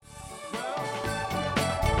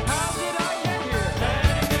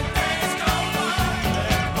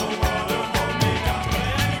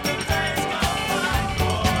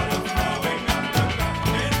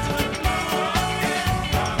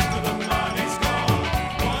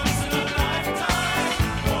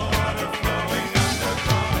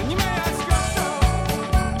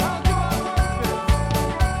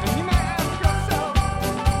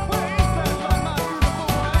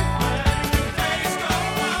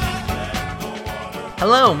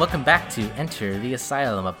Hello and welcome back to Enter the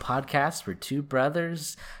Asylum, a podcast where two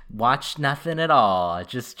brothers watch nothing at all.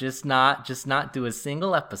 Just not do a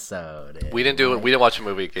single episode. We didn't watch a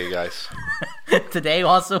movie, okay, guys. Today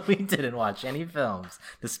also we didn't watch any films,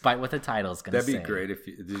 despite what the title's gonna say. That'd be great if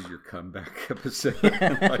this is your comeback episode.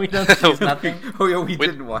 We don't choose nothing. Oh yeah, we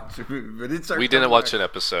didn't watch a movie, but it's our We didn't watch an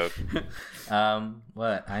episode.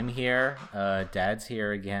 What? I'm here. Dad's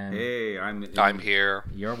here again. Hey, I'm here.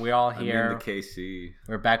 We're all here. I'm in the KC.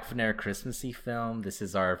 We're back for another Christmassy film. This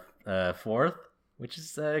is our fourth, which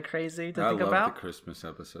is crazy to think I love about. the Christmas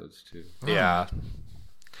episodes too. Yeah.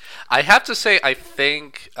 I have to say, I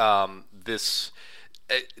think this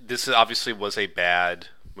obviously was a bad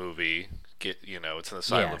movie. It's an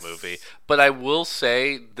asylum movie. But I will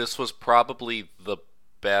say this was probably the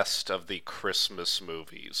best of the Christmas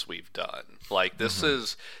movies we've done. Like this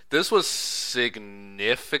was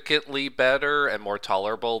significantly better and more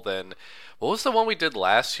tolerable than what was the one we did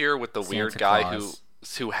last year with the weird guy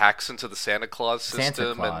who hacks into the Santa Claus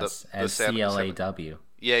system and the CLAW.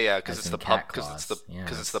 Yeah, because it's the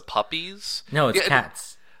puppies. No, it's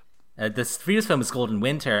cats. The previous film is Golden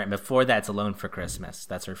Winter, and before that, it's Alone for Christmas.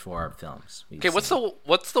 That's our 4 films. Okay, what's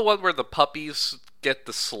the one where the puppies get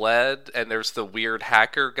the sled, and there's the weird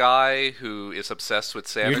hacker guy who is obsessed with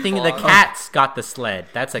Santa You're thinking Claus? The cats got the sled.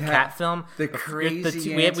 That's a cat film. The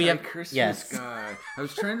crazy anti-Christmas guy. I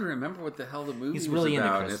was trying to remember what the hell the movie was really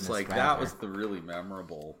about. Into Christmas, it's like that was the really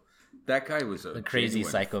memorable. That guy was a crazy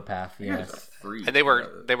psychopath. Yes, a freak. And they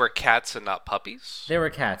were cats and not puppies. They were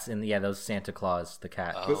cats, and those Santa Claus, the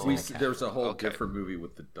cat. But there was a whole different movie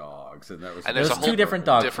with the dogs, and that was. And there's two different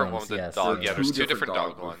dog different films. One with yes, the dog. Yeah, there's two different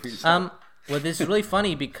dog ones. Well, this is really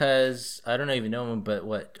funny because I don't even know him, but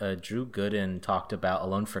what Drew Gooden talked about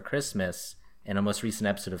Alone for Christmas in a most recent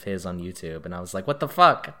episode of his on YouTube, and I was like, "What the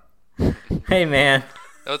fuck?" Hey, man.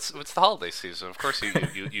 It's the holiday season. Of course,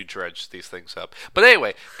 you dredge these things up. But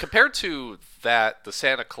anyway, compared to that, the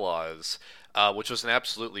Santa Claus, which was an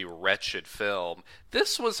absolutely wretched film,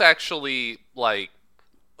 this was actually like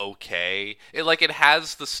okay. It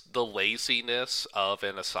has the laziness of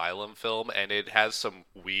an asylum film, and it has some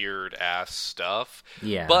weird ass stuff.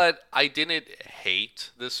 Yeah. But I didn't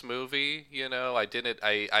hate this movie. I didn't.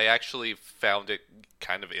 I actually found it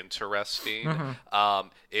kind of interesting.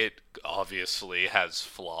 It obviously has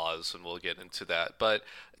flaws, and we'll get into that, but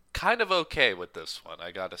kind of okay with this one,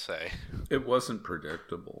 I gotta say. It wasn't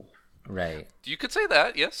predictable. Right. You could say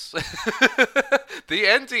that, yes. The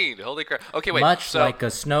ending. Holy crap. Okay, wait. Much like a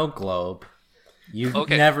snow globe, you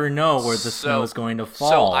never know where the snow is going to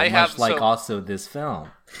fall. Also this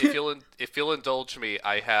film. If you'll indulge me,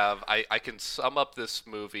 I can sum up this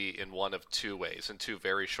movie in one of two ways, in two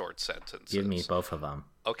very short sentences. Give me both of them.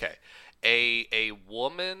 Okay. A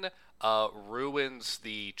woman ruins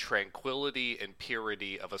the tranquility and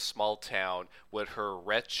purity of a small town with her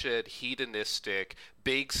wretched, hedonistic,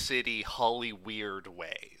 big city, Holly weird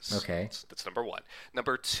ways. Okay. That's number one.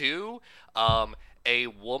 Number two, a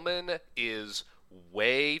woman is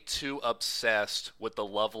way too obsessed with the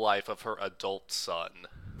love life of her adult son.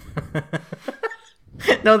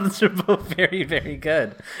 No, those are both very, very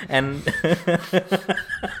good. And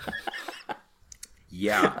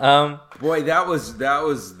yeah, boy, that was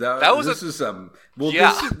this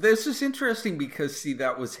is interesting because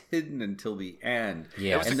that was hidden until the end.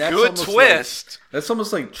 Yeah, it was a good twist. That's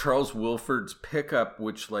almost like Charles Wilford's Pickup,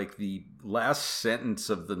 which like the last sentence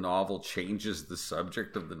of the novel changes the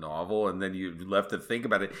subject of the novel, and then you're left to think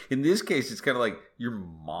about it. In this case, it's kind of like your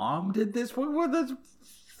mom did this. What that's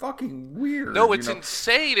fucking weird. No, it's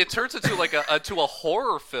insane. It turns into like a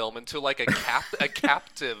horror film, into like a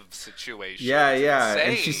captive situation. Yeah, it's insane.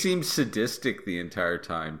 And she seems sadistic the entire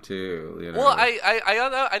time too. Well,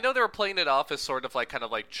 I know they were playing it off as sort of like kind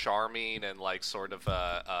of like charming and like sort of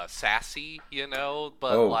sassy,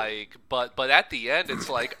 but but at the end it's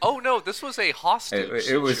like, oh no, this was a hostage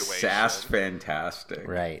situation. It was sass fantastic,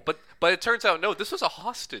 right? But it turns out no, this was a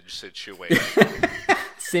hostage situation.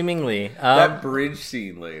 Seemingly, that bridge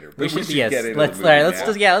scene later. But we should get into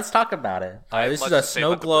let's talk about it. This is a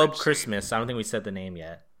Snow Globe Christmas. Scene. I don't think we said the name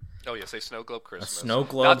yet. Oh yes, a Snow Globe Christmas. A Snow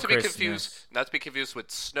Globe Christmas. Not to be confused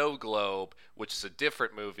with Snow Globe, which is a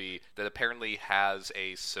different movie that apparently has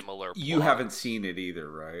a similar plot. You haven't seen it either,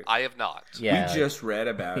 right? I have not. Yeah. We just read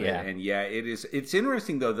about it, and it is. It's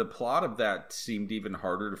interesting though. The plot of that seemed even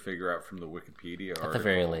harder to figure out from the Wikipedia article. At the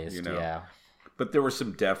very least, yeah. but there was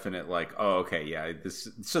some definite like, oh, okay, yeah, this.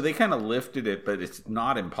 So they kind of lifted it, but it's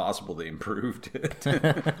not impossible. They improved it.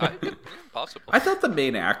 Possible. I thought the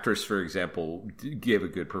main actress, for example, gave a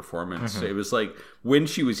good performance. It was like when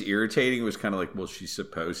she was irritating, it was kind of like, well, she's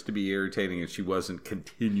supposed to be irritating, and she wasn't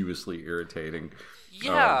continuously irritating.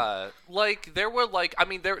 Yeah, like there were like, I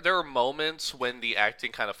mean, there are moments when the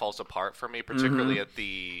acting kind of falls apart for me, particularly at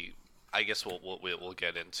the. I guess we'll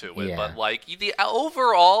get into it, but like the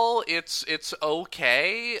overall, it's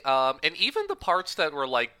okay, and even the parts that were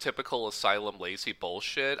like typical asylum lazy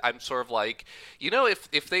bullshit, I'm sort of like,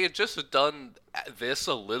 if they had just done this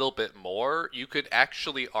a little bit more, you could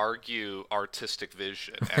actually argue artistic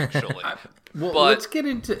vision. Actually, well, but, let's get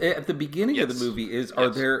into at the beginning of the movie.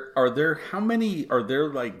 Are there how many are there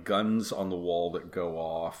like guns on the wall that go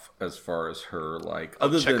off as far as her like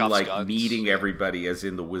other than like guns. Meeting everybody as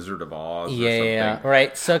in the Wizard of Oz? Or something. Yeah,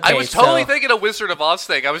 right. So okay, I was totally thinking a Wizard of Oz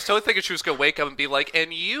thing. I was totally thinking she was going to wake up and be like,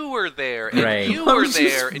 "And you were there, and you were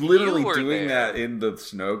there, and literally you were doing there. that in the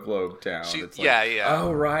snow globe town." It's like, yeah.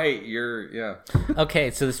 Oh right,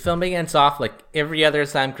 Okay, so this film begins off like every other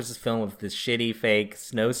Asylum Christmas film with this shitty fake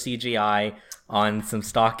snow CGI on some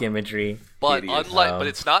stock imagery. But but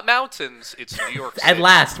it's not mountains. It's New York City. At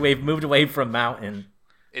last, we've moved away from mountain.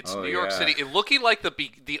 It's New York City. It looking like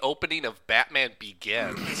the opening of Batman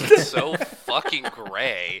Begins. It's so fucking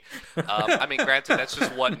gray. I mean, granted, that's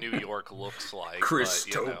just what New York looks like.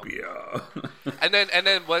 Christopia. But, and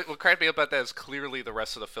then what cracked me up about that is clearly the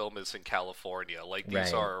rest of the film is in California. Like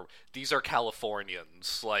these are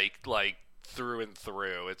Californians. Like through and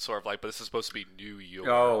through. It's sort of like, but this is supposed to be New York.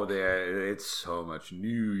 Oh, it's so much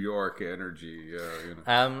New York energy.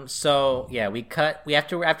 Yeah. So yeah,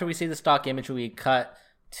 after we see the stock imagery, we cut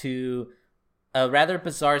to a rather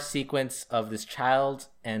bizarre sequence of this child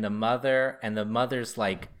and a mother, and the mother's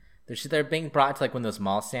like they're being brought to like one of those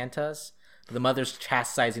mall Santas. The mother's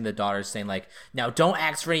chastising the daughter, saying like, "Now don't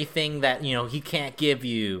ask for anything that he can't give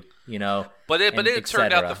you." But it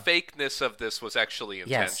turned out the fakeness of this was actually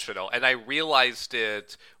intentional, and I realized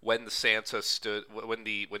it when the Santa when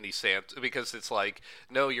the Santa, because it's like,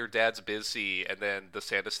 no, your dad's busy, and then the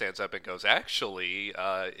Santa stands up and goes, actually,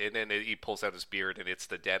 and then he pulls out his beard and it's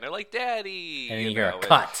the dad. And they're like, Daddy, and you hear a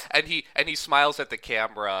cut, and he smiles at the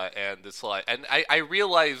camera, and it's like, and I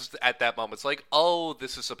realized at that moment, it's like, oh,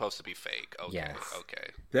 this is supposed to be fake. Okay,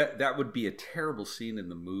 okay. That would be a terrible scene in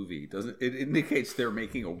the movie, doesn't it? It indicates they're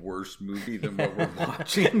making a worse movie than what we're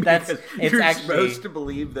watching. You're supposed to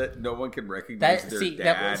believe that no one can recognize their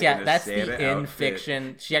dad. That's Santa the in outfit.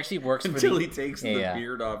 Fiction. She actually works until he takes the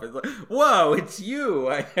beard off. It's like, whoa, it's you.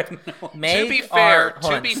 I have no. To be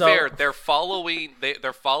fair, they're following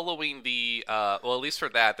the well, at least for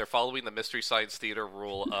that, they're following the Mystery Science Theater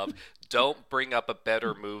rule of don't bring up a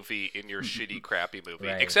better movie in your shitty, crappy movie.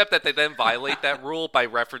 Right. Except that they then violate that rule by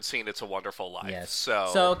referencing It's a Wonderful Life. Yes.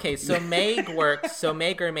 So Meg works. So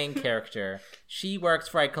Meg, our main character, she works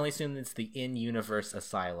for, I can only assume it's the in-universe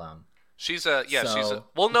asylum. She's a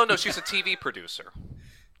TV producer.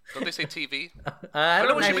 Don't they say TV? I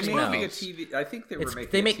don't know. She makes movies. I think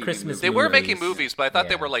they make Christmas movies. They were making movies, but I thought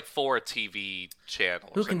they were like for a TV channel.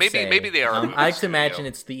 Who can say? Maybe they are. I like to imagine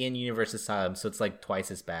it's the in-universe asylum, so it's like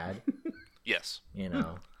twice as bad. Yes.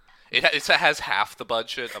 It has half the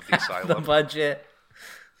budget of the asylum. The budget.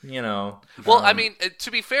 Well, I mean, to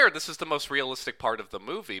be fair, this is the most realistic part of the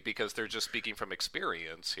movie because they're just speaking from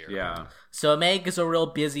experience here. Yeah. So Meg is a real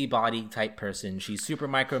busybody type person. She's super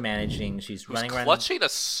micromanaging. She's running around clutching a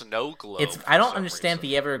snow globe. I don't understand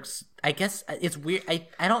I guess it's weird.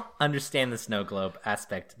 I don't understand the snow globe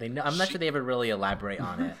aspect. I'm not sure they ever really elaborate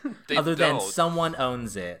on it, other than someone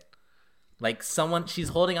owns it. Like she's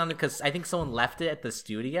holding on to, because I think someone left it at the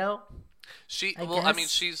studio. I mean,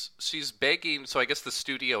 she's begging. So I guess the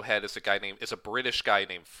studio head is a British guy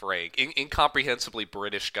named Frank, incomprehensibly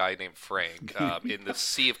British guy named Frank, in the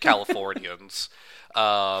Sea of Californians.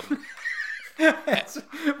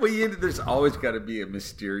 There's always got to be a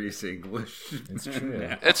mysterious English. It's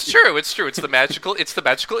true. It's true. It's the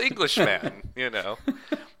magical Englishman.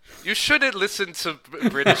 You shouldn't listen to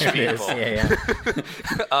British people.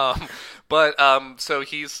 So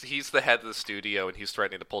he's the head of the studio, and he's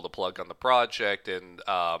threatening to pull the plug on the project. And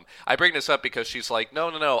I bring this up because she's like,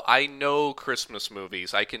 no, I know Christmas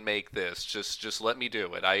movies. I can make this. Just let me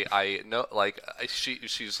do it. I know, like,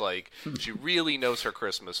 she's like, she really knows her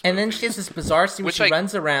Christmas movies. And then she has this bizarre scene where she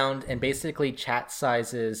runs around and basically chat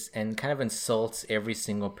sizes and kind of insults every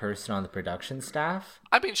single person on the production staff.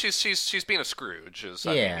 I mean, she's being a Scrooge. It's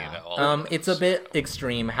a bit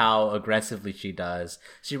extreme how aggressively she does.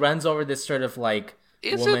 She runs over this sort of like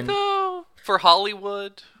Is woman. It though? For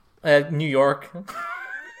Hollywood? New York.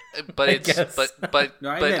 but I it's guess. but No,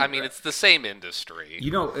 I but meant- I mean it's the same industry.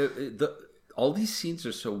 You know, all these scenes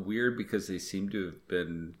are so weird because they seem to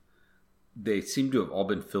have all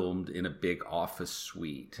been filmed in a big office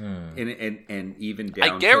suite, and even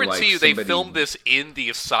down. I guarantee to, like, you they somebody- filmed this in the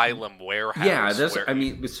asylum warehouse. Yeah, that's. where- I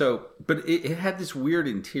mean, but it had this weird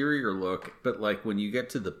interior look. But like when you get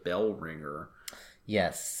to the bell ringer,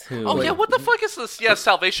 Yes. Who? Oh yeah, what the fuck is this? Yeah,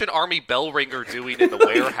 Salvation Army bell ringer doing in the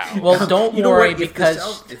warehouse? Well, don't You know worry what? If the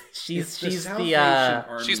because if she's Salvation the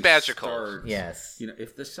Army She's magical. starts- yes. You know,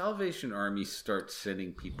 if the Salvation Army starts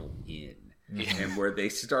sending people in, Mm-hmm. and where they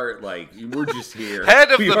start like, we're just here,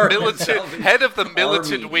 head of We the are militant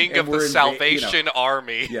Salvation wing Army, of and we're the Salvation you know,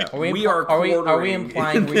 Army. Yeah, Are we, are are we quartering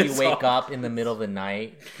implying in where you this wake office. up in the middle of the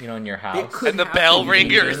night, in your house? It could And the happen. bell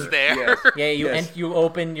ringer's there. Yes. Yeah, Yes. and you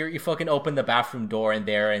open you fucking open the bathroom door and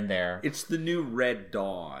there. It's the new Red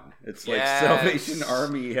Dawn. It's like Yes. Salvation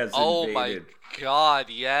Army has Oh invaded. my god,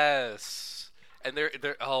 yes. And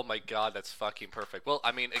they're oh my god, that's fucking perfect. Well,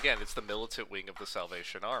 I mean, again, it's the militant wing of the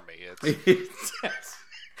Salvation Army. It's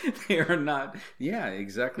They are not. Yeah,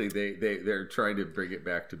 exactly. They're trying to bring it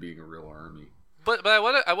back to being a real army. But I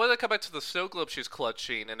want to come back to the snow globe she's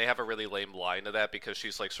clutching, and they have a really lame line of that because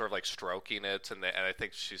she's like sort of like stroking it, and I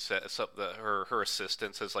think she said her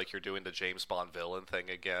assistant says like you're doing the James Bond villain thing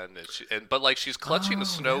again, but like she's clutching the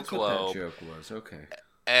snow That's globe. what that joke was. Okay.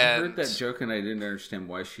 I And heard that joke and I didn't understand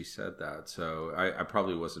why she said that, so I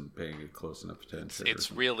probably wasn't paying it close enough attention.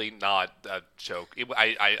 it's really not a joke.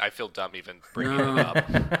 I feel dumb even bringing it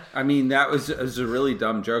up. I mean, that was a really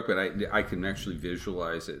dumb joke, but I can actually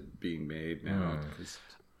visualize it being made now. 'Cause-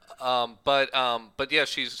 But yeah,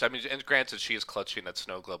 she's. I mean, and granted, she is clutching that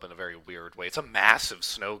snow globe in a very weird way. It's a massive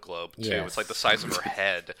snow globe too. Yes. It's like the size of her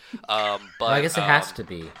head. But Well, I guess it has to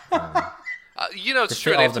be. It's to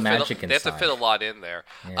true. fit They all have, the to magic fit, they have to inside. fit a lot in there.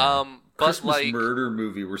 Yeah. But Christmas like, murder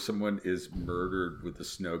movie where someone is murdered with a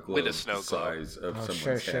snow globe, With a snow the globe. size of Oh,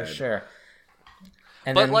 someone's sure. head.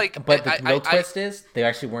 And But, then, like, but the I- real twist is they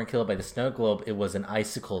actually weren't killed by the snow globe. It was an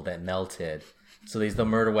icicle that melted. So the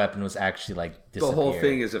murder weapon was actually like The disappeared. whole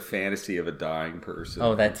thing is a fantasy of a dying person.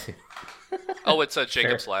 Oh, that too. it's a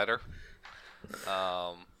Jacob's Ladder.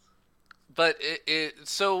 But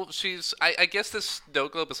so she's. I guess this snow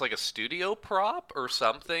globe is like a studio prop or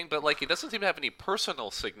something, but like it doesn't seem to have any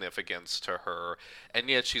personal significance to her, and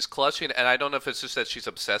yet she's clutching. And I don't know if it's just that she's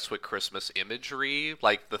obsessed with Christmas imagery,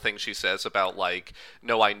 like the thing she says about like,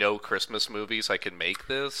 no, I know Christmas movies, I can make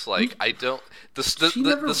this. Like I don't. The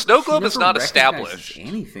snow globe is not established.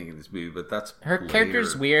 Anything in this movie, but that's Her later.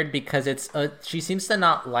 character's weird because it's she seems to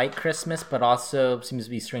not like Christmas, but also seems to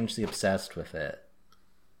be strangely obsessed with it,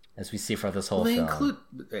 as we see for this whole They film. include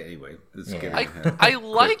anyway. Let's get Yeah. ahead I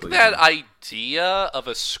like quickly. that idea of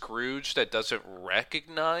a Scrooge that doesn't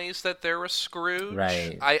recognize that they're a Scrooge.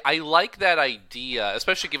 Right. I like that idea,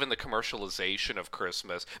 especially given the commercialization of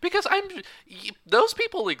Christmas, because those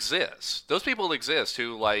people exist. Those people exist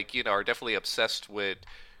who are definitely obsessed with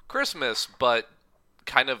Christmas, but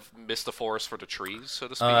kind of miss the forest for the trees, so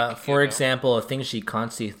to speak. For example, a thing she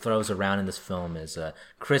constantly throws around in this film is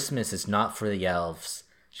Christmas is not for the elves.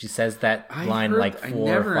 She says that line like 4 I or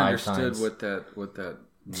never 5 understood times. what that.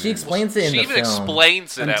 She explains it in She the even film.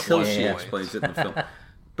 explains it until at she one point. explains it in the film.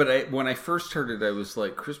 But when I first heard it, I was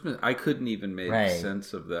like, Christmas. I couldn't even make Right.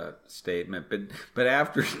 sense of that statement. But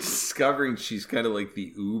after discovering she's kind of like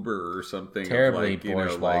the Uber or something, Terribly of like,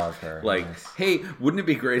 bourgeois of her, like, yes. hey, wouldn't it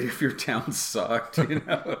be great if your town sucked?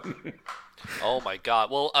 Oh my god.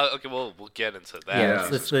 Well, okay, we'll get into that. Yeah,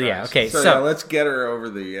 Jesus yeah. Christ. Okay, So, so yeah, let's get her over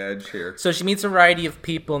the edge here. So she meets a variety of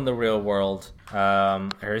people in the real world. Her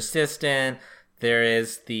assistant. There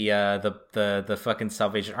is the fucking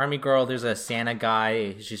Salvation Army girl. There's a Santa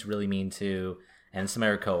guy she's really mean to, and some of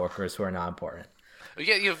her coworkers who are not important.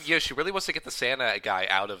 Yeah, she really wants to get the Santa guy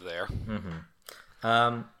out of there.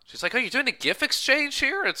 She's like, "Oh, you're doing a gift exchange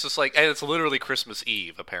here?" It's just like, and it's literally Christmas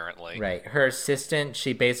Eve, apparently. Right. Her assistant.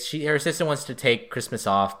 Her assistant wants to take Christmas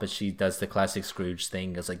off, but she does the classic Scrooge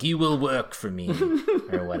thing. It's like, "You will work for me,"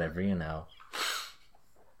 or whatever,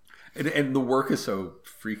 And the work is so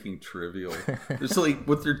freaking trivial. It's like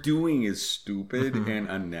what they're doing is stupid and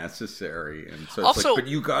unnecessary, and so it's Also- like, but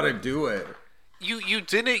you got to do it. You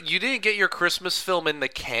didn't get your Christmas film in the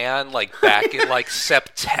can like back in like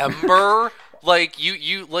September. Like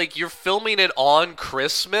you're filming it on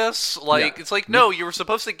Christmas. Like Yeah. it's like no, you were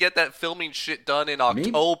supposed to get that filming shit done in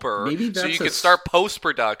October, maybe so that's you a could start post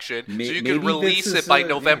production, so May- you maybe could release this it is by a-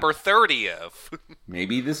 November 30th.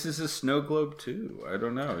 Maybe this is a snow globe too. I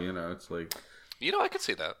don't know. It's like I could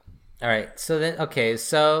see that. All right,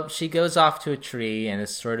 so she goes off to a tree and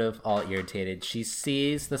is sort of all irritated. She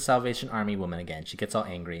sees the Salvation Army woman again. She gets all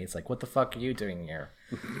angry. It's like, what the fuck are you doing here?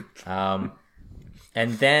 And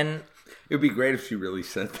then it would be great if she really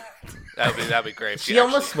said that. That'd be great. She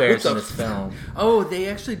almost swears in this film. Oh, they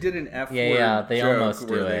actually did an F word. Yeah, they joke almost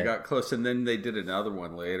do where it. They got close, and then they did another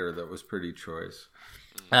one later that was pretty choice.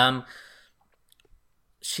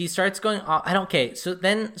 She starts going off. So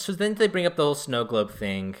then they bring up the whole snow globe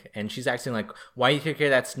thing, and she's acting like, why do you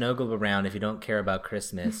carry that snow globe around if you don't care about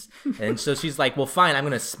Christmas? And so she's like, well, fine, I'm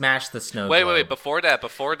going to smash the snow globe. Wait. Before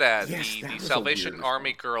that, yes, the Salvation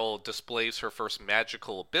Army girl displays her first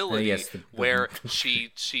magical ability, where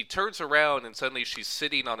she turns around and suddenly she's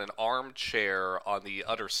sitting on an armchair on the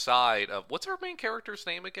other side of, what's our main character's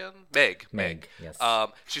name again? Meg. Yes.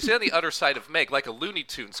 She's on the other side of Meg, like a Looney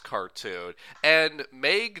Tunes cartoon, and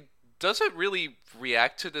Meg doesn't really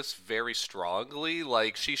react to this very strongly.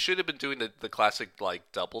 Like, she should have been doing the classic,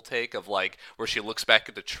 like, double take of, like, where she looks back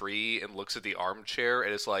at the tree and looks at the armchair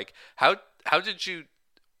and is like, how did you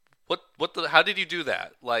how did you do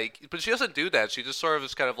that? Like, but she doesn't do that. She just sort of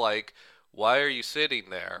is kind of like, why are you sitting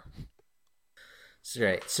there?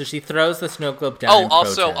 Right. So she throws the snow globe down.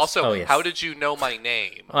 Also, yes. How did you know my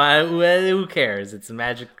name? Well, who cares? It's a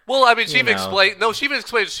magic. Well, I mean, she even explained. No, she even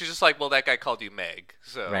explained. She's just like, well, that guy called you Meg.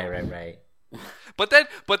 So Right. But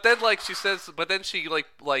then, like she says, but then she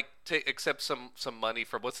accepts some money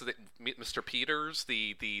from Mr. Peters,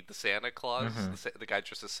 the Santa Claus, the guy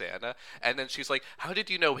dressed as Santa, and then she's like, how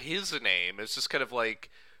did you know his name? It's just kind of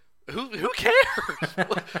like, who cares?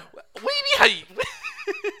 What do you mean?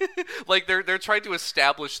 Like, they're trying to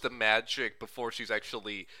establish the magic before she's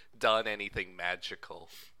actually done anything magical.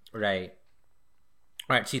 Right.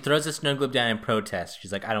 She throws the snow globe down in protest.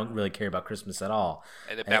 She's like, I don't really care about Christmas at all.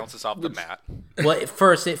 And it bounces off the mat. Well, it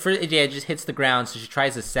just hits the ground, so she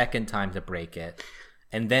tries a second time to break it.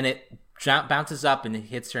 And then it bounces up and it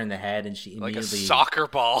hits her in the head, and she immediately... Like a soccer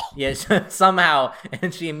ball. Yes, somehow.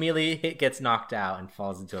 And she immediately gets knocked out and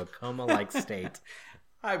falls into a coma-like state.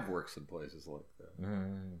 I've worked some places like that.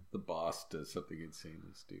 The boss does something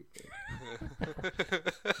insanely stupid.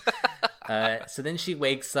 So then she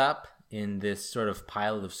wakes up in this sort of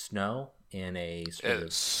pile of snow in a sort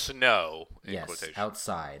of snow. In quotation.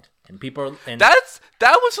 Outside, and people. That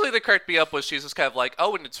was something that cracked me up. Was she's just kind of like,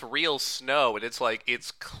 oh, and it's real snow, and it's like,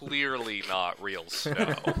 it's clearly not real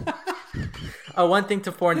snow. Oh, one thing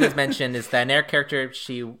to mention is that in her character,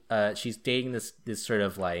 she's dating this sort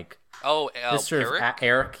of like. This sort Eric? Of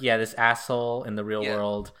Eric, this asshole in the real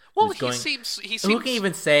world. Well, he seems. Who can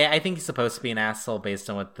even say? I think he's supposed to be an asshole based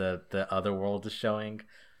on what the other world is showing.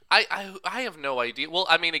 I have no idea. Well,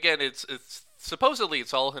 I mean, again, it's supposedly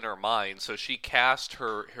it's all in her mind. So she cast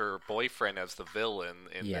her boyfriend as the villain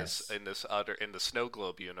in the Snow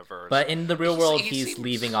Globe universe. But in the real world, he's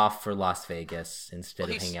leaving off for Las Vegas instead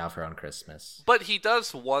of hanging out for her on Christmas. But he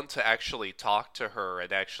does want to actually talk to her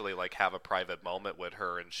and actually like have a private moment with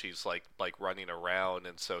her, and she's like running around,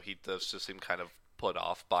 and so he does just seem kind of put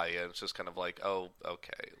off by it. It's just kind of like, oh,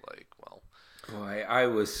 okay, like, well. Boy, I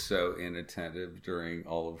was so inattentive during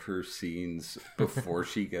all of her scenes before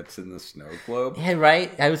she gets in the snow globe. Yeah,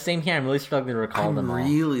 right? I was saying here, I'm really struggling to recall them all. I'm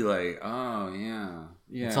really like, oh, yeah.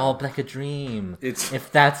 It's all like a dream. If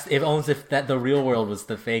the real world was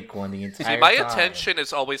the fake one the entire time. My attention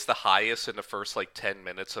is always the highest in the first, 10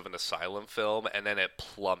 minutes of an asylum film, and then it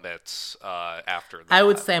plummets after that. I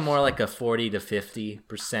would say more like a 40 to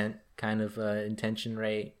 50% kind of intention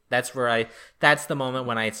rate. That's the moment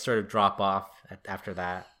when I sort of drop off after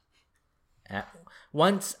that.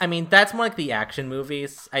 That's more like the action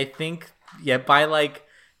movies. I think, by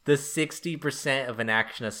the 60% of an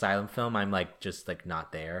action asylum film, I'm just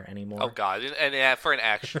not there anymore. Oh god, and for an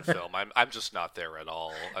action film, I'm just not there at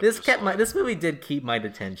all. This movie did keep my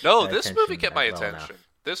attention. No, this movie kept my attention.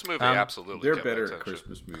 This movie absolutely. They're kept better my at attention.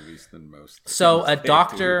 Christmas movies than most. So a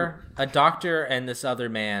doctor and this other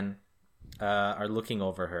man are looking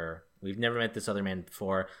over her. We've never met this other man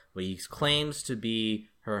before, but he claims to be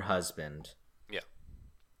her husband. Yeah,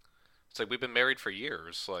 it's like we've been married for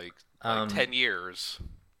years, like 10 years.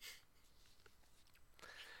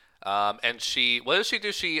 And what does she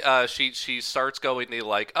do? She starts going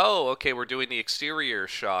to oh, okay, we're doing the exterior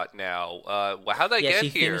shot now. How'd I get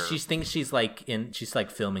here? She thinks she's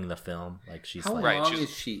filming the film. How long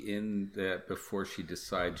is she in that before she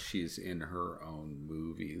decides she's in her own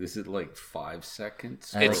movie? Is it 5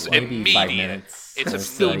 seconds? It's immediate. 5 minutes.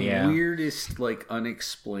 It's the weirdest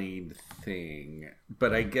unexplained thing.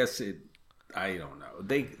 But I guess I don't know.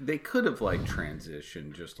 They could have like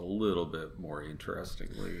transitioned just a little bit more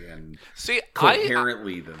interestingly and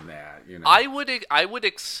coherently than that. You know, I would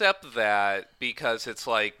accept that because it's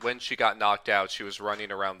like when she got knocked out, she was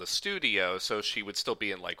running around the studio, so she would still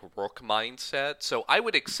be in like Rook mindset. So I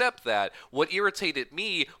would accept that. What irritated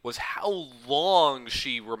me was how long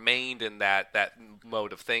she remained in that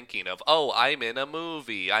mode of thinking of, oh, I'm in a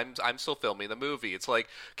movie. I'm still filming the movie. It's like,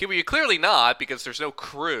 okay, well, you're clearly not because there's no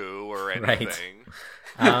crew or anything.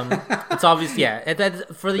 It's obvious, yeah.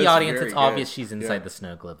 For the audience, it's obvious she's inside the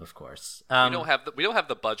snow globe, of course. We don't have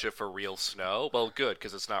the budget for real snow. Well, good,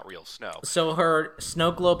 because it's not real snow. So her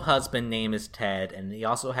snow globe husband name is Ted, and they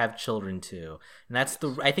also have children too. And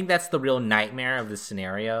I think that's the real nightmare of this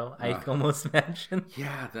scenario. I almost mentioned.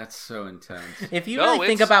 Yeah, that's so intense. If you really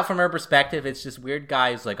think about from her perspective, it's just weird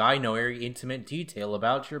guys like, I know every intimate detail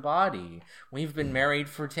about your body. We've been married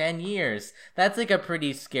for 10 years. That's like a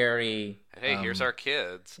pretty scary. Hey, here's our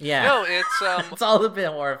kids. Yeah, no, it's it's all a bit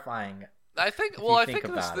horrifying. I think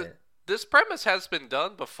this premise has been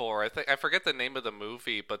done before. I forget the name of the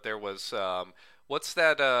movie, but there was what's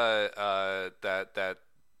that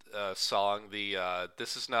song?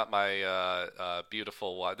 This is not my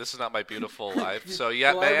beautiful wife. This is not my beautiful life. So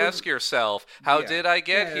yeah, may ask yourself, how did I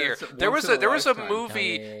get here? There was a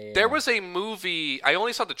movie. There was a movie. I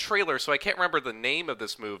only saw the trailer, so I can't remember the name of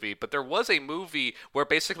this movie. But there was a movie where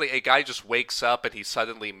basically a guy just wakes up and he's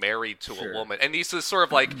suddenly married to a woman, and he's this sort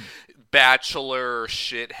of like bachelor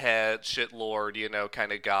shithead, shitlord,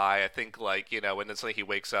 kind of guy. I think like and then suddenly he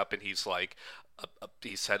wakes up and he's like.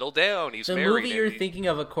 He's settled down. He's married. The movie you're thinking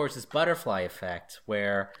of course, is Butterfly Effect,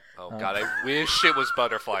 where... Oh, God, I wish it was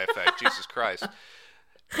Butterfly Effect. Jesus Christ.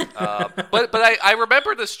 But I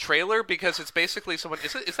remember this trailer because it's basically someone.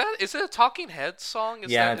 Is it a Talking Heads song?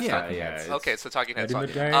 Yeah. Okay, it's the Talking Heads song.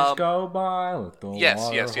 The days go by, let the yes.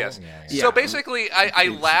 Yeah. So basically, I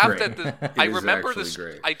laughed great. at the. I remember this.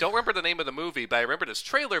 Great. I don't remember the name of the movie, but I remember this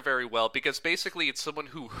trailer very well because basically it's someone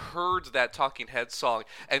who heard that Talking Heads song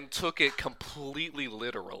and took it completely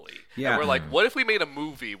literally. Yeah. And we're like, what if we made a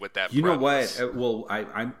movie with that? You premise? know what? Well,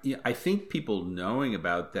 I think people knowing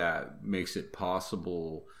about that makes it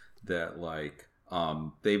possible that like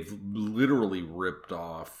they've literally ripped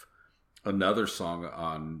off another song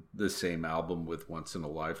on the same album with Once in a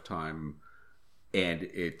Lifetime, and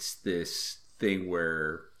it's this thing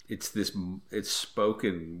where it's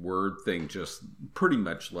spoken word thing, just pretty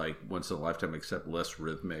much like Once in a Lifetime except less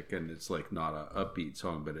rhythmic, and it's like not a upbeat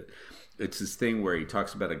song, but it's this thing where he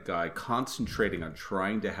talks about a guy concentrating on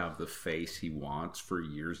trying to have the face he wants for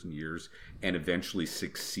years and years and eventually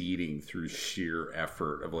succeeding through sheer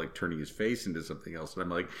effort of like turning his face into something else. And I'm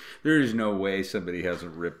like, there is no way somebody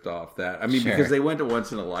hasn't ripped off that. I mean, because they went to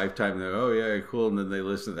Once in a Lifetime and they're, oh yeah, cool. And then they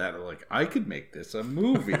listen to that and they're like, I could make this a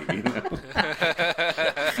movie,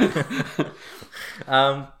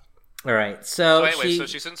 All right. So anyway, so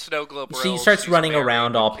she's in Snow Globe World. She starts running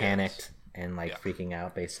around all panicked and like freaking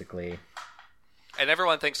out basically. And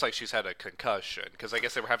everyone thinks like she's had a concussion because I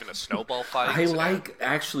guess they were having a snowball fight.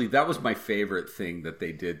 Actually, that was my favorite thing that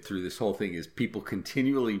they did through this whole thing is people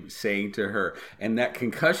continually saying to her, and that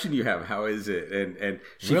concussion you have, how is it? And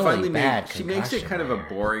she really finally she makes it kind of a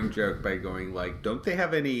boring joke by going like, don't they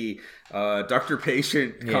have any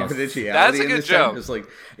doctor-patient confidentiality? That's a in good this joke. Time? It's like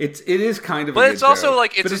it is kind of, but a it's good also joke.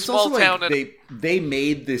 like it's but a small town. Like they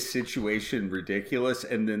made this situation ridiculous,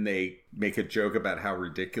 and then they make a joke about how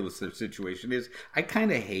ridiculous their situation is. I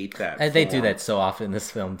kind of hate that. And they do that so often in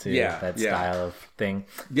this film too. That style of thing.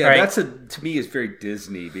 Yeah, right. To me is very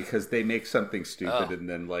Disney because they make something stupid and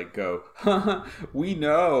then like go, we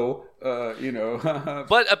know,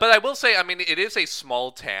 But I will say, I mean, it is a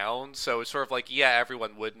small town, so it's sort of like, yeah,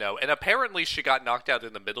 everyone would know. And apparently she got knocked out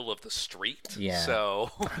in the middle of the street. Yeah.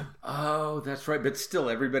 So. Oh, that's right. But still,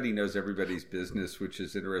 everybody knows everybody's business, which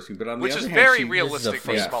is interesting. But on which the other is hand, very realistic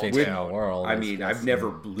for a small fictional town. World. I mean, I've never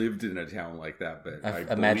lived in a town like that, but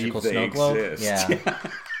a magical snow globe. Exist. Yeah.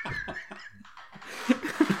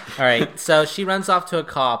 All right, so she runs off to a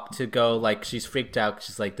cop to go, like, she's freaked out.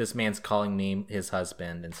 She's like, this man's calling me his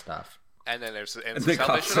husband and stuff. And then there's the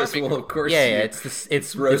cop says, well, of course. Yeah, it's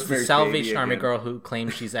the Salvation Army again. girl who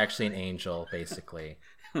claims she's actually an angel, basically.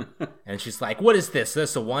 And she's like, what is this?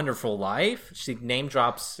 This a wonderful life? She name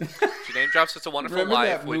drops It's a Wonderful Remember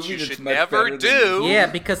Life, that which movie you that's should much never better than do. Yeah,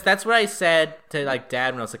 because that's what I said to like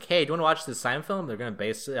Dad when I was like, hey, do you want to watch this Simon film? They're going to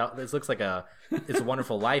base it out. This looks like it's a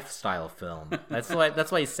Wonderful Lifestyle film. That's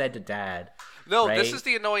why he said to Dad. No, right? this is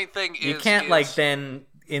the annoying thing. You can't like then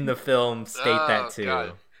in the film state that too.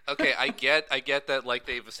 God. Okay, I get that, like,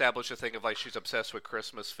 they've established a thing of, like, she's obsessed with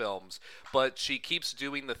Christmas films, but she keeps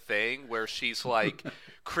doing the thing where she's, like,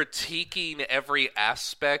 critiquing every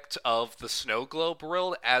aspect of the Snow Globe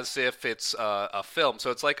world as if it's a film.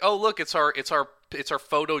 So it's like, oh, look, it's our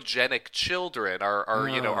photogenic children, our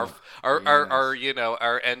you know, our you know,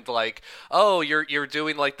 our, and like, oh, you're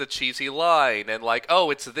doing like the cheesy line, and like,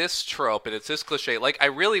 oh, it's this trope and it's this cliche. Like, I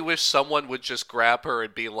really wish someone would just grab her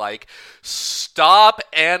and be like, stop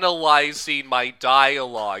analyzing my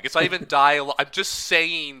dialogue. It's not even dialogue. I'm just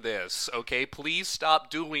saying this, okay? Please stop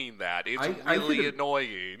doing that. It's really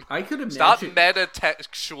annoying. I could imagine. Stop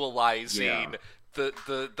metatextualizing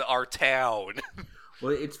the our town.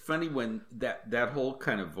 Well, it's funny when that whole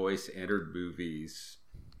kind of voice entered movies,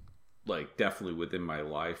 like, definitely within my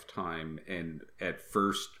lifetime, and at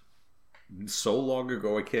first, so long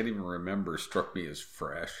ago, I can't even remember, struck me as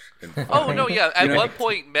fresh and funny. Oh, no, yeah. At one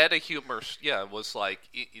point, meta humor, was like,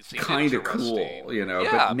 it seemed kind of cool, you know.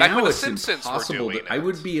 Yeah, but back now when the it's Simpsons impossible. were doing I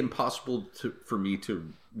would be impossible for me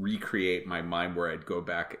to recreate my mind where I'd go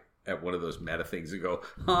back at one of those meta things and go,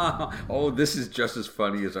 oh, this is just as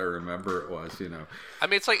funny as I remember it was, you know. I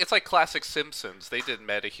mean, it's like classic Simpsons. They did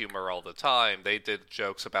meta humor all the time. They did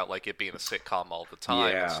jokes about, like, it being a sitcom all the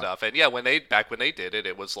time and stuff. And yeah, back when they did it,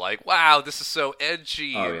 it was like, wow, this is so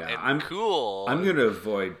edgy and cool. I'm going to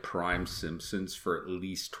avoid Prime Simpsons for at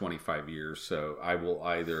least 25 years. So I will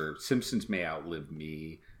either Simpsons may outlive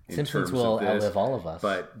me. Simpsons will outlive all of us.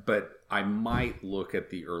 But I might look at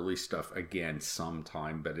the early stuff again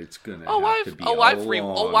sometime, but it's going to have to be a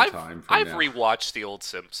long time from I've now. rewatched the old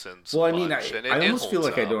Simpsons. Well, I mean, I almost feel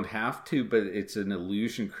like up. I don't have to, but it's an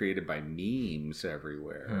illusion created by memes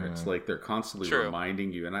everywhere. It's like they're constantly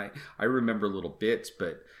reminding you. And I remember little bits,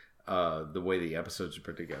 but the way the episodes are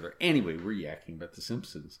put together. Anyway, we're yakking about The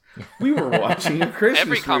Simpsons. We were watching a Christmas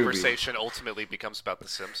Every movie. conversation ultimately becomes about The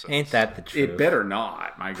Simpsons. Ain't that the truth? It better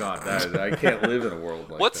not. My God, I can't live in a world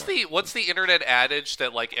like that. What's the internet adage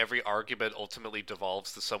that, like, every argument ultimately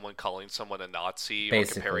devolves to someone calling someone a Nazi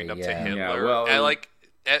Basically, or comparing them to yeah. Hitler? Yeah, well,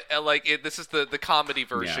 this is the comedy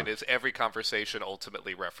version. Is every conversation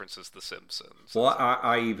ultimately references The Simpsons? Well,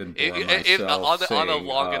 I even bore myself on a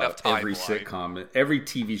long enough timeline. Every sitcom, every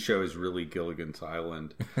TV show is really Gilligan's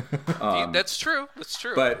Island. That's true.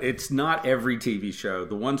 But it's not every TV show.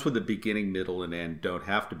 The ones with a beginning, middle, and end don't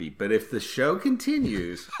have to be. But if the show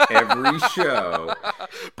continues, every show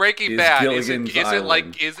Breaking is Bad Gilligan's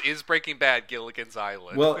Island. Is Breaking Bad Gilligan's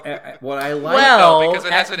Island? Well, what I like, no, because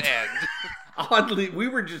it has an end. Oddly, we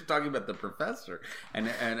were just talking about the professor and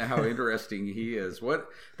how interesting he is. What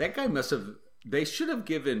that guy must have. They should have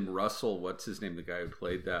given Russell, what's his name, the guy who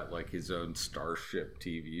played that, like his own Starship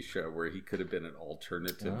TV show where he could have been an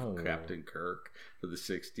alternative Captain Kirk for the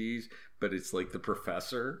 60s, but it's like the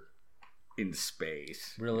professor in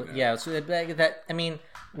space. Really? You know? Yeah. So that I mean,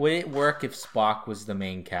 would it work if Spock was the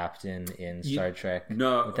main captain in Star Trek?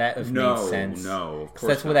 No, would that have made sense? No, of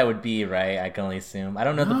course that's what that would be, right? I can only assume. I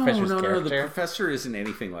don't know the professor's character. No, the professor isn't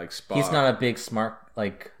anything like Spock. He's not a big smart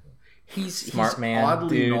He's man,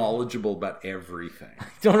 oddly dude. knowledgeable about everything.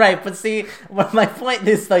 Right, but see, my point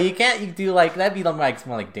is though, you do like that'd be like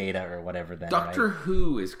more like Data or whatever. Then Doctor right?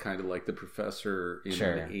 Who is kind of like the professor in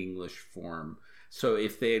the English form. So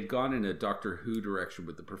if they had gone in a Doctor Who direction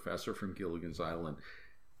with the professor from Gilligan's Island,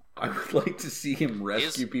 I would like to see him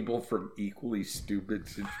rescue people from equally stupid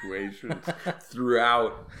situations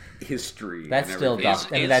throughout history. That's still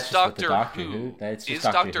Doctor. That's Doctor Who. That's just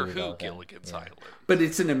is Doctor Who Gilligan's Island? But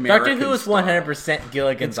it's an American. Doctor Who is 100%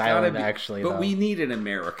 Gilligan's Island, actually. But we need an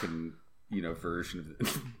American, version of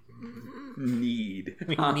it.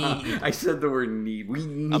 I said the word need. We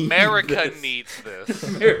need America needs this.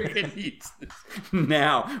 America needs this.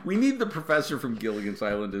 Now, we need the professor from Gilligan's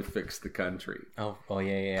Island to fix the country. Oh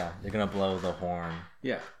yeah. They're going to blow the horn.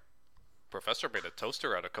 Yeah. Professor made a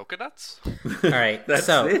toaster out of coconuts? All right.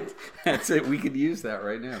 That's it. We could use that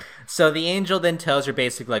right now. So the angel then tells her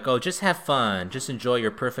basically like, oh, just have fun. Just enjoy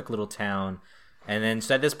your perfect little town. And then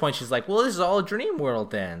so at this point she's like, well, this is all a dream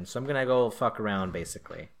world then. So I'm going to go fuck around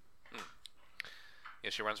basically. Yeah,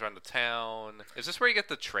 she runs around the town. Is this where you get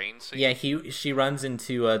the train scene? Yeah, she runs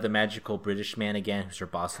into the magical British man again, who's her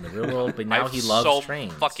boss in the real world, but now he loves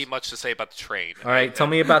trains. Fucking much to say about the train. All right, tell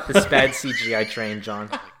me about this bad CGI train, John.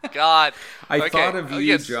 God. I thought of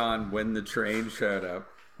you, John, when the train showed up.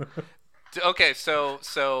 Okay, so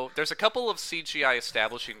there's a couple of CGI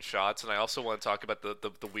establishing shots, and I also want to talk about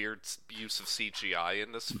the weird use of CGI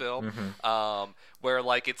in this film, where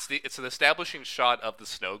like it's an establishing shot of the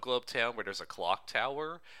snow globe town where there's a clock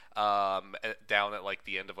tower, down at like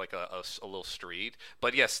the end of like a little street.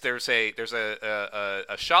 But yes, there's a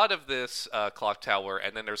shot of this clock tower,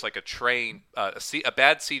 and then there's like a train, a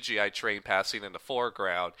bad CGI train passing in the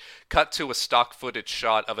foreground. Cut to a stock footage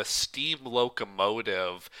shot of a steam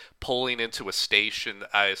locomotive pulling into a station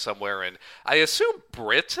somewhere in, I assume,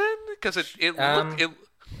 Britain, because it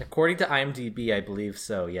according to IMDb, I believe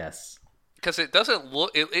so. Yes. Because it doesn't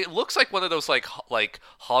look, it looks like one of those like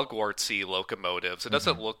Hogwartsy locomotives. It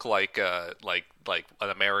doesn't look like an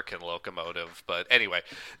American locomotive. But anyway,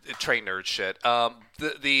 train nerd shit. But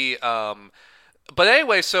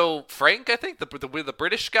anyway, so Frank, I think the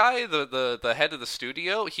British guy, the head of the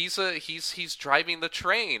studio, he's driving the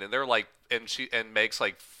train, and they're like, and Meg's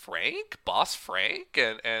like, Frank, boss Frank,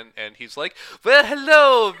 and he's like, well,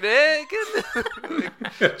 hello, Meg,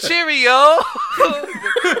 cheerio.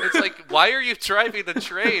 It's like, why are you driving the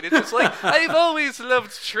train? It's just like, I've always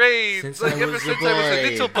loved trains, ever since I was a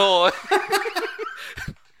little boy.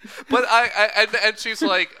 But and she's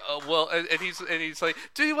like, well, and he's like,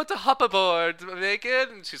 do you want to hop aboard, Megan?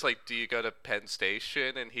 And she's like, do you go to Penn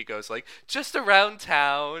Station? And he goes like, just around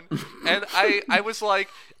town. And I was like,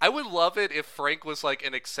 I would love it if Frank was like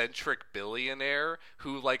an eccentric billionaire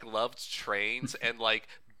who like loved trains and like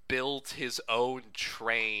built his own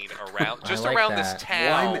train around this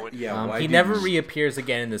town. He never reappears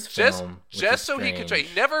again in this film. Just so he can train.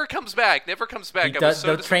 He never comes back.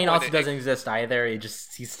 The train also doesn't exist either. It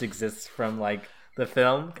just ceased to exist from like the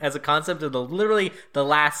film as a concept of literally the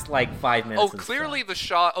last like 5 minutes. Clearly the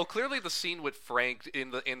scene with Frank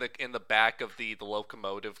in the back of the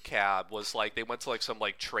locomotive cab was like they went to like some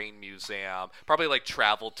like train museum, probably like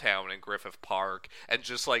Travel Town in Griffith Park, and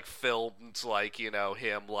just like filmed like, you know,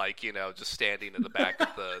 him like, you know, just standing in the back of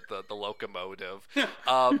the locomotive.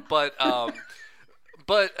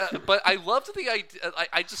 But I loved the idea.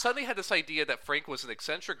 I just suddenly had this idea that Frank was an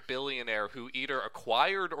eccentric billionaire who either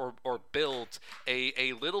acquired or built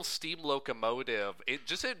a little steam locomotive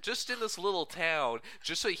just in this little town,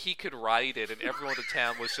 just so he could ride it, and everyone in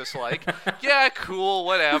town was just like, yeah, cool,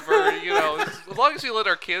 whatever, you know, as long as you let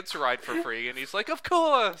our kids ride for free. And he's like, of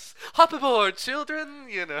course, hop aboard, children,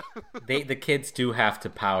 you know. The kids do have to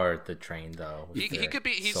power the train though. He could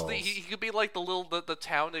be he could be like the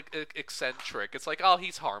town eccentric. It's like, oh,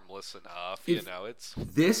 he's harmless enough, you know. It's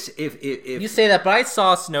this if you say that, but I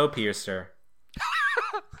saw Snowpiercer.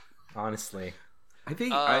 Honestly, I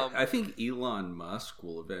think Elon Musk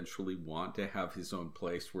will eventually want to have his own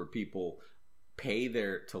place where people pay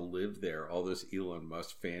to live there. All those Elon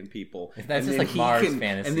Musk fan people. That's just like Mars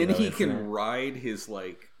fantasy. And then he can ride his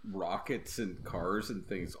like rockets and cars and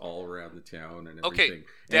things all around the town and everything. Okay,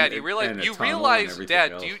 Dad,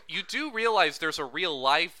 you do realize there's a real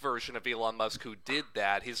life version of Elon Musk who did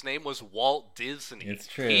that. His name was Walt Disney. It's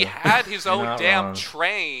true. He had his own damn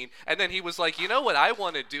train, and then he was like, you know what I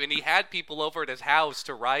want to do? And he had people over at his house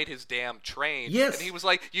to ride his damn train. Yes. And he was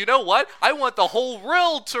like, you know what? I want the whole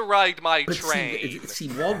world to ride my train. See,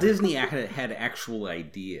 Walt Disney had actual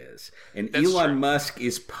ideas, and That's Elon true. Musk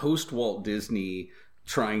is post Walt Disney,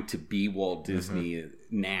 trying to be Walt Disney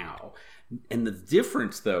now. And the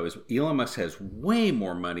difference, though, is Elon Musk has way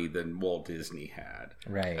more money than Walt Disney had.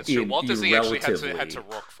 right? That's true. Walt Disney actually had to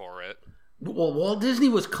work for it. Well, Walt Disney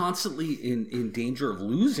was constantly in danger of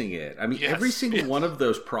losing it. I mean, Yes, every single one of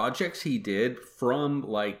those projects he did, from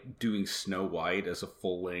like doing Snow White as a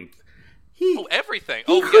full length, Everything.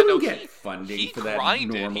 He couldn't get funding for that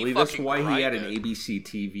grinded. normally. That's why he had an ABC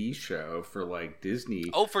TV show for like Disney.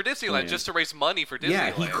 Oh, for Disneyland, just to raise money for Disneyland. Yeah,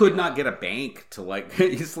 he could not get a bank to like.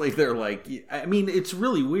 He's like, they're like. I mean, it's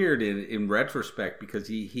really weird in retrospect because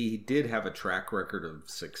he did have a track record of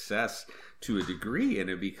success to a degree, and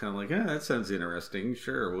it'd be kind of like, that sounds interesting.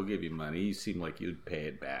 Sure, we'll give you money. You seem like you'd pay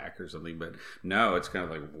it back or something, but no, it's kind of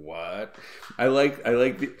like, what? I like.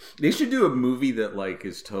 They should do a movie that like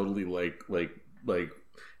is totally like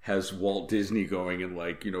has Walt Disney going and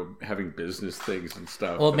like, you know, having business things and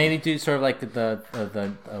stuff. Well, maybe do sort of like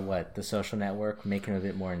the Social Network, making it a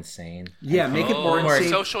bit more insane. Yeah, make it more insane.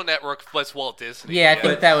 Social Network plus Walt Disney. Yeah, I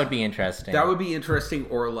think that would be interesting. That would be interesting.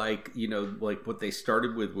 Or like, you know, like what they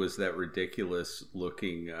started with was that ridiculous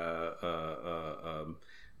looking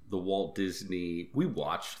the Walt Disney. We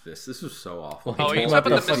watched this. This was so awful. Oh, are you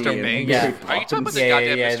talking about the Mr. Banks? Yeah. Are you talking about the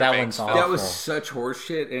goddamn Mr. that Banks? one's awful. That was such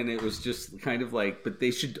horseshit, and it was just kind of like. But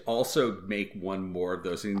they should also make one more of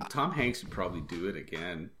those. And Tom Hanks would probably do it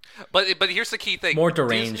again. But here's the key thing. More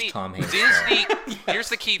deranged Tom Hanks. Disney. Here's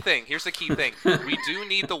the key thing. We do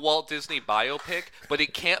need the Walt Disney biopic, but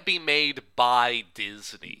it can't be made by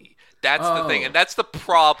Disney. That's the thing, and that's the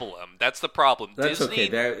problem. That's Disney...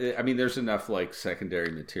 okay. I mean, there's enough like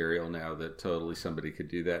secondary material now that totally somebody could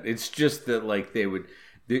do that. It's just that like they would,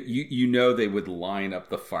 they would line up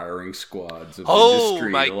the firing squads of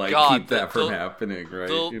industry to like keep that from happening, right?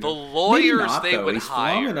 The lawyers not, they though. would It's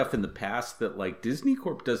hire. long enough in the past that like Disney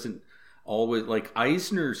Corp doesn't always, like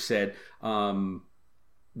Eisner said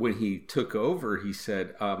when he took over, he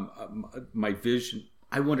said my vision.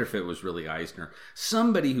 I wonder if it was really Eisner.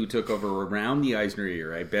 Somebody who took over around the Eisner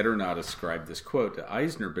era, I better not ascribe this quote to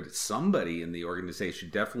Eisner, but it's somebody in the organization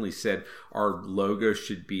definitely said our logo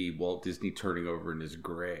should be Walt Disney turning over in his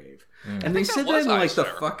grave. And they said that in like the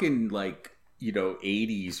fucking like,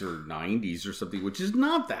 80s or 90s or something, which is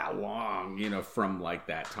not that long, from like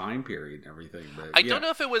that time period and everything. But I don't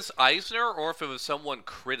know if it was Eisner or if it was someone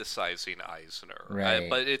criticizing Eisner. Right.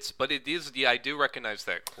 But it is. Yeah, I do recognize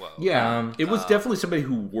that quote. Yeah, it was definitely somebody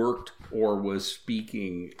who worked or was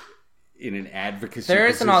speaking in an advocacy. There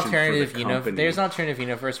is an position alternative, for the company. there's an alternative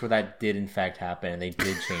universe where that did in fact happen, and they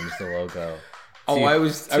did change the logo. I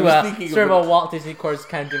was thinking sort of a Walt Disney Corp's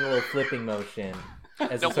kind of doing a little flipping motion.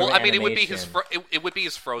 It would be it would be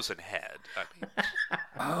his frozen head. I mean.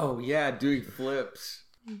 Oh yeah, doing flips.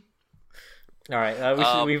 All right,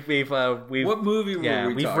 we've what movie were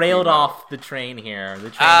we we've talking railed about? off the train here. The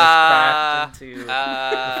train was crashed into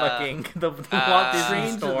the Walt Disney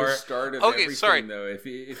Trains store. are the start of everything, sorry. though. If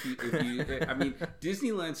you, I mean,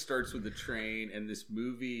 Disneyland starts with a train, and this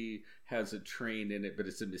movie has a train in it, but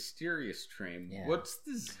it's a mysterious train. Yeah. What's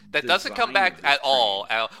this? That doesn't come back at all.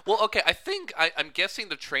 Well, okay, I think I'm guessing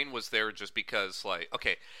the train was there just because, like,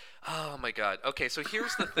 okay. Oh my god. Okay, so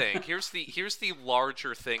here's the thing. Here's the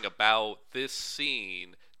larger thing about this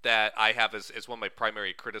scene that I have as one of my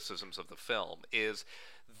primary criticisms of the film is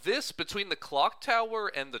this between the clock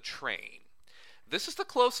tower and the train. This is the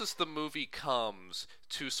closest the movie comes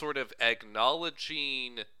to sort of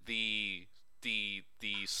acknowledging the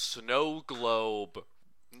snow globe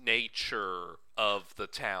nature of the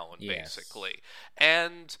town, basically.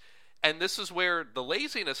 And this is where the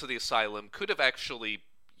laziness of the asylum could have actually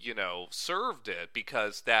served it,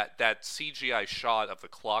 because that CGI shot of the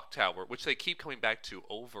clock tower, which they keep coming back to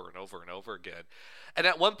over and over and over again. And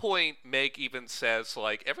at one point, Meg even says,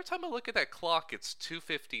 like, every time I look at that clock, it's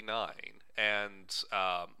 2:59. And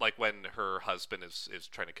like when her husband is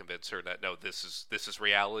trying to convince her that no, this is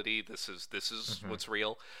reality, this is what's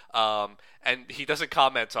real. And he doesn't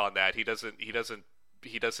comment on that. He doesn't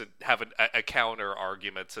have a counter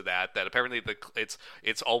argument to that apparently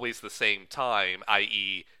it's always the same time,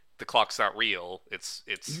 i.e. the clock's not real.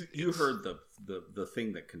 You heard the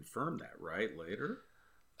thing that confirmed that, right? Later.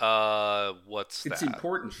 What's that? It's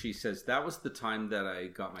important. She says that was the time that I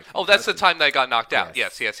got my concussion. Oh, that's the time that I got knocked out.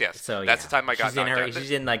 Yes. So that's the time I got knocked out. She's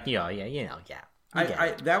in like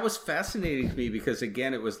that was fascinating to me because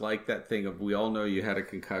again, it was like that thing of we all know you had a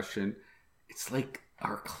concussion. It's like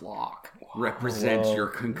our clock represents your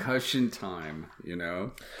concussion time,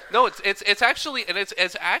 No, it's actually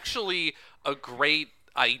a great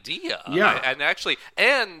idea.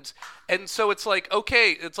 And so it's like,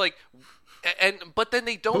 okay, it's like, but then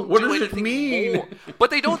they don't do anything more. But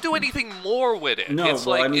they don't do anything more with it. No, it's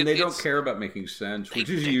they don't care about making sense, which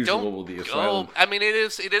is usual with the asylum. I mean, it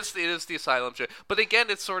is the asylum shit. But again,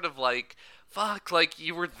 it's sort of like, fuck, like,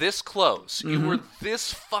 you were this close. You were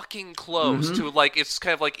this fucking close to, like, it's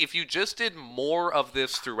kind of like, if you just did more of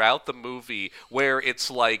this throughout the movie, where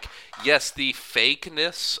it's like, yes, the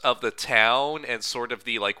fakeness of the town and sort of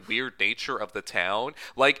the, like, weird nature of the town,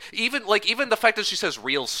 even the fact that she says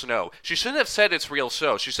real snow, she shouldn't have said it's real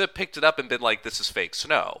snow. She should have picked it up and been like, this is fake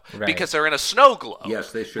snow. Right. Because they're in a snow globe.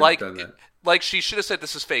 Yes, they should have done that. Like, she should have said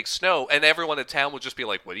this is fake snow, and everyone in town would just be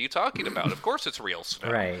like, what are you talking about? Of course it's real snow.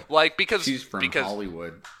 Right. Like, because... She's from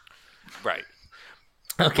Hollywood. Right.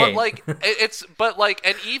 Okay.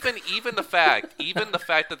 And even the fact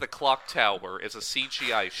that the clock tower is a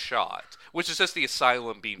CGI shot, which is just the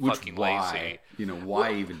asylum being fucking lazy.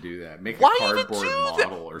 Why even do that? Make a cardboard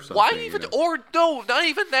model or something. Why even? Or no, not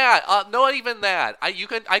even that. Not even that.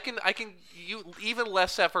 You even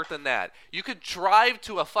less effort than that. You could drive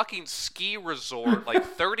to a fucking ski resort like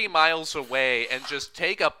 30 miles away and just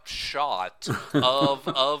take a shot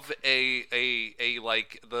of a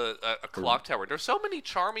clock tower. There's so many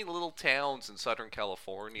charming little towns in Southern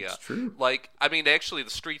California. It's true. Like, I mean, actually, the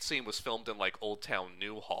street scene was filmed in like Old Town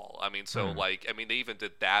Newhall. I mean, so they even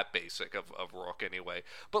did that basic of Rourke anyway.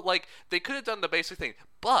 But like, they could have done the basic thing.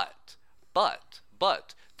 But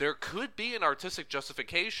But there could be an artistic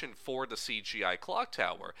justification for the CGI clock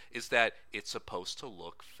tower, is that it's supposed to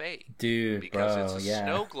look fake. Dude, because bro, it's a yeah.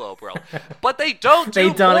 snow globe realm. But they don't do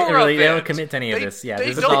They don't more really. of They it. don't commit to any of this. Yeah, they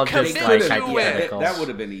this is don't all just commit like to it. hypotheticals. That would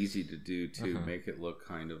have been easy to do too. Make it look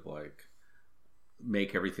kind of like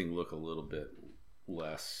make everything look a little bit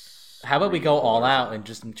less. How about we go all out and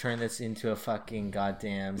just turn this into a fucking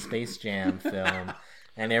goddamn Space Jam film,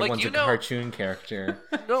 and everyone's a cartoon character?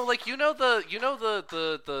 No, like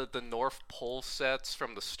the North Pole sets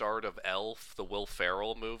from the start of Elf, the Will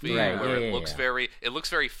Ferrell movie, Right, where yeah, it looks yeah.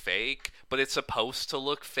 very fake, but it's supposed to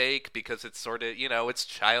look fake because it's sort of it's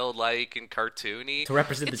childlike and cartoony To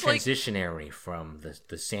represent It's the transition area from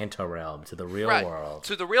the Santa realm to the real right, world.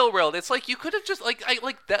 to the real world. It's like you could have just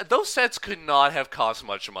those sets could not have cost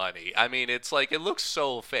much money. I mean, it's like it looks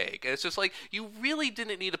so fake. It's just like you really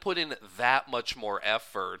didn't need to put in that much more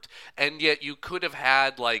effort, and yet you could have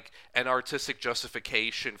had like an artistic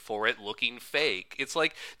justification for it looking fake. It's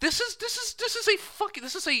like this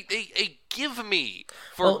is a give me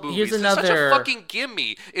for movies. Here's It's such a another- fucking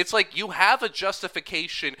gimme. It's like you have a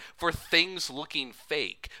justification for things looking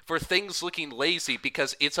fake, for things looking lazy,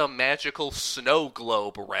 because it's a magical snow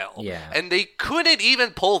globe realm. Yeah. And they couldn't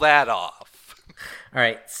even pull that off. All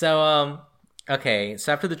right, so okay,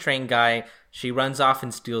 so after the train guy, she runs off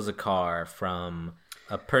and steals a car from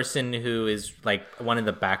a person who is like one of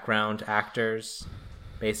the background actors,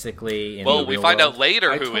 basically. In Well, the we real find world. out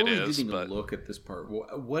later I who totally it is, didn't but even look at this part.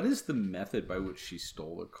 What is the method by which she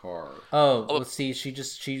stole the car? Oh, well, see, she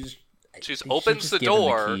opens the given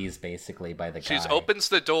door. The keys, basically, by the guy. she opens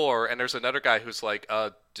the door, and there's another guy who's like,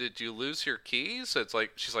 did you lose your keys? It's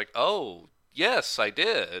like, she's like, oh, yes, I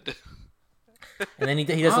did. And then he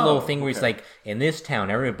does a little thing where he's okay. like, in this town,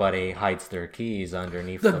 everybody hides their keys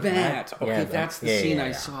underneath The the vat. Okay, Yeah, that's the scene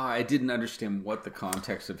I saw. I didn't understand what the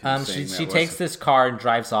context of him saying She that takes was. this car and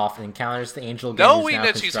drives off and encounters the angel. Again, who's Knowing now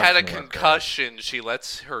that she's had a construction worker.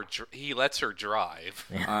 concussion, he lets her drive.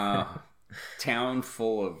 Town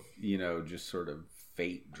full of just sort of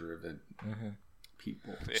fate-driven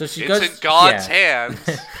people. So she it's goes in God's yeah.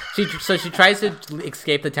 hands. She tries to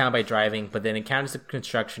escape the town by driving, but then encounters the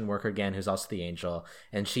construction worker again, who's also the angel,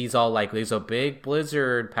 and she's all like, "There's a big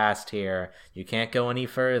blizzard past here. You can't go any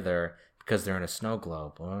further because they're in a snow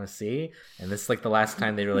globe." Oh, see? And this is like the last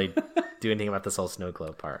time they really do anything about this whole snow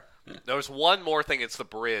globe part. There's one more thing. It's the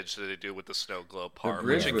bridge that they do with the snow globe part. The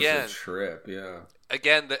bridge which was again, a trip, yeah.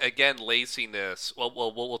 again, laziness. Well,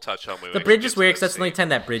 we'll touch on when The we bridge get is to weird this because that's the only scene. time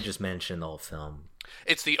that bridge is mentioned in the whole film.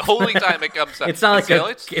 It's the only time it comes up. It's not like the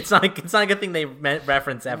only- it's not like a thing they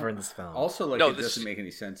reference ever in this film. Also, like, No, it this- doesn't make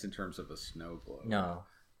any sense in terms of a snow globe. No.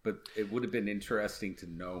 But it would have been interesting to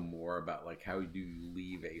know more about, like, how do you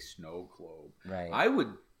leave a snow globe? Right.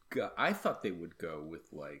 I thought they would go with,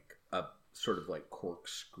 like, a sort of, like,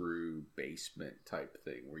 corkscrew basement type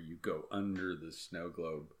thing where you go under the snow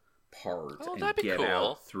globe part Oh, and that'd be get cool.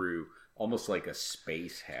 out through almost like a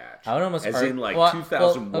space hatch. I would almost as in, like, well,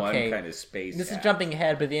 2001 okay. kind of space This hatch. is jumping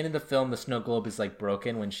ahead, but at the end of the film, the snow globe is like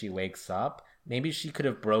broken when she wakes up. Maybe she could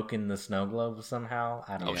have broken the snow globe somehow.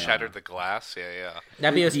 I don't know. shattered the glass. Yeah.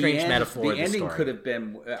 That'd be a The strange end- metaphor. The of the ending story. could have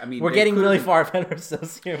been. I mean, We're they getting could really have- far ahead of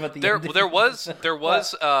ourselves here about the There ending.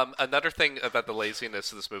 was another thing about the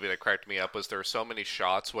laziness of this movie that cracked me up was there are so many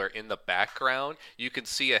shots where in the background you can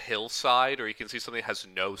see a hillside or you can see something that has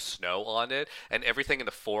no snow on it, and everything in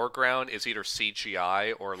the foreground is either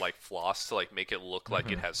CGI or like floss to like make it look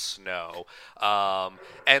like it has snow.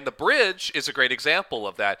 And the bridge is a great example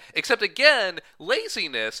of that. Except again,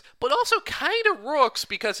 laziness, but also kind of rooks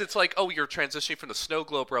because it's like, oh, you're transitioning from the snow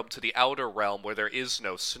globe realm to the outer realm where there is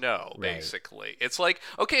no snow, Right. basically. It's like,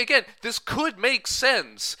 okay, again, this could make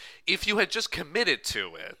sense if you had just committed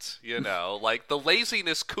to it, like the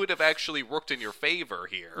laziness could have actually worked in your favor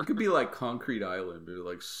here. It could be like Concrete Island, or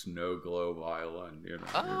like Snow Globe Island.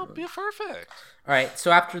 Oh, be perfect. All right,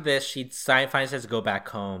 so after this, she finally has to go back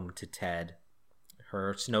home to Ted,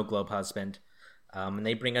 her snow globe husband. And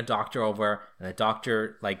they bring a doctor over, and the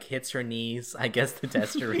doctor like hits her knees. I guess to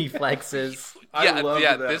test her reflexes. I love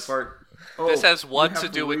that this part. this has you what have to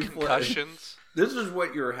the do with reflex. concussions? This is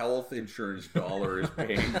what your health insurance dollar is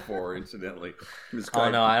paying for, incidentally. This Oh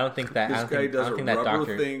no, I don't think that. This I don't guy think, I does don't a think that rubber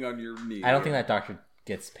doctor. thing on your knee. I don't think that doctor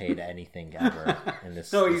gets paid anything ever in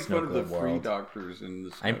this. No, this he's snow one of the globe free world. doctors in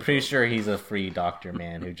the. I'm pretty sure he's a free doctor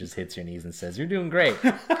man who just hits your knees and says, "You're doing great."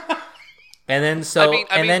 And then so,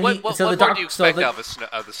 I mean, what so more the do you doctor, expect out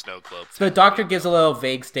of the snow globe? So the doctor gives a little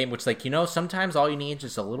vague statement, which is like, sometimes all you need is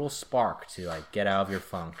just a little spark to like get out of your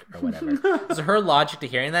funk or whatever. So her logic to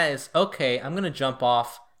hearing that is, okay, I'm gonna jump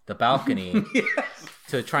off the balcony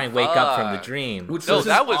to try and wake up from the dream. Which No, is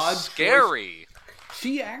that an was odd scary.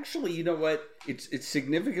 She actually, you know what? It's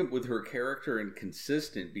significant with her character and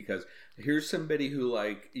consistent because here's somebody who,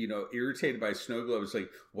 like, you know, irritated by snow globes, like,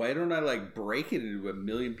 why don't I like break it into a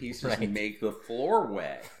million pieces and make the floor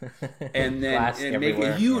wet, and then make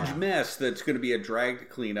a huge mess that's going to be a drag to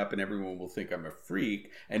clean up, and everyone will think I'm a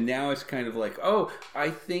freak. And now it's kind of like, oh, I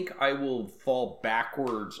think I will fall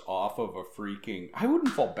backwards off of a freaking. I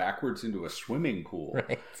wouldn't fall backwards into a swimming pool.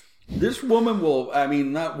 Right. This woman will. I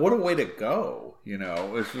mean, what a way to go. You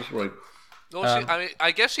know, it's just like. Well,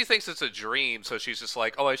 I guess she thinks it's a dream, so she's just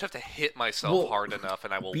like, "Oh, I just have to hit myself hard enough,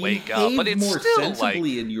 and I will wake up." But it's more still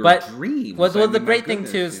sensibly like in your dreams. Well, the great thing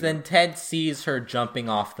too is then Ted sees her jumping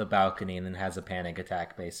off the balcony and then has a panic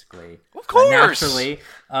attack, basically. Of course, naturally.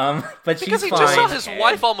 But because she's he fine. just saw his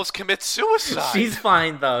wife almost commit suicide. She's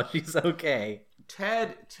fine though. She's okay.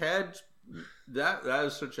 Ted. That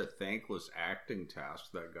is such a thankless acting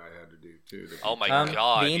task that guy had to do too. Oh my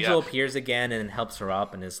god! The angel appears again and helps her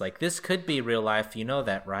up and is like, "This could be real life. You know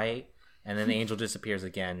that, right?" And then the angel disappears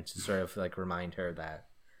again to sort of like remind her that,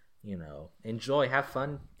 you know, enjoy, have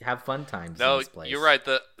fun times. No, in this place. you're right.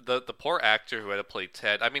 The poor actor who had to play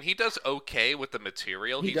Ted. I mean, he does okay with the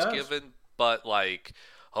material he's given, but like,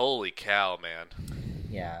 holy cow, man.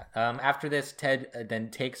 Yeah. After this, Ted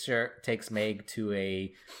then takes Meg to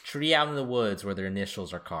a tree out in the woods where their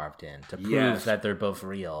initials are carved in to prove that they're both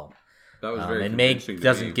real. That was very and Meg convincing to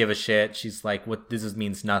doesn't me. give a shit. She's like, "What? This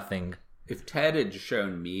means nothing." If Ted had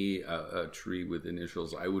shown me a tree with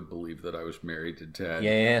initials, I would believe that I was married to Ted.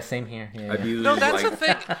 Yeah, same here. Yeah, I'd be No, that's like, the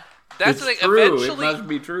thing. That's the thing. True. Eventually, it must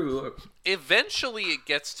be true. Look. Eventually, it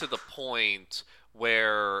gets to the point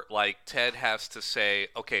where like Ted has to say,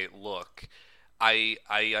 "Okay, look,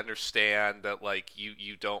 I understand that like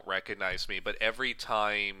you don't recognize me, but every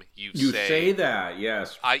time you say that,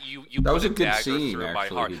 yes, you that put was a a good dagger scene, through my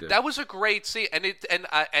actually, heart." That was a great scene, and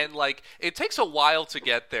like it takes a while to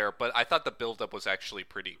get there, but I thought the build-up was actually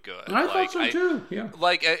pretty good. I thought so too. Yeah,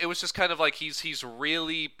 like it was just kind of like he's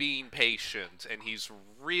really being patient and he's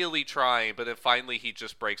really trying, but then finally he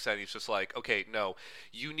just breaks down. He's just like, "Okay, no,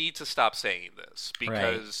 you need to stop saying this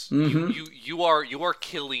because you are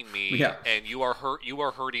killing me and you are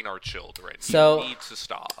hurting our children. So you need to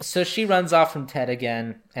stop." So she runs off from Ted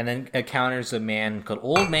again, and then encounters a man called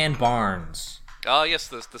Old Man Barnes. Oh yes,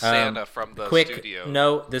 the Santa from the studio.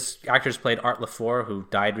 No, this actor's played Art LaFleur, who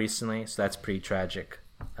died recently, so that's pretty tragic.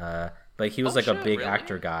 But he was a big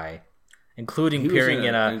actor guy, including appearing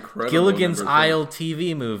in a Gilligan's Isle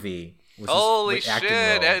TV movie. Holy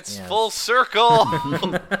shit! It's full circle.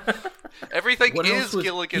 Everything is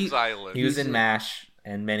Gilligan's Island. He was in MASH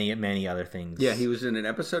and many other things. Yeah, he was in an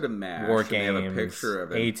episode of MASH. War and Games. they have a picture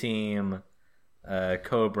of him. A-Team,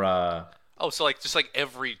 Cobra. Oh, so like just like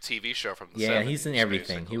every TV show from the 70s. Yeah, he's in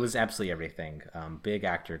everything. Basically. He was absolutely everything. Big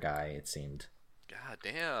actor guy, it seemed. God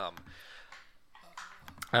damn.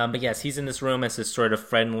 But yes, he's in this room as this sort of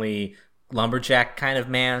friendly lumberjack kind of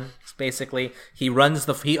man. Basically, he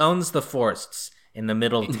owns the forests in the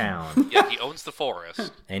middle of town. Yeah, he owns the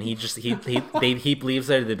forest, and he believes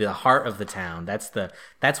they're the heart of the town.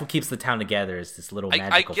 That's what keeps the town together. Is this little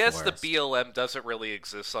magical I guess forest. the BLM doesn't really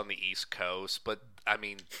exist on the East Coast, but I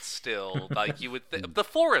mean, still, like you would, the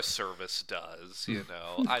Forest Service does. You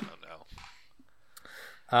know, I don't know.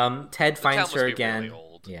 Ted finds her Really again.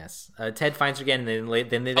 old. Yes, Ted finds her again. And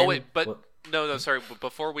then they. Oh wait, but. No, sorry.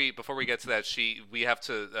 Before we get to that, we have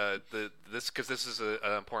to this is an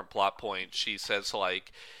important plot point. She says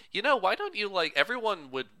like, you know, why don't you like everyone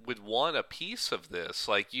would want a piece of this?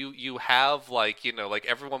 Like you have like, you know, like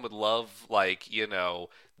everyone would love like, you know,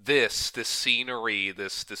 this scenery,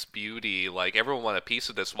 this beauty. Like everyone want a piece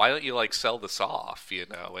of this. Why don't you like sell this off? You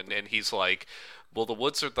know, and he's like, well, the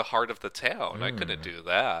woods are the heart of the town. I couldn't do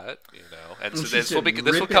that, you know. And so this will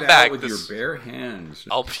come back with your bare hands.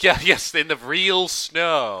 Oh yeah, yes, in the real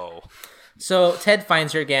snow. So Ted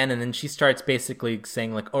finds her again, and then she starts basically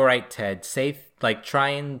saying like, "All right, Ted, try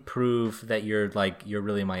and prove that you're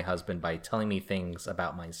really my husband by telling me things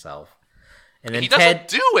about myself." And then he Ted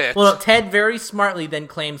doesn't do it. Well, Ted very smartly then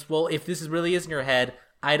claims, "Well, if this really is in your head,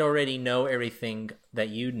 I'd already know everything that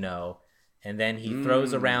you know." And then he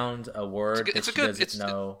throws around a word that she doesn't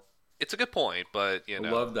know. It's a good point, but you know,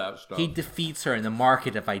 I love that stuff. He defeats her in the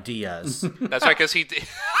market of ideas. That's right, because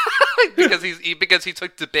he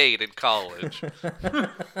took debate in college.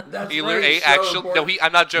 That's he right.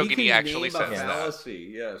 I'm not joking. He He actually says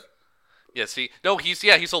fallacy, that. Yes. Yes.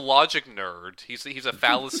 He's a logic nerd. He's a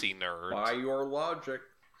fallacy nerd. By your logic.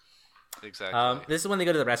 Exactly. This is when they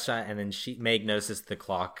go to the restaurant, and then Meg notices the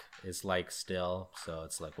clock is like still, so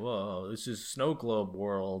it's like, whoa, this is snow globe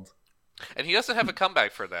world. And he doesn't have a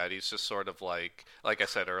comeback for that. He's just sort of like I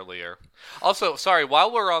said earlier. Also, sorry,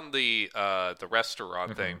 while we're on the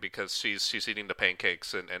restaurant thing, because she's eating the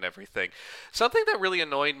pancakes and everything, something that really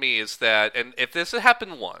annoyed me is that, and if this had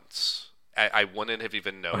happened once, I wouldn't have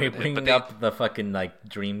even known. Are you bringing up the fucking like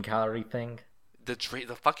dream calorie thing?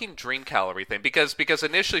 The fucking dream calorie thing, because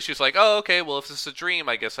initially she's like, oh, okay, well, if this is a dream,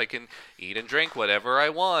 I guess I can eat and drink whatever I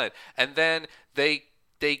want, and then they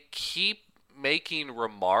keep making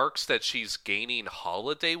remarks that she's gaining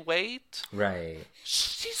holiday weight. Right.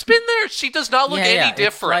 She's been there. She does not look any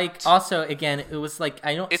different. It's like, also, again, it was like,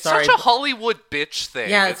 I don't. It's sorry, such a Hollywood bitch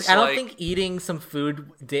thing. Yeah, I don't think eating some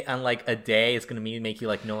food on like a day is going to make you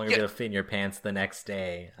like no longer be able to fit in your pants the next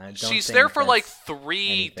day. She's there for like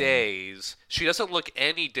 3 days. She doesn't look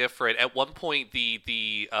any different. At one point,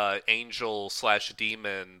 the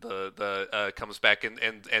angel/demon the comes back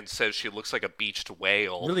and says she looks like a beached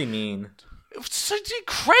whale. Really mean. It's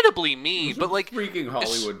incredibly mean, but like freaking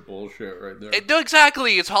Hollywood bullshit right there. No,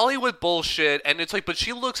 exactly. It's Hollywood bullshit, and it's like, but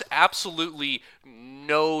she looks absolutely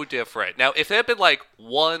no different. Now, if it had been like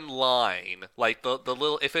one line, like the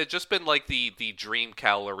little, if it had just been like the dream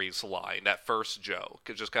calories line, that first joke,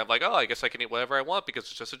 it's just kind of like, oh, I guess I can eat whatever I want because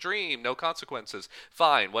it's just a dream, no consequences,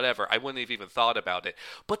 fine, whatever. I wouldn't have even thought about it.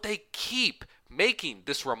 But they keep making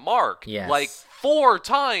this remark like 4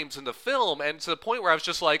 times in the film, and to the point where I was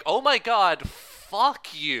just like, oh my god, fuck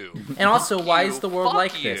you. And also, why is the world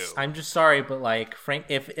like this? I'm just sorry, but like, Frank,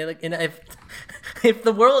 if the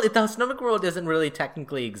stomach world doesn't really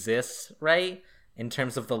technically exist, right, in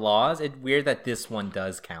terms of the laws, it's weird that this one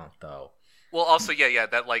does count, though. Well, also,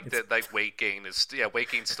 that weight gain is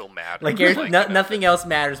weight gain still matters. Like, nothing else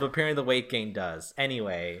matters, but apparently the weight gain does.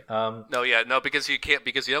 Anyway, because you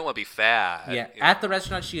don't want to be fat. Yeah, at the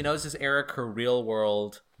restaurant, she notices Eric, her real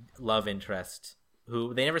world love interest,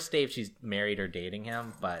 who they never state if she's married or dating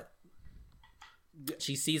him, but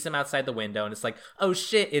she sees him outside the window, and it's like, oh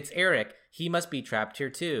shit, it's Eric. He must be trapped here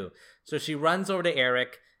too. So she runs over to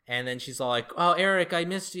Eric. And then she's all like, oh, Eric, I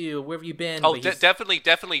missed you. Where have you been? Oh, definitely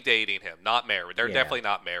dating him. Not married. They're definitely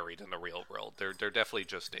not married in the real world. They're definitely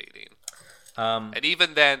just dating. And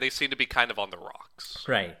even then, they seem to be kind of on the rocks.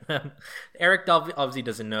 Right. Eric obviously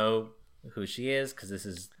doesn't know who she is because this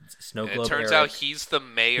is Snow Globe. It turns out he's the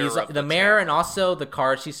mayor of the mayor, and also the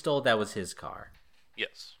car she stole, that was his car.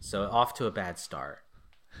 Yes. So off to a bad start.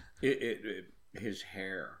 His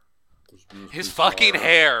hair. His fucking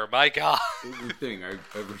hair, my god. Everything I've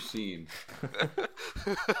ever seen.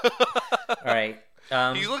 All right.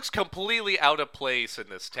 He looks completely out of place in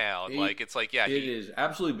this town. It is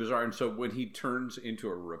absolutely bizarre. And so when he turns into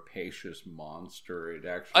a rapacious monster, it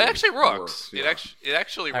actually works. Yeah. It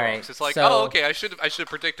actually works. Right, it's like, okay, I should have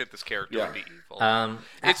predicted this character would be evil.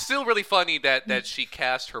 It's still really funny that she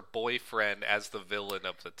cast her boyfriend as the villain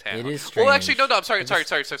of the town. It is strange. Well, actually, no. I'm sorry. I take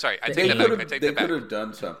that back. They could have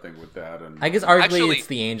done something with that. I guess arguably it's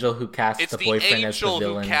the angel who cast the boyfriend as the villain. It's the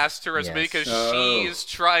angel who cast her as because she is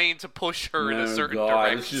trying to push her in a certain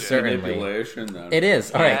direction. It's just manipulation, then. It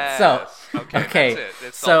is. All right. So okay.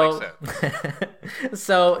 That's it.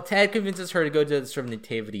 So Ted convinces her to go to this sort of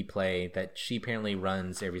nativity play that she apparently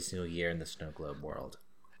runs every single year in the Snow Globe world.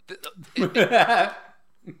 So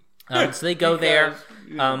they go there.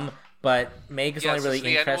 But Meg is only really interested.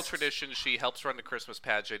 It's the annual tradition. She helps run the Christmas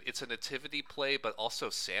pageant. It's a nativity play, but also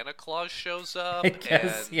Santa Claus shows up. I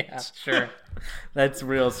guess, yeah, sure. That's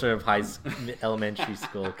real sort of elementary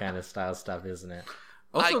school kind of style stuff, isn't it?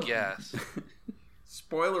 Also, I guess.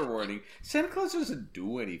 Spoiler warning: Santa Claus doesn't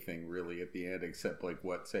do anything really at the end, except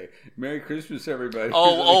say "Merry Christmas, everybody."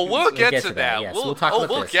 We'll get to that. Yes, we'll talk about this.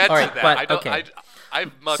 We'll get to that. But, okay. I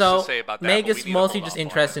have much to say about that. Meg is mostly just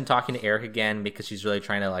interested in talking to Eric again because she's really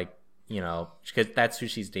trying to because that's who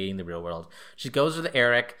she's dating in the real world. She goes with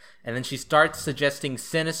Eric, and then she starts suggesting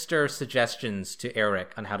sinister suggestions to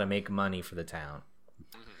Eric on how to make money for the town.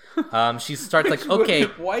 She starts like, okay,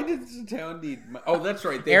 why does the town need money? Oh, that's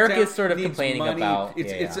right. Eric is sort of complaining about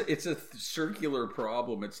it's a circular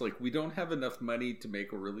problem. It's like we don't have enough money to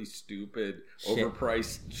make a really stupid,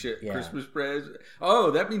 overpriced Christmas present.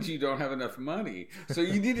 Oh, that means you don't have enough money. So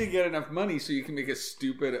you need to get enough money so you can make a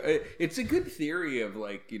stupid. It's a good theory of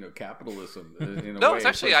capitalism. In a way. It's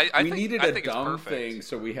actually we needed a dumb thing,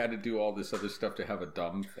 so we had to do all this other stuff to have a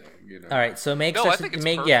dumb thing. All right, so Meg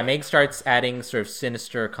starts adding sort of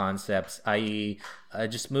sinister concepts, i.e.,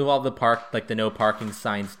 just move all the the no parking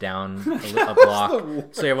signs down a block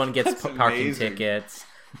so everyone gets parking tickets.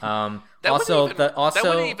 That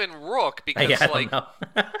wouldn't even rook because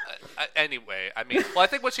anyway. I mean, I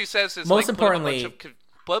think what she says is most importantly,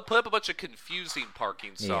 put put up a bunch of confusing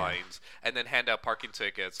parking signs and then hand out parking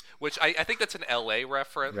tickets, which I think that's an LA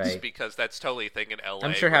reference because that's totally a thing in LA.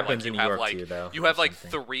 I'm sure it happens in New York too, though. You have like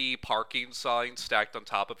 3 parking signs stacked on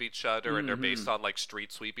top of each other, and they're based on like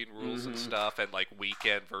street sweeping rules and stuff, and like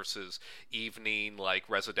weekend versus evening like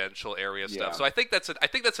residential area stuff. So I think that's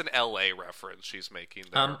an LA reference she's making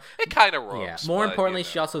there. It kind of works. More importantly,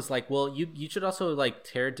 she also is like, well, you should also like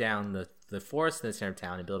tear down the forest in the center of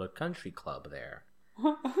town and build a country club there.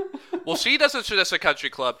 Well, she doesn't suggest a country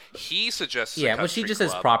club. He suggests a country club. She just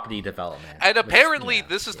says property development. And apparently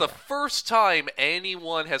this is the first time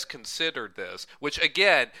anyone has considered this, which,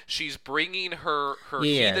 again, she's bringing her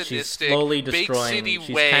hedonistic, big city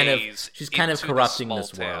ways she's kind of corrupting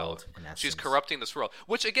this world. She's corrupting this world,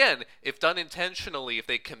 which, again, if done intentionally, if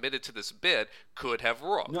they committed to this bit, could have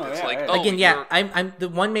worked. I'm the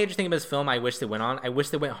one major thing about this film I wish they went on. I wish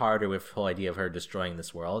they went harder with the whole idea of her destroying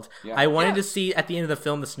this world. Yeah. I wanted to see at the end of the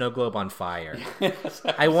film the snow globe on fire.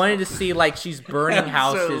 I wanted to see like she's burning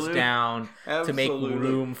houses down to make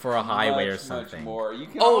room for a highway or something. Much more. You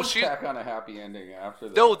can always tack on a happy ending after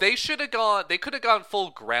that. No, they could have gone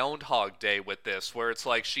full Groundhog Day with this, where it's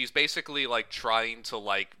like she's basically like trying to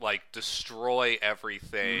like destroy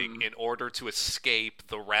everything in order to escape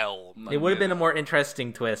the realm. It would have been a more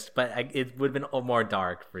interesting twist, but it would have been more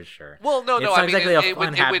dark for sure. Well, no, I mean, exactly a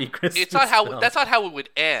fun, happy Christmas it's not how film. That's not how it would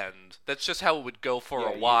end. That's just how it would go for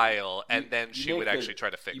a while, and then she would actually try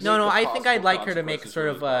to fix it. No, I think I'd like her to make sort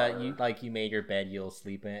of you made your bed, you'll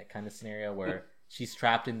sleep in it kind of scenario where she's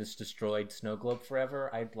trapped in this destroyed snow globe forever.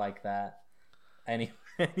 I'd like that. Anyway.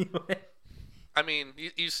 I mean,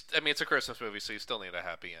 it's a Christmas movie, so you still need a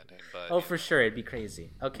happy ending. But for sure, it'd be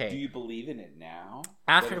crazy. Okay. Do you believe in it now?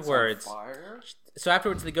 Afterwards,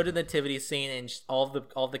 they go to the nativity scene, and all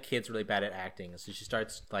the kids are really bad at acting. So she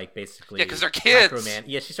starts like basically because they're kids.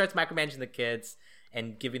 She starts micromanaging the kids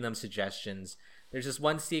and giving them suggestions. There's this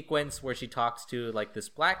one sequence where she talks to like this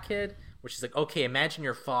black kid, where she's like, "Okay, imagine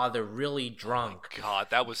your father really drunk." Oh God,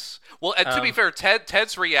 that was and to be fair,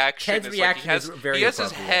 Ted's reaction is like he has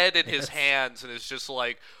his head in his hands and is just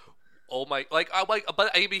like, "Oh my!"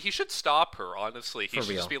 But I mean, he should stop her. Honestly, he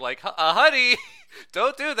should just be like, "Honey,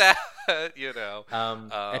 don't do that."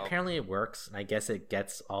 Apparently, it works, and I guess it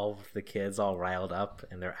gets all of the kids all riled up,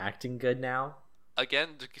 and they're acting good now. Again,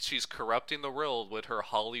 she's corrupting the world with her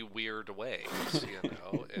Holly weird ways.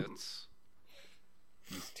 It's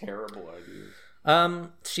these terrible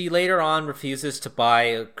ideas. She later on refuses to buy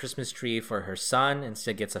a Christmas tree for her son.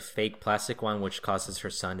 Instead, gets a fake plastic one, which causes her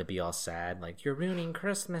son to be all sad, like "You're ruining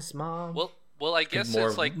Christmas, Mom." Well, I guess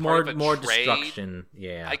it's like part of a more trade. Destruction.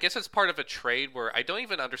 Yeah, I guess it's part of a trade where I don't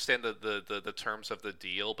even understand the terms of the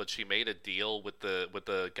deal, but she made a deal with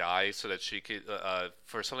the guy so that she could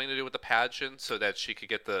for something to do with the pageant, so that she could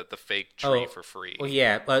get the fake tree for free. Well,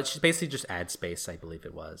 yeah, she's basically just ad space, I believe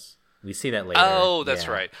it was. We see that later. Oh, that's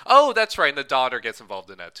right. Oh, that's right. And the daughter gets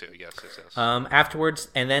involved in that too. Yes. Afterwards,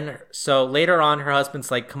 and then so later on, her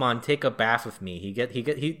husband's like, "Come on, take a bath with me."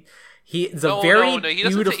 He doesn't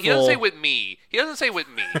say with me. He doesn't say with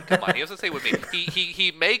me. Come on, he doesn't say with me.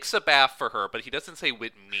 He makes a bath for her, but he doesn't say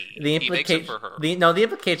with me. He makes it for her. The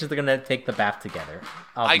implication is they're going to take the bath together.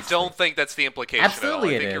 Obviously. I don't think that's the implication. Absolutely, at all.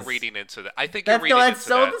 I think you're reading into that. I think you're reading into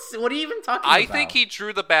that. What are you even talking about? I think he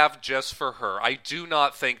drew the bath just for her. I do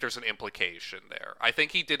not think there's an implication there. I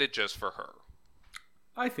think he did it just for her.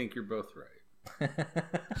 I think you're both right.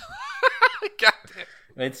 God damn.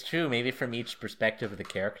 It's true, maybe from each perspective of the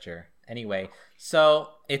character. Anyway, so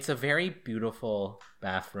it's a very beautiful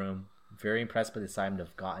bathroom. Very impressed by the design to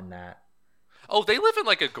have gotten that. Oh, they live in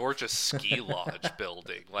like a gorgeous ski lodge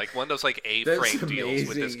building, like one of those like A-frame deals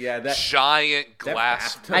with this giant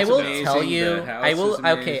glass. I will tell you,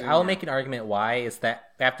 I'll make an argument why is that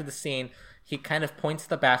after the scene, he kind of points to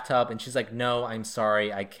the bathtub and she's like, "No, I'm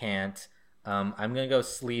sorry, I can't. I'm gonna go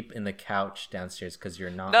sleep in the couch downstairs because you're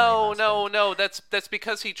not." No. That's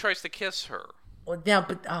because he tries to kiss her. Well, yeah,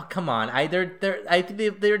 but come on.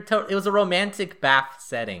 It was a romantic bath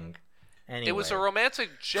setting. Anyway. It was a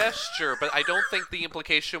romantic gesture, but I don't think the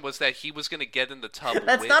implication was that he was going to get in the tub.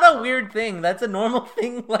 That's not a weird thing. That's a normal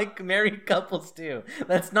thing, like married couples do.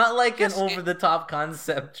 That's not like an over-the-top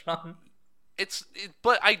concept, John.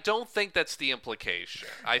 But I don't think that's the implication.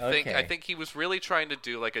 I think he was really trying to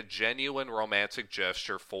do like a genuine romantic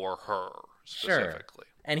gesture for her specifically.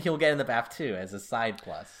 Sure. And he'll get in the bath too as a side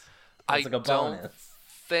plus. I don't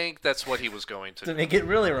think that's what he was going to do. To make it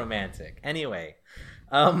really romantic. Anyway,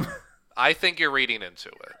 I think you're reading into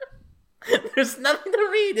it. There's nothing to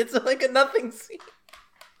read. It's like a nothing scene.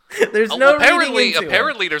 There's no reading into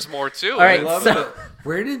apparently, there's more to it. All right,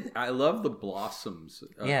 Where did I love the blossoms?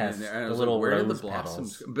 Yes, and the little where did the rose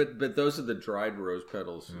blossoms? petals. But those are the dried rose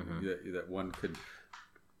petals that one could.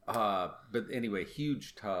 But anyway,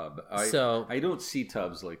 huge tub. I don't see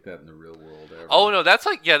tubs like that in the real world ever. Oh no, that's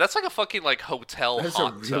like a fucking like hotel That's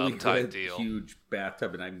hot a really tub type good, deal. huge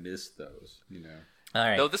bathtub, and I miss those. You know. All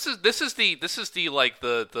right. No, this is the like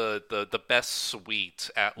the best suite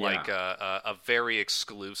at like a very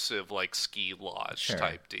exclusive like ski lodge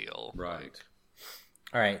type deal. Right.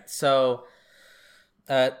 All right. So,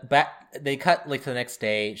 they cut like to the next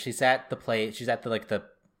day. She's at the play. She's at the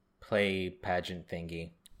play pageant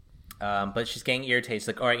thingy. But she's getting irritated. She's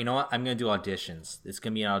like, all right, you know what? I'm gonna do auditions. It's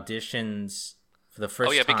gonna be auditions for the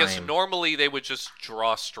first time. Because normally they would just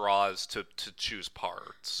draw straws to choose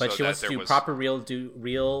parts. But she wants to do proper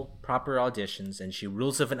auditions, and she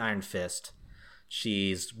rules with an iron fist.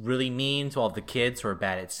 She's really mean to all the kids who are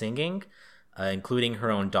bad at singing, including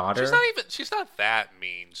her own daughter. She's not that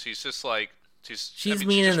mean. She's just like she's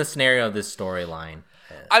mean in the scenario of this storyline.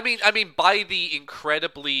 I mean, by the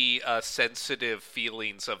incredibly sensitive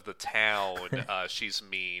feelings of the town, she's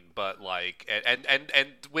mean. But like,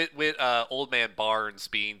 and with Old Man Barnes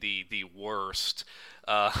being the worst.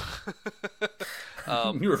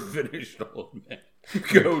 You're finished, old man.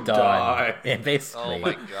 Go die. Yeah, basically. Oh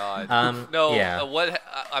my god. What?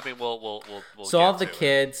 I mean, we'll so get all the to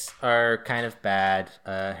kids are kind of bad.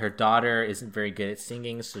 Her daughter isn't very good at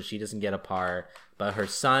singing, so she doesn't get a part. But her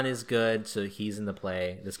son is good, so he's in the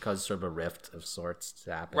play. This causes sort of a rift of sorts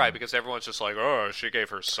to happen. Right, because everyone's just like, oh, she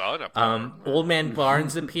gave her son a part. Old Man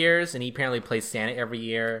Barnes appears, and he apparently plays Santa every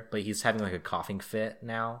year, but he's having like a coughing fit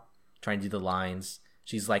now, trying to do the lines.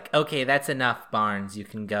 She's like, okay, that's enough, Barnes. You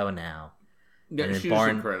can go now. Yeah, and, she's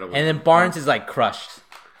incredible. And then Barnes is like crushed.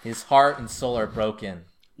 His heart and soul are broken.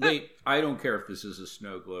 Wait, I don't care if this is a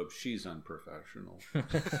snow globe. She's unprofessional.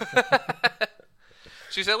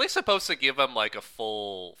 She's at least supposed to give him like a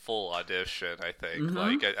full audition. I think. Mm-hmm.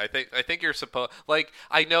 Like I think you're supposed. Like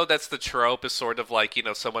I know that's the trope is sort of like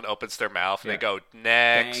someone opens their mouth and they go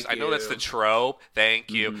next. Thank I know that's you. the trope.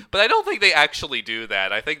 Thank you. But I don't think they actually do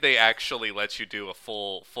that. I think they actually let you do a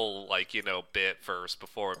full like bit first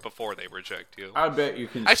before they reject you. I bet you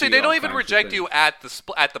can. Actually, see they all don't even kinds of reject things. you at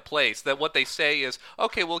the place. That what they say is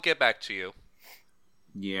okay. We'll get back to you.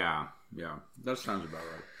 Yeah, that sounds about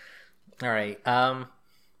right. All right.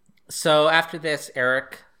 So after this,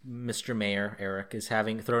 Mr. Mayor Eric, is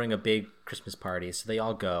throwing a big Christmas party. So they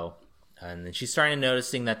all go, and then she's starting to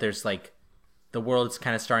noticing that there's like the world's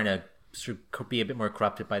kind of starting to sort of be a bit more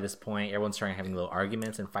corrupted by this point. Everyone's starting having little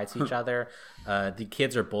arguments and fights with each other. The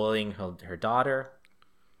kids are bullying her daughter,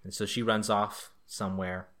 and so she runs off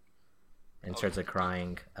somewhere and starts like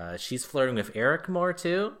crying. She's flirting with Eric more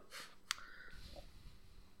too.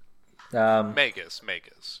 Megas.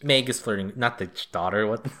 Meg is flirting, not the daughter.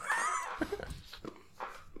 What?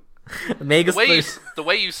 Meg is the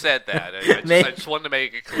way you said that, I just wanted to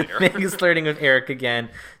make it clear. Meg is flirting with Eric again.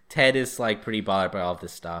 Ted is like pretty bothered by all of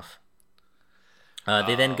this stuff.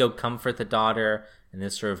 They then go comfort the daughter in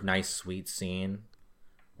this sort of nice, sweet scene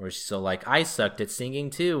where she's so like, "I sucked at singing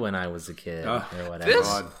too when I was a kid," or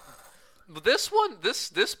whatever.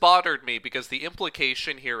 This bothered me because the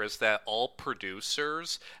implication here is that all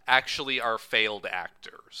producers actually are failed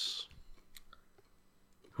actors.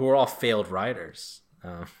 Who are all failed writers.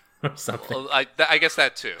 Or something. Well, I guess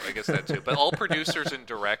that too. But all producers and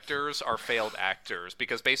directors are failed actors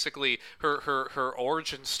because basically her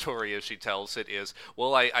origin story, as she tells it, is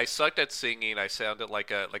I sucked at singing. I sounded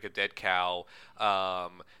like a dead cow.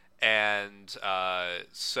 And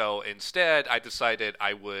so instead, I decided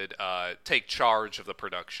I would take charge of the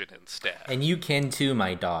production instead. And you can too,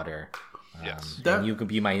 my daughter. Yes. And you can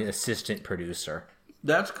be my assistant producer.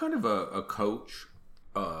 That's kind of a coach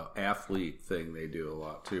athlete thing they do a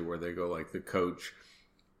lot too, where they go like the coach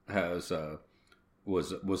has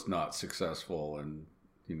was not successful, and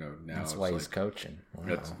now that's it's why like, he's coaching.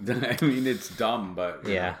 Wow. I mean, it's dumb, but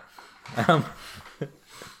yeah.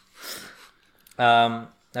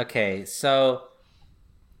 Okay, so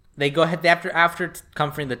they go ahead after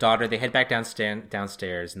comforting the daughter. They head back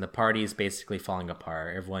downstairs, and the party is basically falling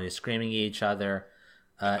apart. Everyone is screaming at each other.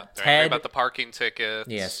 Ted about the parking tickets.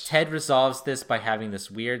 Yes, Ted resolves this by having this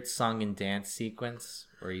weird song and dance sequence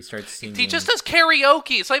where he starts singing. He just does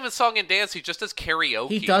karaoke. It's not even song and dance. He just does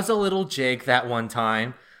karaoke. He does a little jig that one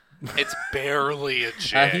time. It's barely a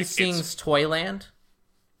jig. He sings Toyland.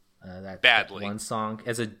 Badly. That one song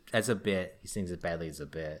as a bit. He sings it badly as a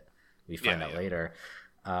bit. We find out later.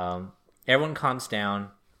 Everyone calms down.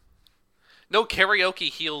 No,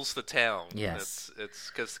 karaoke heals the town. Yes.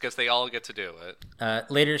 It's because they all get to do it.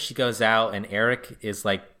 Later she goes out and Eric is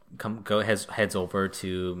like heads over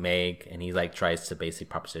to Meg, and he like tries to basically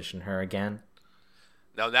proposition her again.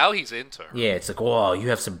 Now he's into her. Yeah, it's like, whoa, you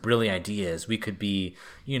have some brilliant ideas. We could be,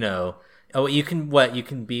 you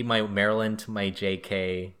can be my Marilyn to my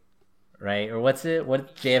JK, right? Or what's it?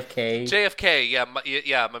 What JFK? JFK,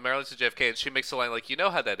 yeah, my Marilyn to JFK, and she makes a line like, you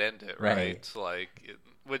know how that ended, right? Like,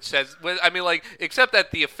 which says, I mean, like, except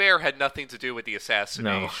that the affair had nothing to do with the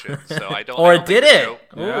assassination, so I don't. Or did it?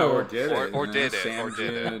 Yeah, or did it? Or did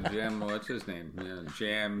it? Jam, what's his name?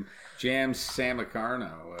 Jam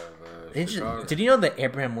Samacarno. Did you know that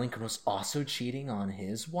Abraham Lincoln was also cheating on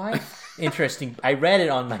his wife? Interesting. I read it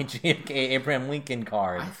on my JFK Abraham Lincoln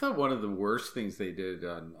card. I thought one of the worst things they did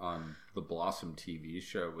on the Blossom TV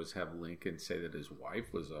show was have Lincoln say that his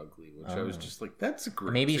wife was ugly, which I was just like, that's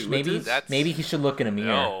great. Maybe he should look in a mirror.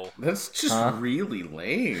 No. That's just really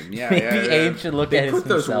lame. Yeah, maybe Abe should look at himself. They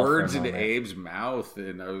put those words into Abe's mouth,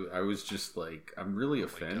 and I was just like, I'm really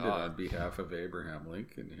offended on behalf of Abraham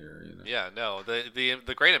Lincoln here. Yeah, no,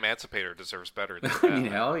 the great emancipator deserves better than that. I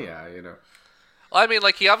mean, hell yeah, Well, I mean,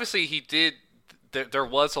 like, he did. There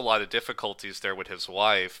was a lot of difficulties there with his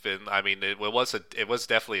wife, and I mean, it was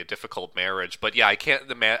definitely a difficult marriage. But yeah, I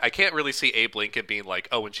can't really see Abe Lincoln being like,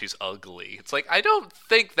 oh, and she's ugly. It's like, I don't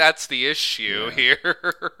think that's the issue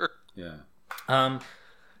here. Yeah.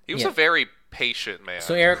 He was a very patient man.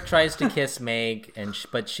 So Eric tries to kiss Meg,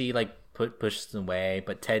 but she like pushes him away.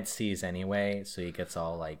 But Ted sees anyway, so he gets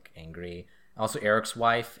all like angry. Also, Eric's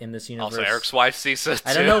wife in this universe. Also, Eric's wife sees it too.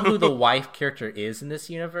 I don't know who the wife character is in this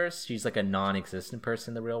universe. She's like a non-existent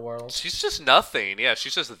person in the real world. She's just nothing. Yeah,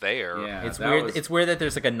 she's just there. Yeah, it's weird. It's weird that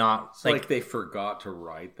there's like a not like they forgot to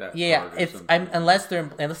write that. Yeah, unless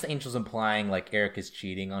the angel's implying like Eric is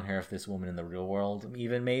cheating on her with this woman in the real world.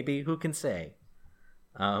 Even maybe, who can say?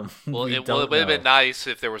 Well, it would have been nice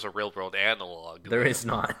if there was a real world analog. There is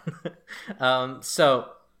not. So.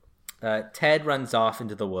 Ted runs off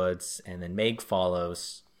into the woods, and then Meg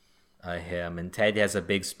follows him, and Ted has a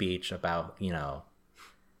big speech about,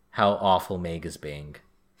 how awful Meg is being.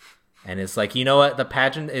 And it's like, you know what? The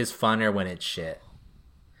pageant is funner when it's shit.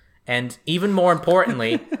 And even more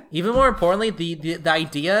importantly, the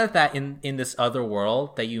idea that in this other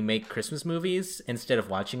world that you make Christmas movies instead of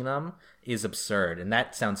watching them is absurd. And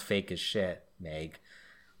that sounds fake as shit, Meg.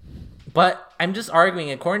 But I'm just arguing,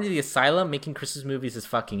 according to the Asylum, making Christmas movies is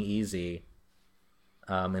fucking easy.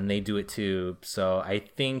 And they do it too. So I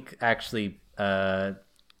think, actually, I'm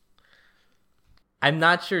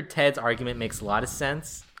not sure Ted's argument makes a lot of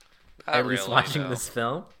sense. At least watching this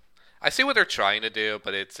film. I see what they're trying to do,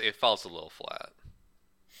 but it falls a little flat.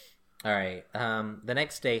 All right. The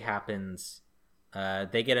next day happens.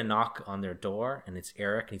 They get a knock on their door, and it's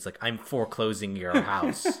Eric, and he's like, I'm foreclosing your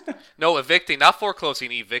house. No, evicting, not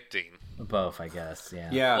foreclosing, evicting. Both, I guess, yeah.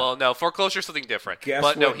 Yeah. Well, no, foreclosure is something different. Guess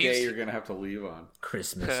but what day you're going to have to leave on?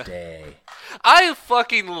 Christmas Day. I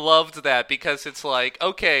fucking loved that, because it's like,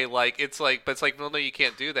 okay, like, but it's like, no, you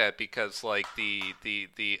can't do that, because, like,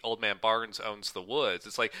 the old man Barnes owns the woods.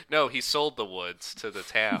 It's like, no, he sold the woods to the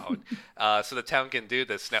town, so the town can do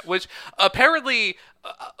this now, which apparently,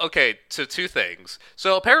 okay, so two things.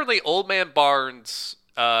 So apparently old man Barnes...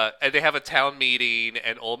 and they have a town meeting,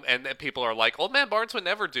 and people are like, "Old Man Barnes would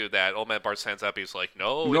never do that." Old Man Barnes stands up. He's like,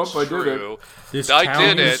 "No, it's true. I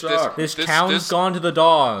did it. This town's gone to the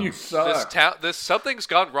dogs. You suck. Something's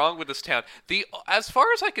gone wrong with this town." As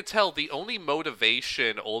far as I could tell, the only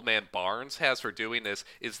motivation Old Man Barnes has for doing this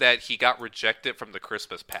is that he got rejected from the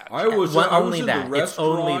Christmas pageant. I was in the restaurant. It's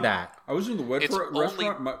only that. I was in the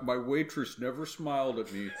restaurant. My waitress never smiled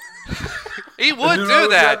at me. He would do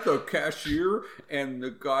that. At the cashier, and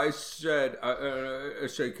the guy said, I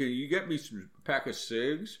said, can you get me some pack of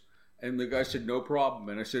cigs? And the guy said, no problem.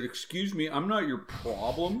 And I said, excuse me, I'm not your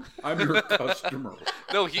problem. I'm your customer.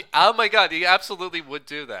 No, oh my God, he absolutely would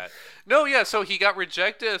do that. No, yeah, so he got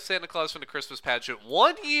rejected as Santa Claus from the Christmas pageant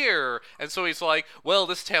 1 year. And so he's like, well,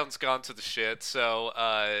 this town's gone to the shit. So,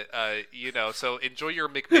 so enjoy your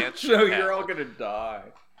McMansion. So you're all going to die.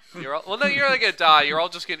 You're not gonna die. You're all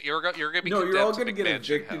just gonna you're gonna be you're all gonna get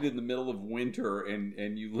evicted in the middle of winter,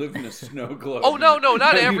 and you live in a snow globe. Oh no,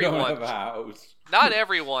 not everyone. You don't have a house. Not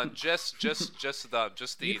everyone. Just the.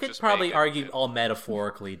 You could probably argue all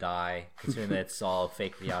metaphorically die, considering that it's all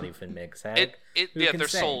fake reality within Meg's head. Their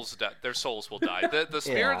souls will die. The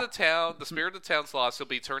spirit of the town's lost. He'll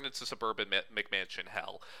be turned into suburban McMansion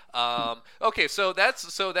hell. Okay, so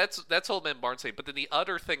that's Old Man Barnes thing. But then the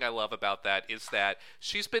other thing I love about that is that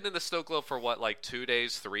she's been in the snow globe for what, like 2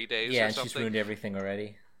 days, 3 days, or something. Yeah, she's ruined everything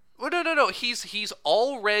already. Well, no. He's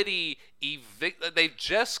already They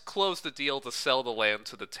just closed the deal to sell the land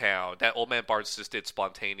to the town that Old Man Barnes just did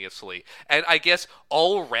spontaneously, and I guess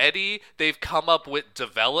already they've come up with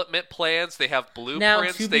development plans. They have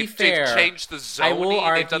blueprints. Now, they've changed the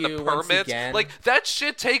zoning. They've done the permits. Like that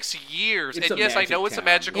shit takes years. And yes, I know it's a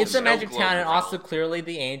magical. It's a magic town, and also clearly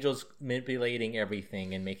the Angel's manipulating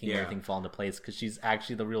everything and making everything fall into place because she's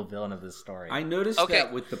actually the real villain of this story. I noticed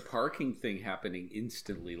that with the parking thing happening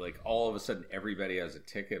instantly, like all of a sudden everybody has a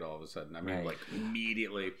ticket. All of a sudden, I mean, like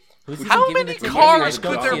immediately. How many cars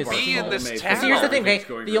could there be in this town? So here's the thing,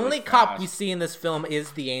 the only cop we see in this film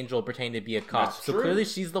is the Angel pretending to be a cop. So clearly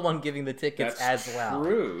she's the one giving the tickets as well.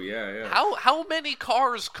 True, yeah. How many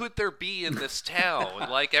cars could there be in this town?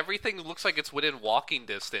 Like everything looks like it's within walking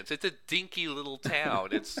distance. It's a dinky little town.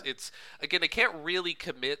 It's again, it can't really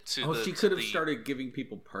commit to. She could have started giving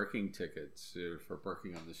people parking tickets for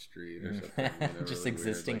parking on the street or something. Just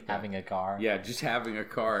existing, like having a car. Yeah, just having a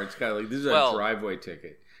car. It's kind of like this is a driveway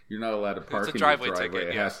ticket. You're not allowed to park in your driveway.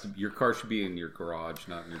 Ticket, your car should be in your garage,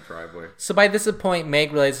 not in your driveway. So by this point,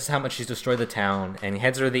 Meg realizes how much she's destroyed the town and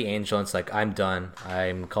heads over to the Angel and it's like, I'm done.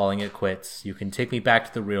 I'm calling it quits. You can take me back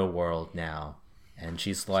to the real world now. And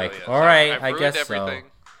she's like, all right, I guess everything.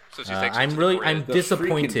 So she takes I'm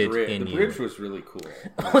disappointed in you. The bridge was really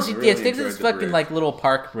cool. She takes this fucking like little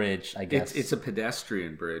park bridge, I guess. It's a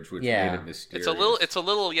pedestrian bridge, which made it mysterious. It's a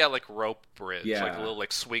little like rope bridge, like a little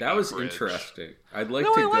like swinging. That was bridge. Interesting. I'd like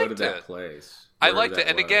to go to that place. I liked it,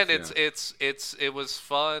 and again, it was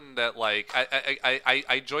fun that like I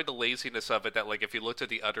enjoyed the laziness of it. That like if you looked at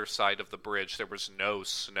the other side of the bridge, there was no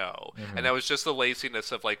snow, and that was just the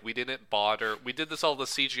laziness of like we didn't bother. We did all the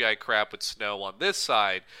CGI crap with snow on this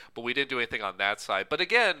side, but we didn't do anything on that side. But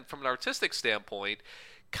again, from an artistic standpoint,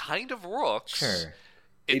 kind of works. Sure.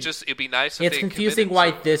 It'd be nice if it's confusing why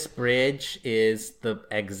this bridge is the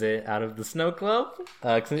exit out of the snow club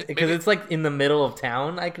because it's like in the middle of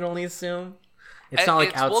town. I can only assume. It's not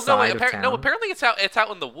like outside of town. No, apparently it's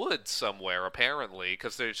out in the woods somewhere. Apparently,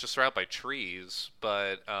 because they're just surrounded by trees.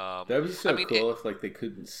 But that would be so cool if like they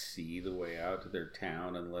couldn't see the way out to their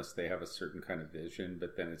town unless they have a certain kind of vision.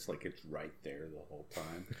 But then it's like it's right there the whole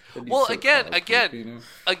time. Well, so again,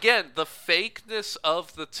 the fakeness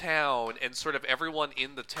of the town and sort of everyone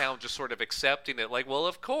in the town just sort of accepting it. Like, well,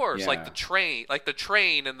 of course, like the train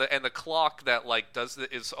and the clock that like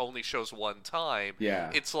only shows one time.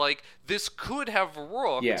 Yeah, it's like this could have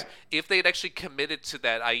worked if they'd actually committed to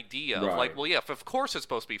that idea of like, well, of course it's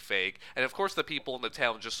supposed to be fake, and of course the people in the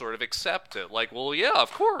town just sort of accept it. Like, well, yeah,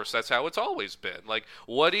 of course, that's how it's always been. Like,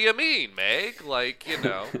 what do you mean, Meg? Like, you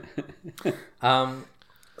know.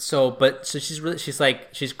 So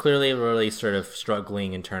she's clearly really sort of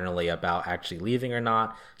struggling internally about actually leaving or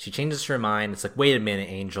not. She changes her mind. It's like, wait a minute,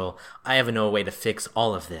 Angel, I have no way to fix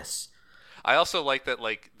all of this. I also like that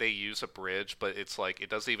like they use a bridge, but it's like it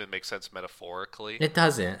doesn't even make sense metaphorically. It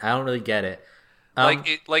doesn't. I don't really get it.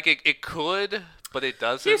 It could, but it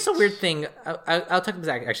doesn't. Here's a weird thing. I'll talk about this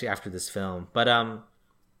actually after this film, but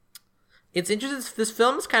it's interesting. This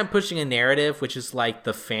film is kind of pushing a narrative, which is like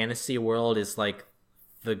the fantasy world is like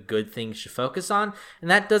the good thing you should focus on, and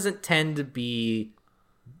that doesn't tend to be.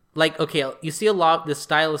 Like, okay, you see a lot, this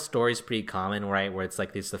style of story is pretty common, right? Where it's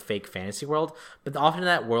like, there's the fake fantasy world, but often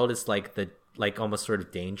that world is like almost sort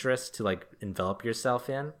of dangerous to like envelop yourself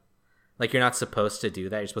in. Like, you're not supposed to do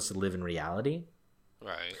that. You're supposed to live in reality.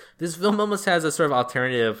 Right. This film almost has a sort of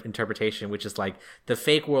alternative interpretation, which is like, the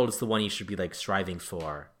fake world is the one you should be like striving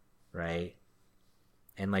for, right?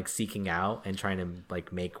 And like seeking out and trying to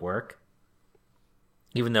like make work.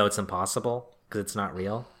 Even though it's impossible, because it's not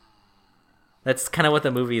real. That's kind of what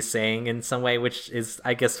the movie is saying in some way, which is,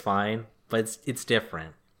 I guess, fine, but it's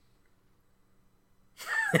different.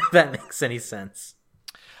 If that makes any sense.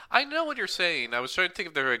 I know what you're saying. I was trying to think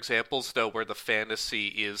if there are examples, though, where the fantasy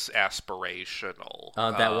is aspirational.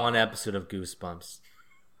 That one episode of Goosebumps.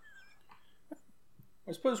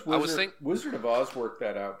 I suppose Wizard of Oz worked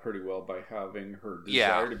that out pretty well by having her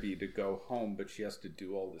desire to go home, but she has to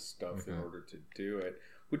do all this stuff in order to do it,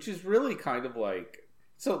 which is really kind of like...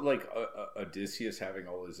 So, like, Odysseus having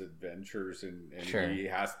all his adventures and he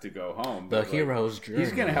has to go home. The hero's journey.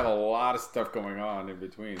 He's going to have a lot of stuff going on in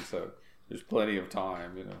between, so there's plenty of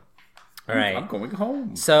time, you know. All right. I'm going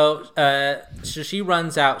home. So she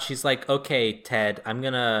runs out. She's like, okay, Ted, I'm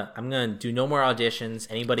gonna do no more auditions.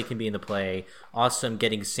 Anybody can be in the play. Also, I'm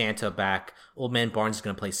getting Santa back. Old Man Barnes is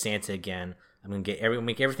going to play Santa again. I'm going to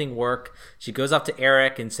make everything work. She goes off to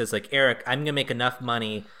Eric and says, like, Eric, I'm going to make enough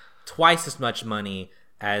money, twice as much money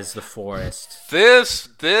as the forest. This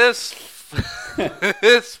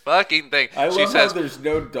fucking thing. I love how there's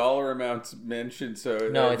no dollar amounts mentioned, so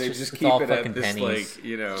no, they just keep all it fucking at this, pennies. like,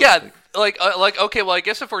 you know. Yeah, like, okay, well, I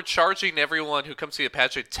guess if we're charging everyone who comes to the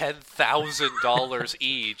pageant $10,000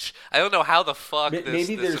 each, I don't know how the fuck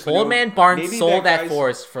maybe this Old Man Barnes maybe sold that guy's for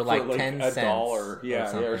us for like $10,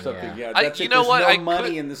 $0.10, or something. Yeah, I- that's you it. know There's what? no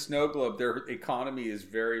money in the snow globe. Their economy is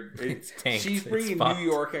very. It's tanked. She's It's bringing fucked. New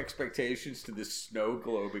York expectations to this snow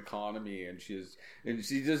globe economy, and she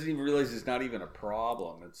doesn't even realize it's not even a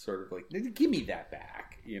problem. It's sort of like, give me that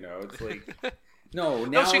back. It's like. No,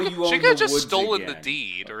 now she you could own have the just woods stolen again. the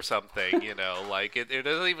deed or something, like it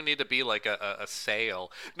doesn't even need to be like a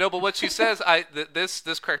sale. No, but what she says,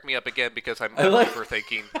 this cracked me up again because I'm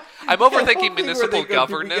overthinking. I'm overthinking municipal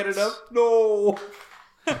governance. Did we get enough? No.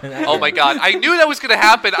 Oh my god! I knew that was going to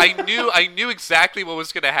happen. I knew exactly what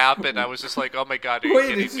was going to happen. I was just like, oh my god, are you Wait,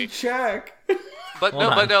 kidding it's me? a check. But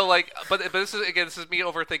this is me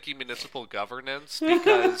overthinking municipal governance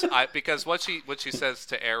because what she says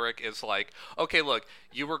to Eric is like, okay, look,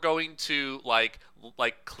 you were going to like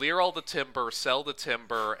clear all the timber, sell the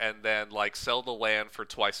timber, and then like sell the land for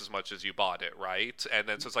twice as much as you bought it, right? And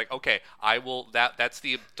then so it's like, okay, I will that's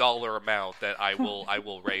the dollar amount that I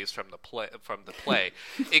will raise from the play.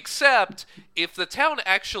 Except if the town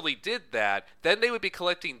actually did that, then they would be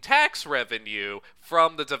collecting tax revenue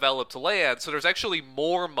from the developed land, so there's actually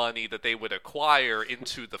more money that they would acquire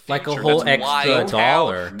into the future. Like a whole extra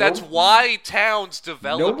dollar. That's why towns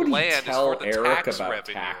develop Nobody land tell is for the Eric tax about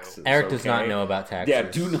revenue. taxes. Eric does not know about taxes. Yeah,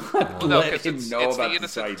 do not No, let 'cause him it's know the about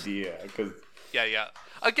this innocent- idea. Because Yeah.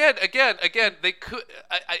 Again, they could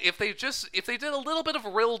if they did a little bit of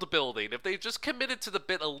rild building, if they just committed to the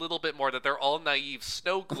bit a little bit more that they're all naive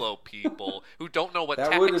snow globe people who don't know what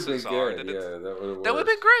that would have taxes been are. good. That Yeah, that would have That would have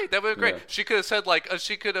been great. That would have been great. Yeah. She could have said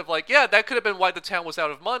that could have been why the town was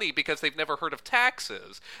out of money because they've never heard of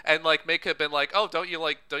taxes. And like May could have been like, oh, don't you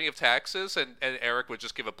have taxes? And Eric would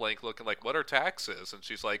just give a blank look and like, what are taxes? And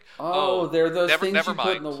she's like, oh, they're those things never you mind.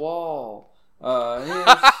 put in the wall.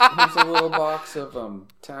 Here's a little box of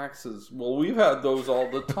taxes. Well, we've had those all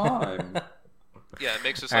the time. Yeah, it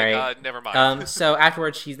makes us All like, right. never mind. So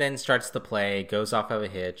afterwards, she then starts the play, goes off of a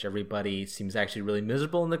hitch. Everybody seems actually really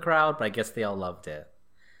miserable in the crowd, but I guess they all loved it.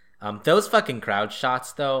 Those fucking crowd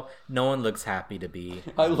shots, though, no one looks happy to be.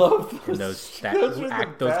 I love in those. any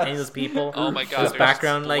of those people. Oh my God, those there's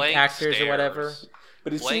background like blank actors stares. or whatever.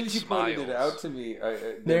 But as Blank soon as you pointed it smiles. out to me,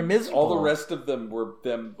 They're miserable. All the rest of them were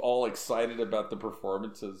them all excited about the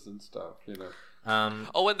performances and stuff.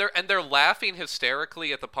 Oh, and they're laughing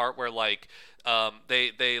hysterically at the part where like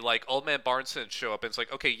they like Old Man Barneson show up and it's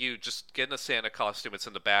like, okay, you just get in a Santa costume. It's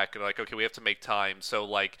in the back and like, okay, we have to make time. So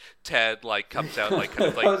like Ted like comes out like kind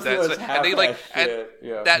of like that's and they like and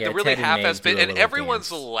that the really Ted and May half-assed do bit a and little everyone's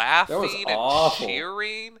dance. laughing and awful.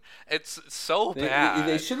 cheering. It's so bad.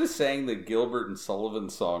 They should have sang the Gilbert and Sullivan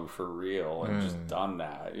song for real and just done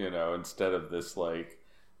that, instead of this like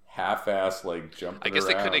half-ass like jumping I guess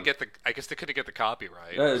around. they couldn't get the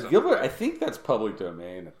copyright. Gilbert, I think that's public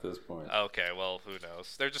domain at this point. Okay, well, who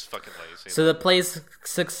knows? They're just fucking lazy. So the play's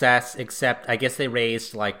success, except I guess they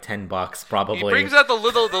raised like $10 probably. He brings out the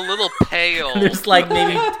little pail. There's like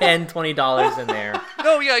maybe $10, $20 in there.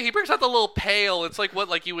 No, yeah, he brings out the little pail. It's like what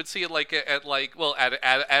like you would see it like at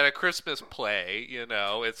a Christmas play,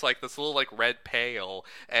 It's like this little like red pail,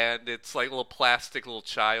 and it's like a little plastic little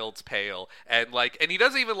child's pail, and he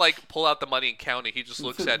doesn't even like pull out the money and count it. He just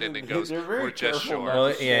looks at it and goes, They're very "We're just careful short." not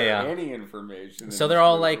to share yeah. any information. So in they're this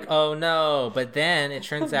all movie. like, "Oh no!" But then it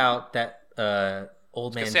turns out that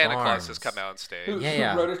Old Man Santa Barnes Claus has come out on stage. Who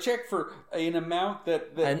Yeah. wrote a check for an amount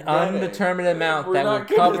that An undetermined amount we're that not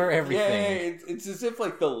will gonna- cover everything. Yeah, it's as if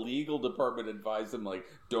like the legal department advised them like,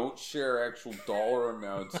 don't share actual dollar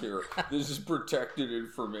amounts here. This is protected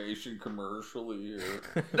information commercially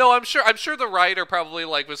here. No, I'm sure the writer probably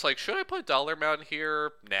like was like, should I put dollar amount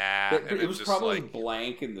here? Nah. But And it was just probably like,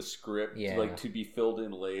 blank in the script, Yeah. like to be filled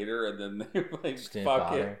in later, and then they were like, didn't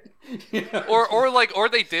 "Fuck bother. it." or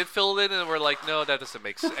they did fill it in and we're like, no, that doesn't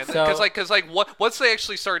make sense. So- Because once they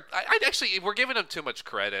actually started, we're giving him too much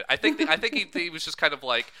credit. I think he was just kind of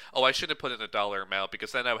like, oh, I shouldn't put in a dollar amount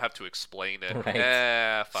because then I would have to explain it.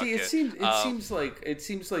 Right. Fuck See, it. it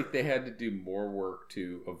seems like they had to do more work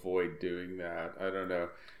to avoid doing that. I don't know.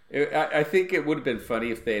 I think it would have been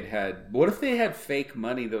funny if they'd had. What if they had fake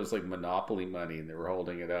money that was like Monopoly money and they were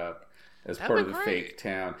holding it up as That'd part be of the great. fake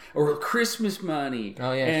town, or Christmas money?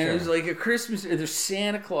 Oh, yeah, and sure. there's like a Christmas. There's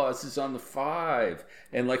Santa Claus is on the 5,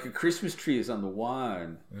 and like a Christmas tree is on the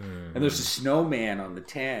 1, and there's a snowman on the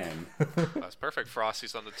 10, That's perfect.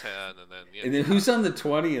 Frosty's on the 10, and then who's on the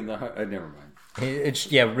 20 and the? Never mind.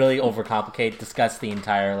 It's really overcomplicate, discuss the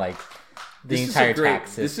entire This entire is a great, tax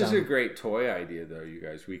system. This is a great toy idea, though, you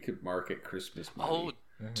guys. We could market Christmas money.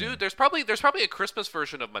 Oh, Dude, there's probably a Christmas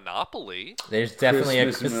version of Monopoly. There's definitely a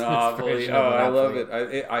Christmas Monopoly. version Oh, of I love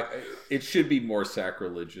Monopoly. it. It should be more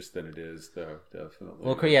sacrilegious than it is, though. Definitely.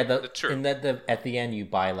 Well, yeah. True. In that at the end, you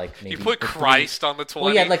buy like maybe You put Christ on the 20.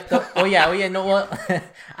 Well, yeah, like no. Well,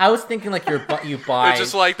 I was thinking like you buy. They're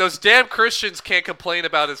just like, those damn Christians can't complain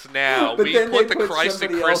about us now. But We then put they the Christ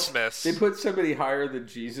at Christmas. They put somebody higher than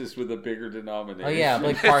Jesus with a bigger denomination. Oh yeah,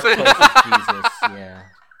 like Park Place with Jesus. Yeah.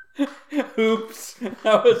 Oops,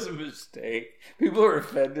 that was a mistake. People are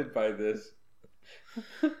offended by this.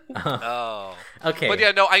 Oh, okay. But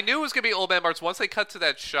yeah, no, I knew it was gonna be Old Man Barnes. Once they cut to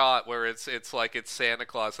that shot where it's like it's Santa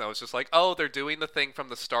Claus, and I was just like, oh, they're doing the thing from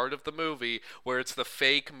the start of the movie where it's the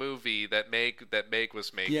fake movie that Meg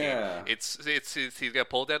was making. Yeah, it's he's got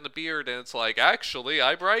pulled down the beard, and it's like, actually,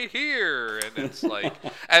 I'm right here, and it's like,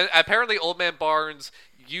 and apparently Old Man Barnes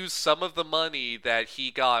used some of the money that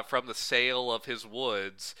he got from the sale of his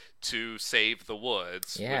woods to save the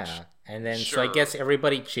woods. Yeah, which, and then sure. so I guess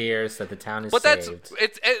everybody cheers that the town is but saved.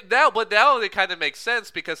 But now it kind of makes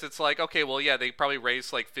sense because it's like, okay, well, yeah, they probably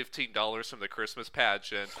raised like $15 from the Christmas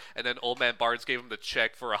pageant, and then Old Man Barnes gave him the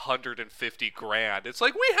check for $150,000. It's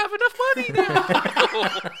like, we have enough money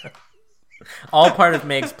now. All part of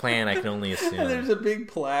Meg's plan, I can only assume. And there's a big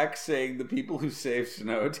plaque saying the people who saved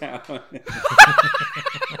Snowtown.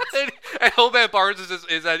 And Old Man Barnes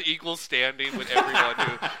is at equal standing with everyone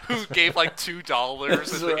who gave like $2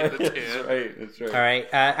 in the tin. That's right. All right.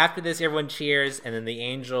 After this, everyone cheers, and then the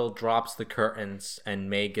angel drops the curtains, and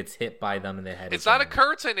Meg gets hit by them, and their head. It's not a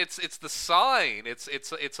curtain. It's the sign.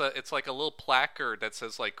 It's like a little placard that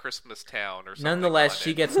says like Christmas Town or something. Nonetheless,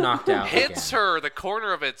 she gets knocked out. Hits again. her. The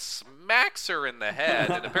corner of it smacks her in the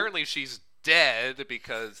head, and apparently she's dead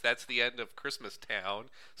because that's the end of Christmas Town.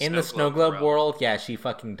 In the Snow Globe world, yeah, she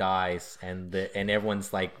fucking dies, and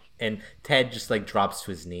everyone's like, and Ted just like drops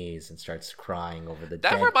to his knees and starts crying over the.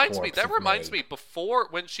 That dead reminds me. corpse That of reminds Meg. me. Before,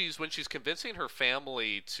 when she's convincing her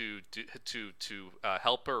family to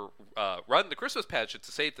help her run the Christmas pageant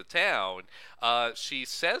to save the town, she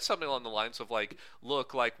says something along the lines of like,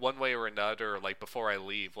 "Look, like one way or another, like before I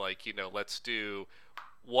leave, like let's do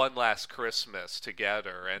one last Christmas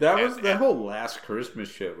together." And that whole last Christmas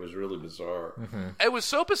shit was really bizarre. Mm-hmm. It was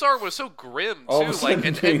so bizarre. It was so grim too. All of a sudden,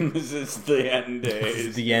 and this is the end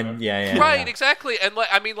days. The end, yeah. Right, exactly. And like,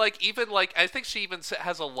 I mean, like, even like, I think she even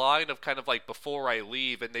has a line of kind of like, "Before I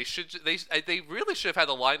leave," and they really should have had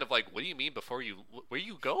a line of like, "What do you mean before you? Where are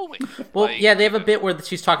you going?" Well, like, yeah, they have a bit where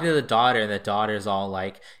she's talking to the daughter, and the daughter's all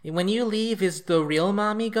like, "When you leave, is the real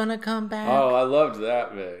mommy gonna come back?" Oh, I loved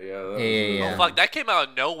that bit. Yeah, that was really Yeah. Oh fuck, that came out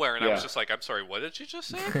of nowhere, and I was Yeah. just like, "I'm sorry, what did you just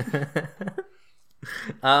say?"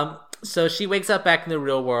 So she wakes up back in the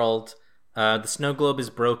real world. The snow globe is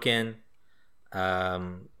broken.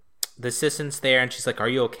 The assistant's there, and she's like, "Are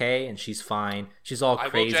you okay?" And she's fine. She's all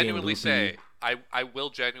crazy and loopy. I will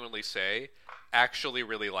genuinely say, actually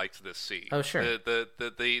really liked this scene. Oh sure.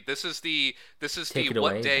 This is the Take it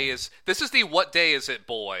what away, day then. is this is the what day is it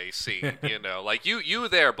boy scene. Like you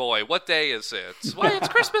there boy, what day is it? Why, it's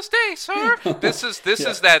Christmas Day, sir. This is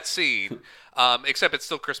that scene. Except it's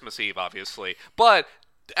still Christmas Eve, obviously, but.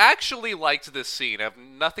 Actually liked this scene. I have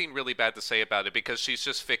nothing really bad to say about it because she's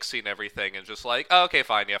just fixing everything and just like, oh, okay,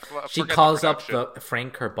 fine, yeah. She calls up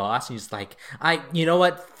Frank, her boss, and she's like, you know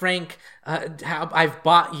what, Frank? I've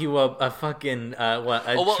bought you a fucking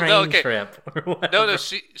train trip. Or whatever. No.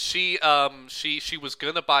 She was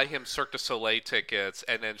gonna buy him Cirque du Soleil tickets,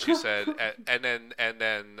 and then she said, and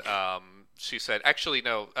then she said, actually,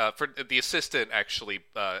 no, for the assistant actually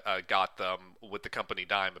got them with the company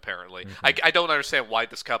dime, apparently. Mm-hmm. I don't understand why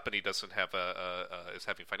this company doesn't have is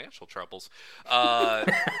having financial troubles.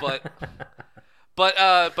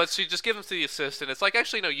 But she just gives them to the assistant. It's like,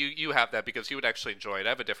 actually, no, you have that because you would actually enjoy it. I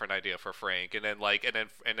have a different idea for Frank. And then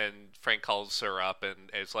Frank calls her up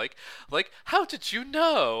and it's like, how did you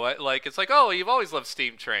know? Like, it's like, oh, you've always loved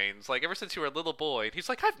steam trains, like ever since you were a little boy. And he's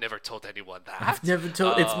like, I've never told anyone that. I've never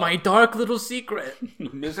told. It's my dark little secret.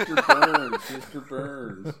 Mr.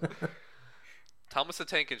 Burns. Thomas the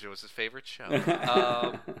Tank Engine was his favorite show.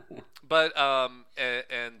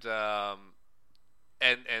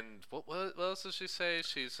 And what else does she say?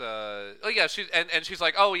 She's she's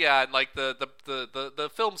like, oh yeah, and like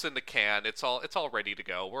the film's in the can. It's all ready to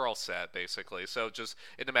go. We're all set basically. So just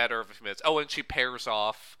in a matter of a few minutes. Oh, and she pairs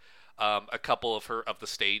off a couple of the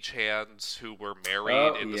stagehands who were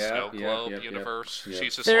married in the Snow Globe universe. Yep.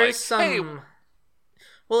 She's just There's like, hey.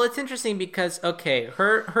 Well, it's interesting because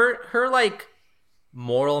her like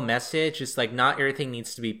moral message is like not everything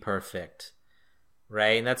needs to be perfect.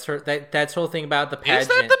 Right, and that's her whole thing about the pageant. Is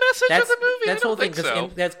that the message of the movie? That's I the whole don't thing.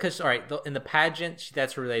 think so. That's because all right, in the pageant,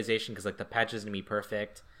 that's her realization because like the pageant is gonna be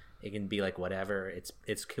perfect. It can be like whatever.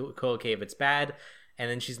 It's cool, okay if it's bad. And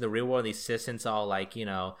then she's in the real world. And the assistant's all like,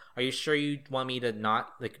 are you sure you want me to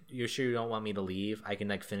not like? You're sure you don't want me to leave? I can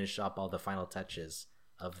like finish up all the final touches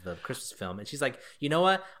of the Christmas film. And she's like, you know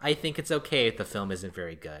what? I think it's okay if the film isn't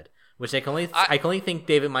very good. Which I can only think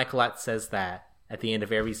David Michaelat says that at the end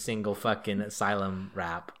of every single fucking Asylum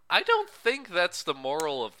rap. I don't think that's the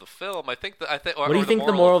moral of the film. I think that what do you think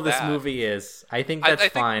the moral of this movie is? I think that's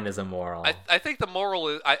fine as a moral. I think the moral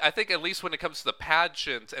is I think at least when it comes to the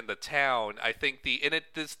pageant and the town, I think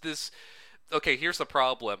okay, here's the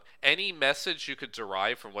problem. Any message you could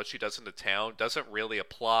derive from what she does in the town doesn't really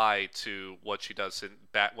apply to what she does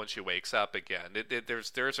when she wakes up again. There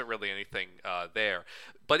isn't really anything there.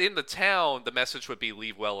 But in the town, the message would be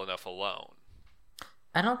leave well enough alone.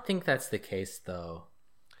 I don't think that's the case, though.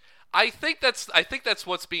 I think that's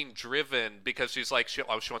what's being driven because she's like she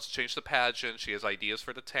wants to change the pageant. She has ideas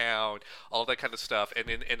for the town, all that kind of stuff, and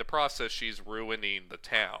in the process, she's ruining the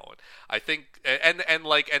town. I think, and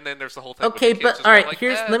then there's the whole thing. Okay, with the kids but all right, like,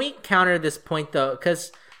 let me counter this point though,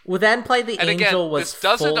 because would that imply the angel was this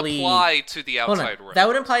doesn't fully... apply to the outside world. That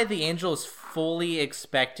would imply the angel is fully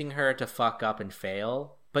expecting her to fuck up and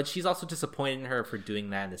fail, but she's also disappointed in her for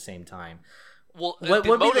doing that at the same time. Well, what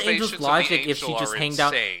would be the angel's logic if she just hanged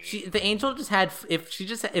out? Insane. The angel just had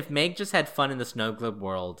if Meg just had fun in the snow globe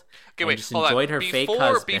world. Okay, wait, just enjoyed her fake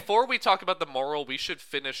husband. Before we talk about the moral, we should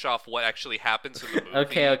finish off what actually happens in the movie.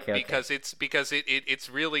 Okay. Because it's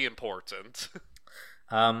really important.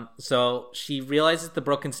 So she realizes the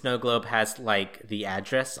broken snow globe has like the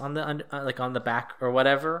address on the on the back or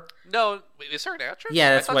whatever. No, is there an address?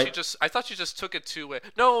 Yeah, that's I thought she just took it to a...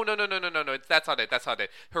 No. That's not it.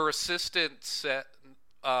 Her assistant said...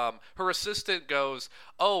 her assistant goes,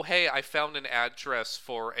 oh, hey, I found an address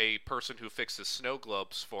for a person who fixes snow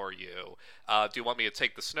globes for you. Do you want me to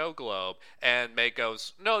take the snow globe? And Meg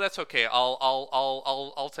goes, no, that's okay.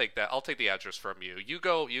 I'll take that. I'll take the address from you. You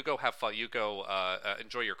go have fun. You go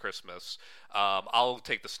enjoy your Christmas. I'll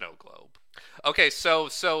take the snow globe. Okay, so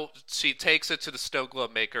she takes it to the snow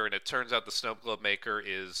globe maker, and it turns out the snow globe maker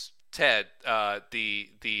is Ted, her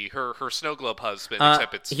snow globe husband.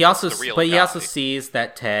 Except it's the real guy. He also sees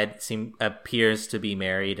that Ted appears to be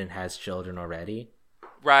married and has children already.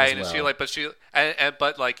 Right, well. and she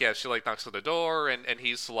knocks on the door, and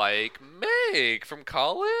he's like, Meg from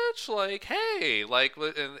college, like, hey, like,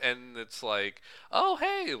 and it's like, oh,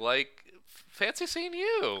 hey, like, fancy seeing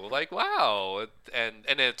you, like, wow, and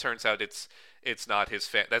then it turns out it's not his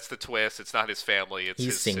that's the twist. It's not his family. It's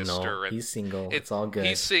his sister. And he's single. It's all good.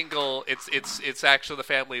 He's single. It's actually the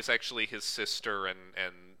family is actually his sister and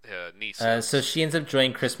niece. So she ends up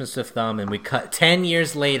joining Christmas with them, and we cut 10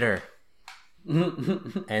 years later.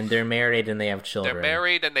 And they're married and they have children. They're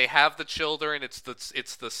married and they have the children. It's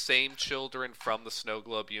the same children from the Snow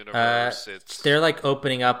Globe universe. They're like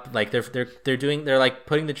opening up, like they're like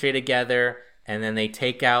putting the tree together, and then they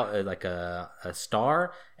take out like a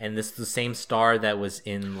star, and this is the same star that was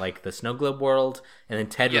in like the Snow Globe world, and then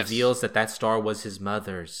Ted reveals that star was his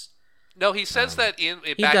mother's. No, he says that he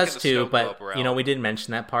back does in the too, Snow but Globe realm. we didn't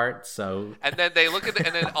mention that part. So and then they look at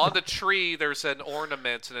and then on the tree there's an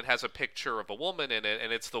ornament and it has a picture of a woman in it,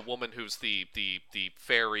 and it's the woman who's the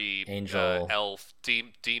fairy angel elf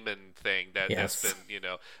demon thing that's been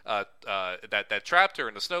that trapped her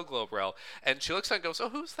in the Snow Globe realm. And she looks at it and goes, "Oh,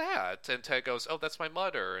 who's that?" And Ted goes, "Oh, that's my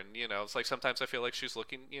mother." And it's like sometimes I feel like she's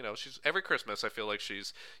looking, she's every Christmas I feel like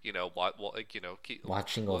she's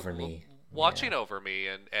watching over me. Watching over me,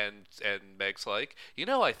 and Meg's like,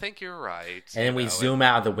 I think you're right. And then we zoom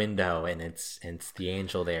out of the window, and it's the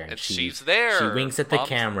angel there, and she's there. She winks at the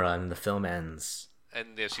camera, and the film ends.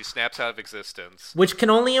 And she snaps out of existence. Which can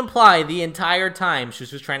only imply the entire time she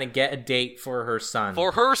was just trying to get a date for her son.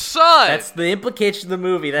 For her son! That's the implication of the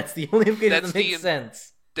movie. That's the only implication that makes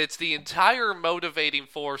sense. That's the entire motivating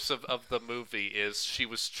force of the movie is she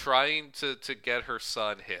was trying to get her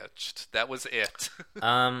son hitched. That was it.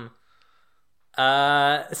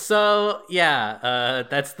 That's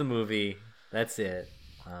the movie. That's it.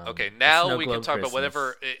 Okay, now we can talk about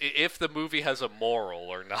whatever, if the movie has a moral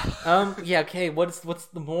or not. Okay, what's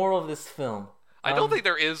the moral of this film? I don't think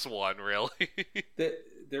there is one, really.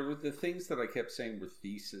 There were the things that I kept saying were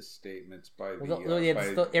thesis statements by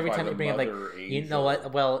every time you bring it, like, angel. You know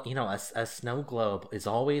what? Well, a snow globe is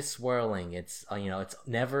always swirling. It's it's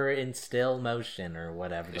never in still motion or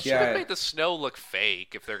whatever. They should have made the snow look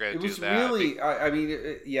fake if they're going to do that. It was really, I mean,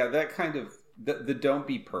 that kind of the don't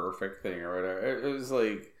be perfect thing or whatever. It was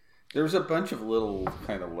like There's a bunch of little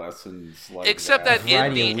kind of lessons like except that. that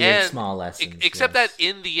in the end, small lessons, except that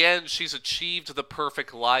in the end, she's achieved the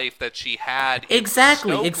perfect life that she had.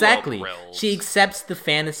 Exactly. She accepts the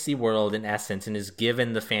fantasy world in essence and is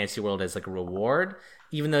given the fantasy world as like a reward,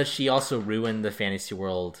 even though she also ruined the fantasy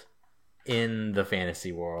world in the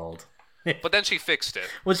fantasy world. But then she fixed it.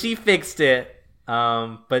 Well, she fixed it,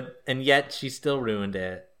 and yet she still ruined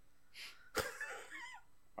it.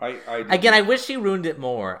 I wish she ruined it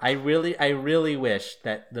more. I really wish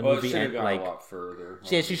that the movie ended like a lot further.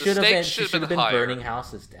 Yeah, she should have been burning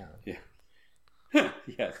houses down. Yeah.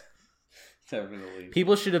 Yes. Definitely.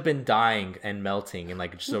 People should have been dying and melting and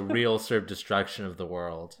like just a real sort of destruction of the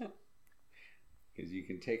world. Because you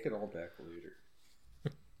can take it all back later.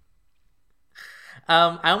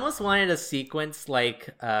 I almost wanted a sequence like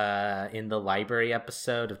in the library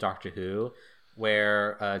episode of Doctor Who,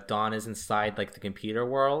 where Dawn is inside like the computer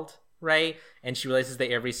world, right? And she realizes that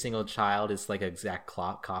every single child is like an exact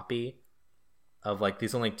copy of like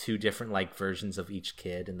there's only two different like versions of each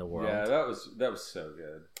kid in the world. Yeah, that was so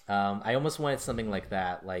good. I almost wanted something like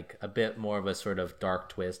that, like a bit more of a sort of dark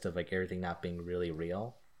twist of like everything not being really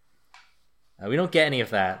real. We don't get any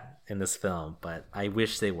of that in this film, but I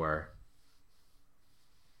wish they were.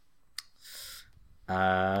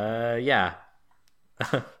 Yeah.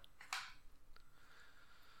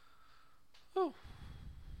 Oh.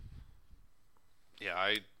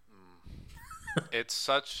 Yeah, it's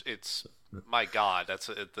my God,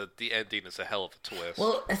 the ending is a hell of a twist.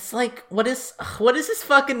 Well, it's like what is this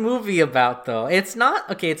fucking movie about though? It's not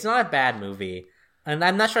a bad movie. And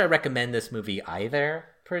I'm not sure I recommend this movie either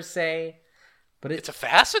per se. But it's a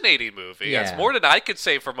fascinating movie. Yeah. It's more than I could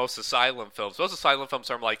say for most asylum films. Most asylum films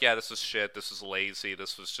are like, yeah, this is shit. This is lazy.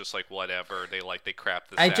 This was just like whatever. They crap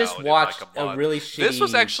this out. I just watched in like a really shitty. This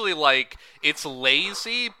was actually like it's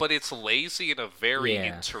lazy, but it's lazy in a very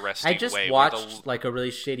interesting way. I just watched like a really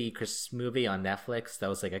shitty Christmas movie on Netflix that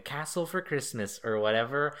was like A Castle for Christmas or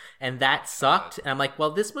whatever, and that sucked. And I'm like, well,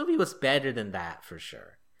 this movie was better than that for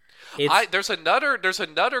sure. There's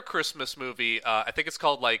another Christmas movie. I think it's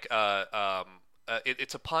called like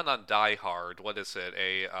it's a pun on Die Hard. What is it?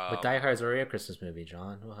 But Die Hard's already a Christmas movie,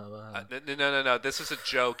 John. No. This is a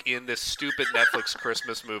joke in this stupid Netflix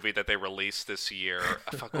Christmas movie that they released this year.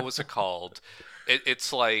 Fuck, what was it called?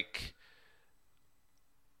 It's like...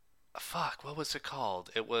 Fuck, what was it called?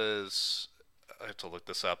 It was... I have to look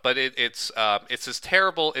this up, but it's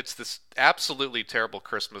this absolutely terrible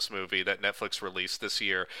Christmas movie that Netflix released this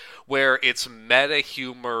year, where it's meta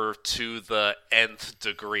humor to the nth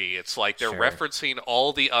degree. It's like they're referencing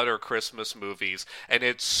all the other Christmas movies, and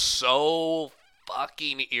it's so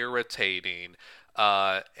fucking irritating.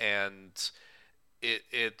 And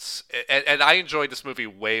I enjoyed this movie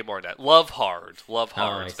way more than that. Love Hard.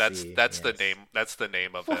 That's the name. That's the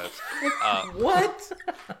name of it. What?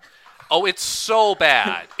 Oh, it's so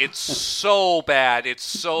bad. It's so bad. It's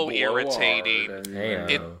so irritating.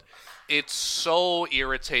 It's so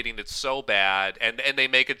irritating. It's so bad. And they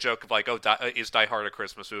make a joke of like, oh, is Die Hard a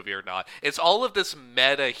Christmas movie or not? It's all of this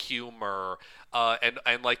meta humor.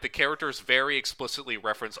 And like the characters very explicitly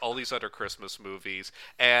reference all these other Christmas movies.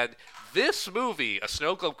 And this movie, A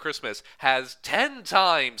Snow Globe Christmas, has 10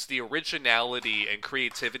 times the originality and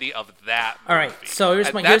creativity of that movie. All right, so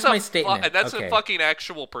here's my statement. And that's a fucking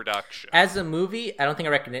actual production. As a movie, I don't think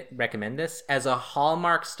I recommend this. As a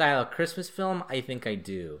Hallmark-style Christmas film, I think I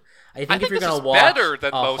do. I think if you're going to watch better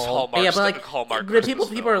than most Hallmark Christmas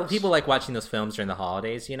films. People like watching those films during the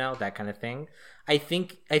holidays, you know, that kind of thing. I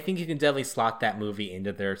think you can definitely slot that movie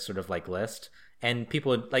into their sort of like list, and people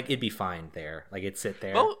would like it'd be fine there. Like it'd sit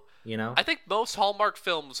there, you know. I think most Hallmark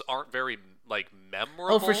films aren't very like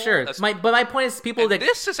memorable. Oh, for sure. But my point is, people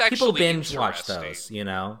binge watch those, you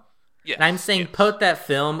know. Yes, and I'm saying put that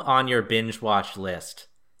film on your binge watch list,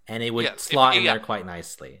 and it would slot in there quite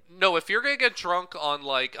nicely. No, if you're gonna get drunk on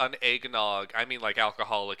eggnog, I mean like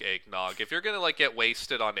alcoholic eggnog. If you're gonna like get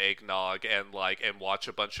wasted on eggnog and watch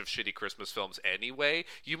a bunch of shitty Christmas films anyway,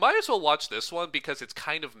 you might as well watch this one because it's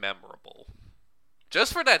kind of memorable.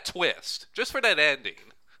 Just for that twist, just for that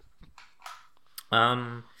ending.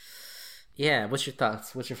 Yeah. What's your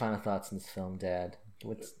thoughts? What's your final thoughts on this film, Dad?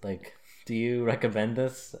 Do you recommend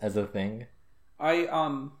this as a thing?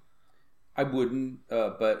 I wouldn't,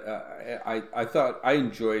 but I thought I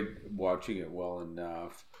enjoyed watching it well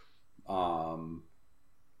enough.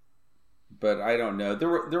 But I don't know. There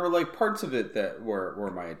were like parts of it that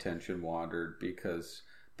where my attention wandered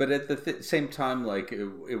but at the same time, like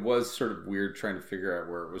it was sort of weird trying to figure out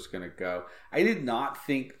where it was going to go. I did not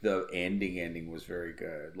think the ending was very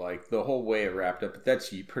good. Like the whole way it wrapped up, but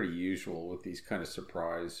that's pretty usual with these kind of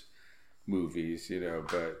surprise movies, you know.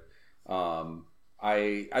 But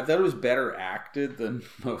I thought it was better acted than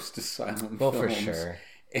most Asylum films. For sure.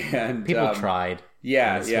 And people tried.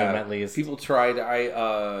 Yeah, film, at least people tried.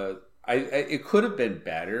 I it could have been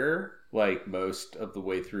better, like most of the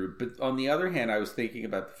way through. But on the other hand, I was thinking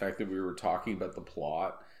about the fact that we were talking about the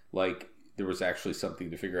plot, like there was actually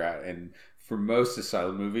something to figure out. And for most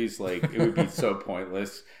Asylum movies, like it would be so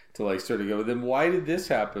pointless to like sort of go, then why did this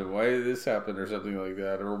happen? Why did this happen? Or something like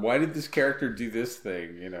that. Or why did this character do this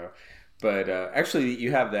thing? You know. But actually,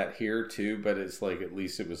 you have that here too. But it's like at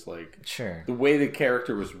least it was like sure the way the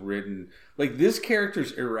character was written. Like this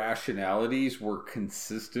character's irrationalities were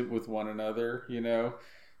consistent with one another. You know.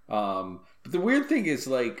 But the weird thing is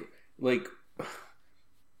like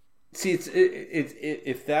see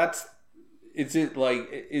if that's is it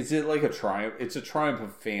like a triumph? It's a triumph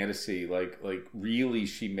of fantasy. Like really,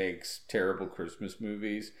 she makes terrible Christmas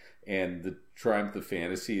movies, and the triumph of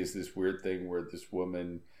fantasy is this weird thing where this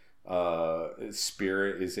woman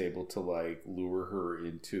spirit is able to like lure her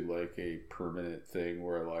into like a permanent thing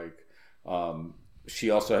where like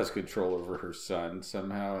she also has control over her son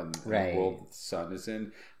somehow, and the world that the son is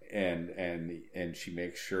in, and she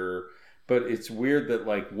makes sure. But it's weird that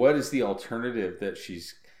like what is the alternative that she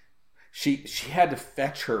had to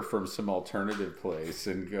fetch her from some alternative place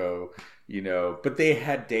and go, you know, but they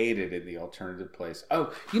had dated in the alternative place.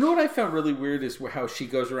 Oh, you know what I found really weird is how she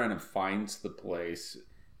goes around and finds the place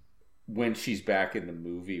when she's back in the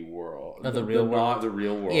movie world. Oh, the real world? Not the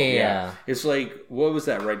real world. Yeah. It's like, what was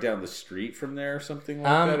that, right down the street from there or something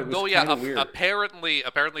like that? It was kind of weird. Apparently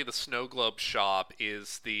the Snow Globe shop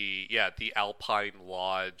is the Alpine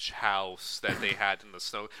Lodge house that they had in the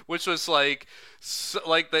snow, which was like,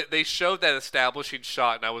 they showed that establishing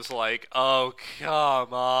shot, and I was like, oh,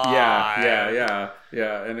 come on. Yeah.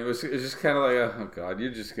 And it was just kind of like, oh, God,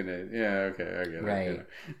 you're just going to, yeah, okay, I get it. Right.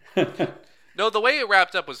 You know? No, the way it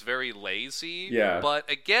wrapped up was very lazy. Yeah. But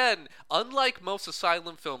again, unlike most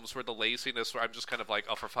Asylum films where the laziness where I'm just kind of like,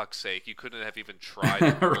 oh, for fuck's sake, you couldn't have even tried a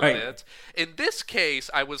little bit. In this case,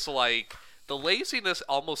 I was like, the laziness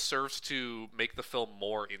almost serves to make the film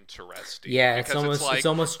more interesting. Yeah, it's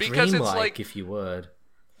almost dreamlike, if you would.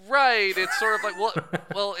 Right, it's sort of like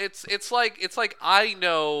well, it's like I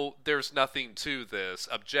know there's nothing to this,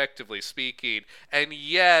 objectively speaking, and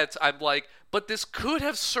yet I'm like, but this could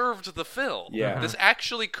have served the film. Yeah. This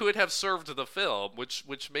actually could have served the film, which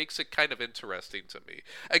makes it kind of interesting to me.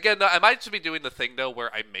 Again, I might just be doing the thing though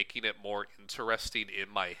where I'm making it more interesting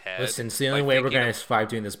in my head. Listen, it's the only way we're going to survive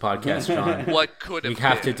doing this podcast, John. What could have we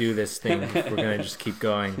have to do this thing. We're going to just keep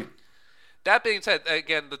going. That being said,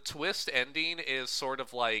 again, the twist ending is sort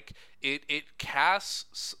of like it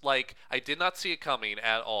casts like I did not see it coming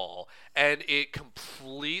at all, and it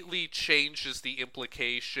completely changes the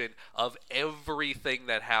implication of everything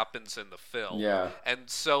that happens in the film. Yeah. And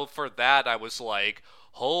so for that, I was like,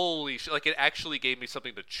 holy shit! Like it actually gave me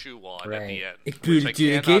something to chew on at the end. Dude,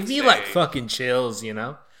 it gave me like fucking chills, you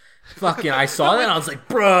know. Fucking, I saw that and I was like,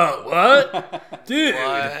 bro, what? Dude,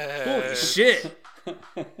 holy shit.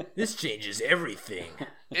 This changes everything.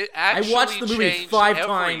 I watched the movie 5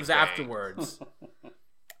 times afterwards.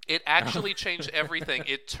 It actually changed everything.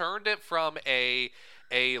 It turned it from a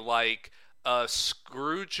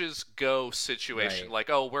Scrooge's ghost situation, right. like,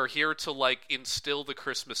 oh, we're here to like instill the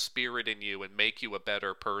Christmas spirit in you and make you a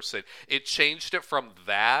better person. It changed it from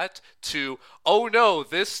that to, oh no,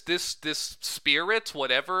 this spirit,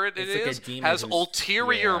 whatever it is, has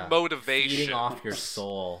ulterior motivation, feeding off your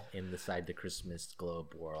soul inside the Christmas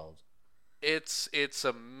globe world. It's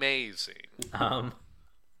amazing.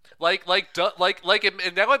 Like,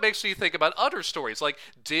 and now it makes me think about other stories. Like,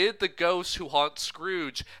 did the ghost who haunts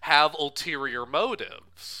Scrooge have ulterior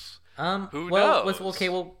motives? Who knows?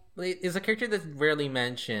 Is a character that's rarely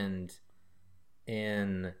mentioned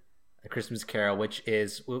in A Christmas Carol, which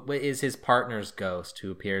is his partner's ghost,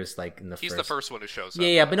 who appears like in the He's the first one who shows up.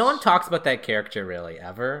 Yeah, but no one talks about that character really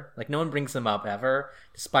ever. Like, no one brings him up ever,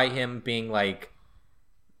 despite him being like,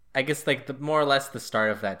 I guess like the more or less the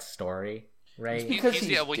start of that story. Right? It's because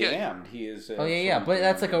he's damned. He is. But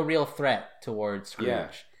that's like a real threat towards Scrooge. Yeah.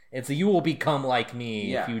 It's you will become like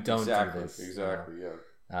me if you don't do this. Exactly.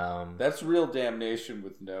 Yeah. That's real damnation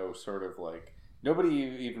with no sort of like nobody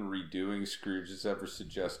even redoing Scrooge has ever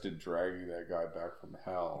suggested dragging that guy back from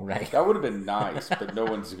hell. Right. That would have been nice, but no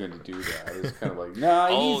one's going to do that. It's kind of like,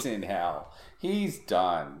 he's in hell. He's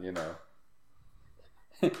done. You know.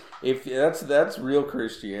 If that's real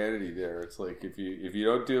Christianity there. It's like if you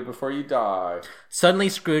don't do it before you die. Suddenly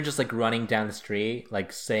Scrooge is like running down the street,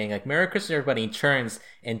 like saying like Merry Christmas everybody. He turns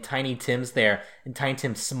and Tiny Tim's there, and Tiny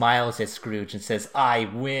Tim smiles at Scrooge and says,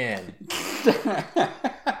 I win.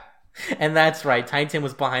 And that's right. Tiny Tim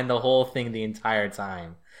was behind the whole thing the entire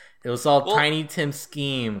time. It was all Tiny Tim's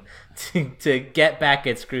scheme to get back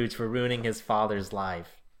at Scrooge for ruining his father's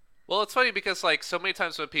life. Well, it's funny because like so many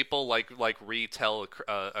times when people like retell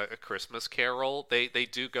a Christmas Carol, they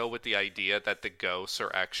do go with the idea that the ghosts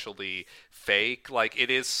are actually fake. Like it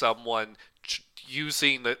is someone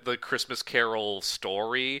using the Christmas Carol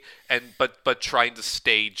story but trying to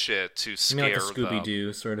stage it to scare them. Like a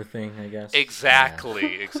Scooby-Doo sort of thing, I guess.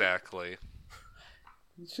 Exactly, exactly.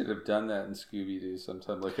 You should have done that in Scooby-Doo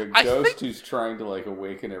sometime, like a ghost who's trying to like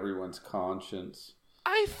awaken everyone's conscience.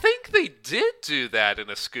 I think they did do that in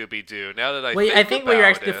a Scooby-Doo. Now that I think what you're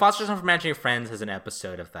actually Foster's Home for Imaginary Friends has an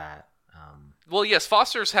episode of that. Well, yes,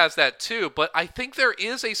 Foster's has that too, but I think there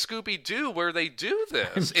is a Scooby-Doo where they do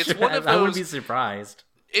this. It's one of those. I wouldn't be surprised.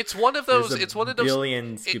 It's one of those. It's one of those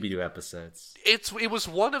billion Scooby-Doo episodes. It was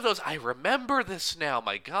one of those. I remember this now.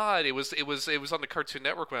 My God, it was on the Cartoon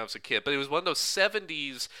Network when I was a kid. But it was one of those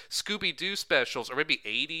 '70s Scooby-Doo specials, or maybe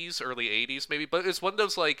 '80s, early '80s, maybe. But it's one of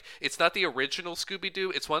those like it's not the original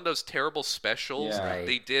Scooby-Doo. It's one of those terrible specials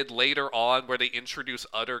they did later on where they introduce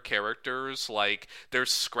other characters. Like there's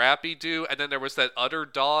Scrappy-Doo, and then there was that other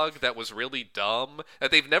dog that was really dumb that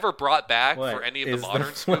they've never brought back for any of the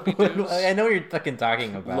modern Scooby-Doos. I know what you're fucking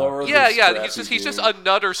talking about. He's just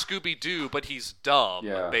another Scooby-Doo, but he's dumb,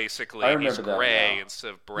 basically. He's gray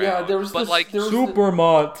instead of brown. Yeah, there was Super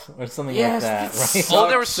Mutt or something like that, right? Oh,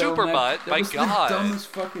 there was Super Mutt. My God, the dumbest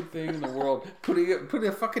fucking thing in the world. Putting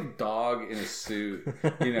a fucking dog in a suit,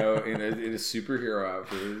 in a superhero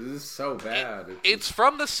outfit. This is so bad. It's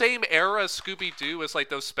from the same era as Scooby-Doo as like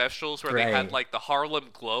those specials where they had like the Harlem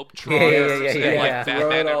Globetrotters and like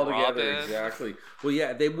Batman and Robin. Exactly. Well,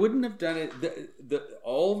 yeah, they wouldn't have done it.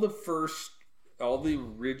 All the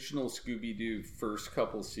original Scooby-Doo first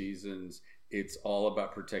couple seasons, it's all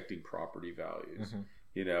about protecting property values.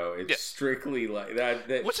 Mm-hmm. It's strictly like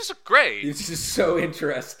that. Which is great. It's just so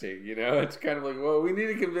interesting. It's kind of like, well, we need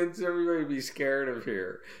to convince everybody to be scared of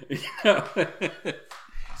here. It's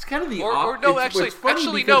kind of the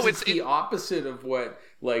it's the opposite of what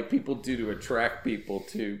like people do to attract people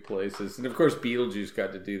to places. And of course, Beetlejuice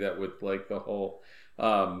got to do that with like the whole.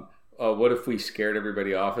 What if we scared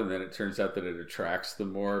everybody off, and then it turns out that it attracts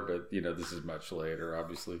them more? But this is much later,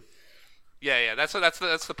 obviously. Yeah. That's the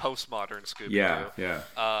postmodern Scooby-Doo.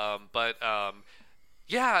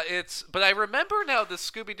 But I remember now the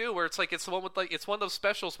Scooby-Doo where it's the one with it's one of those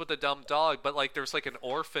specials with the dumb dog, but like there's like an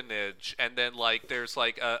orphanage, and then like there's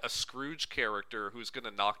like a Scrooge character who's gonna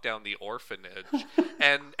knock down the orphanage,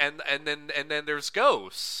 and then there's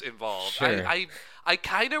ghosts involved. Sure. I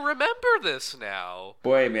kind of remember this now.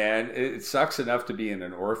 Boy, man, it sucks enough to be in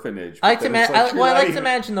an orphanage. I like to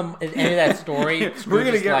imagine the end of that story. We're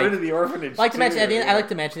gonna get rid of the orphanage. I like to imagine at the end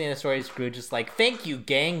of the story, Scrooge is like, "Thank you,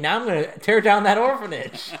 gang. Now I'm gonna tear down that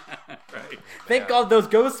orphanage." Right. Thank God those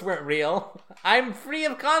ghosts weren't real. I'm free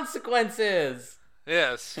of consequences.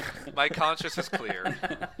 Yes, my conscience is clear.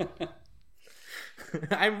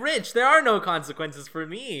 I'm rich. There are no consequences for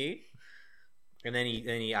me. And then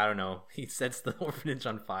he I don't know, he sets the orphanage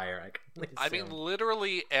on fire. I mean,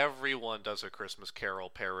 literally everyone does a Christmas Carol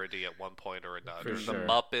parody at one point or another. For sure. The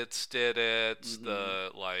Muppets did it.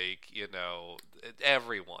 Mm-hmm.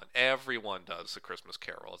 Everyone does the Christmas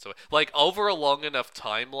Carol. So, like, over a long enough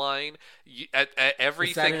timeline,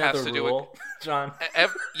 everything has to do with John.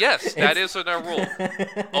 Yes, that is a rule.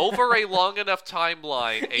 Over a long enough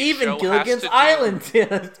timeline, even Gilligan's Island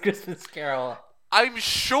did a Christmas Carol. I'm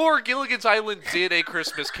sure Gilligan's Island did a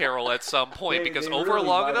Christmas Carol at some point because over a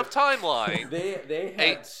long enough timeline, they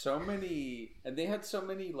had so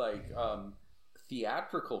many like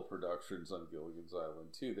theatrical productions on Gilligan's Island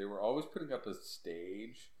too. They were always putting up a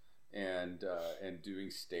stage and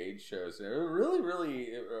doing stage shows. They were really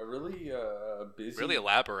busy, really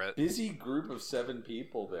elaborate, busy group of 7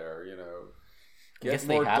 people there. I guess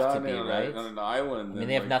they have to be, right? On an island. I mean,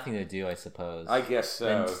 they have nothing to do, I suppose. I guess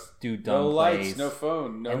so. Do dumb no lights, plays. no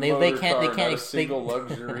phone, no and they can't not a single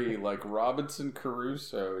luxury like Robinson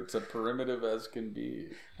Crusoe. It's a primitive as can be.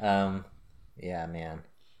 Yeah, man.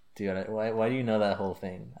 Dude, why do you know that whole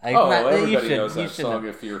thing? Everybody knows that song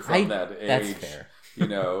if you're from that age. That's fair.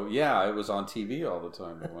 Yeah, it was on TV all the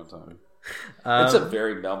time at one time. It's a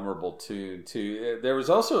very memorable tune too. There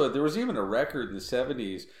was even a record in the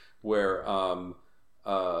 70s where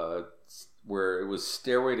it was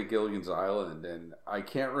Stairway to Gilligan's Island, and I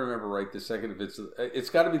can't remember right this second if it's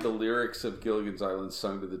got to be the lyrics of Gilligan's Island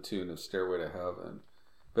sung to the tune of Stairway to Heaven.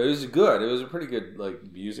 But it was good. It was a pretty good like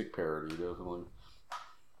music parody, definitely.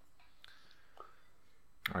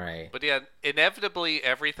 All right. But yeah, inevitably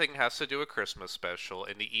everything has to do a Christmas special,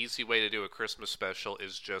 and the easy way to do a Christmas special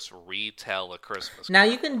is just retell a Christmas. Now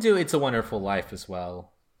you can do It's a Wonderful Life as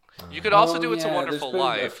well. You could also do It's a Wonderful there's been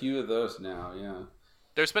Life. A few of those now, yeah.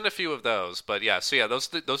 There's been a few of those, but yeah. So yeah,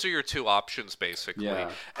 those are your two options basically.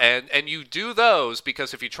 Yeah. And you do those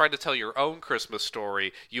because if you try to tell your own Christmas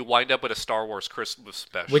story, you wind up with a Star Wars Christmas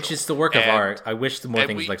special, which is the work of art. I wish more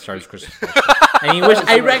things we- like Star Wars Christmas special. I mean,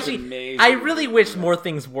 amazing I really wish more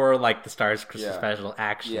things were like the Star Wars Christmas Yeah. special.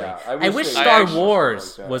 Actually, Yeah, I wish they- Star actually-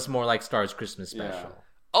 Wars like that. was more like Star Wars Christmas Yeah. special.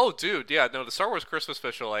 Oh, dude, yeah, no, the Star Wars Christmas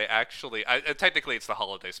special. Technically it's the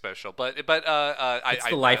holiday special, but It's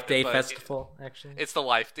the Life Day Festival, actually. It's the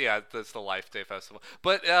Life, yeah, it's the Life Day Festival.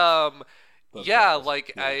 But I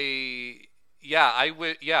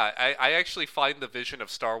actually find the vision of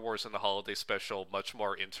Star Wars in the holiday special much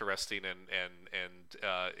more interesting and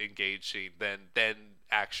engaging than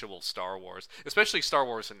actual Star Wars, especially Star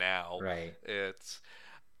Wars now. Right. It's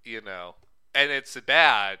and it's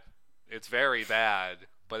bad. It's very bad,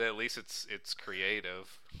 but at least it's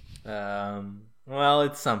creative. Well,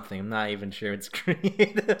 it's something. I'm not even sure it's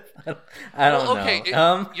creative. I don't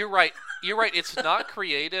know. You're right. You're right. It's not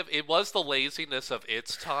creative. It was the laziness of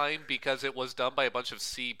its time because it was done by a bunch of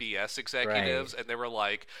CBS executives, and they were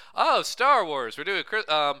like, "Oh, Star Wars. We're doing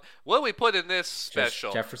what do we put in this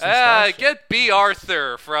special? Jefferson Starship. Get B.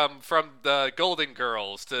 Arthur from the Golden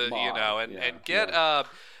Girls to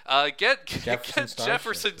get Jefferson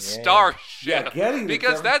Starship. Yeah, getting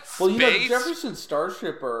because that's well, space. the Jefferson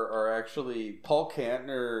Starship are actually Paul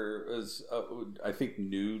Kantner is I think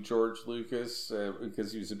knew George Lucas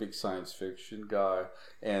because he was a big science fiction guy,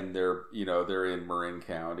 and they're in Marin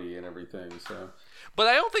County and everything. So, but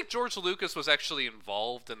I don't think George Lucas was actually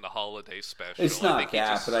involved in the holiday special. it's not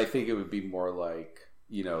that, but I think it would be more like.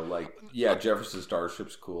 Jefferson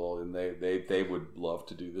Starship's cool, and they would love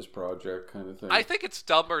to do this project kind of thing. I think it's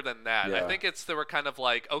dumber than that. Yeah. I think they were kind of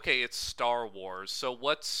like, okay, it's Star Wars, so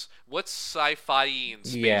what's sci-fi and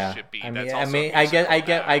spaceship be? I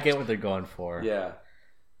get what they're going for. Yeah.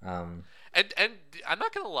 And I'm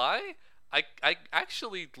not gonna lie, I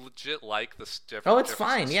actually legit like the Jefferson. Oh, it's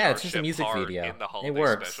fine. Yeah, it's just a music part video. In the holiday It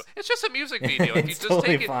works. Special. It's just a music video. It's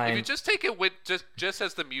totally fine. If you just take it with just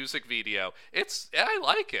as the music video, I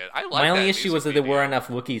like it. I like. My only that issue was that music there were video. enough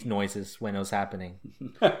Wookiee noises when it was happening.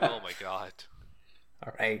 Oh my god.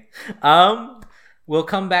 All right. We'll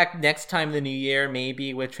come back next time in the new year,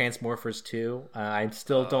 maybe with Transmorphers 2. I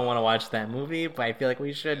still don't want to watch that movie, but I feel like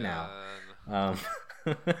we should now.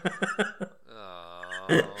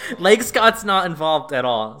 Lake Scott's not involved at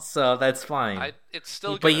all, so that's fine. It's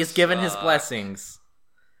still. But he's given his suck. blessings.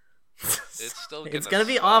 It's still. It's gonna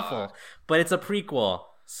be awful, but it's a prequel,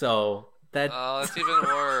 so that. Oh, that's even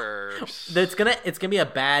worse. It's gonna be a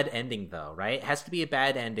bad ending, though, right? It has to be a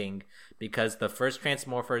bad ending because the first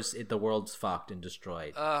Transmorphers, the world's fucked and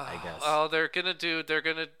destroyed. I guess. Oh, they're gonna do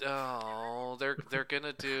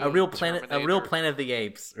a real Planet of the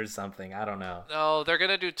Apes or something. I don't know. No, they're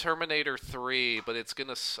gonna do Terminator 3, but it's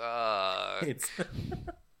gonna suck. It's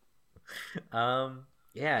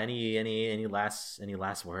yeah. Any last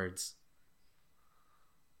words?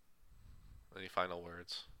 Any final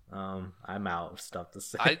words? I'm out of stuff to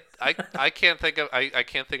say. I can't think of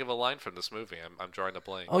a line from this movie. I'm drawing a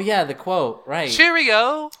blank. Oh yeah, the quote, right?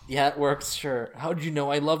 Cheerio. Yeah, it works. Sure. How did you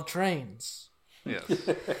know I love trains? Yes.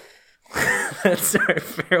 That's our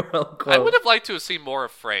farewell quote. I would have liked to have seen more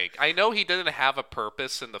of Frank. I know he didn't have a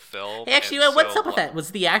purpose in the film. Hey, actually, what's up with that?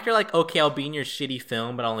 Was the actor like, okay, I'll be in your shitty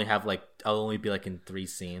film, but I'll only be like in 3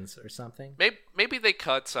 scenes or something? Maybe they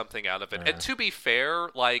cut something out of it. And to be fair,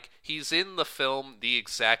 like he's in the film the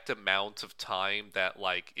exact amount of time that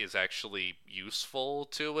like is actually useful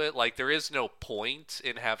to it. Like there is no point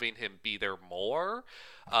in having him be there more.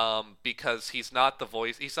 Because he's not the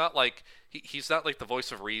voice. He's not like the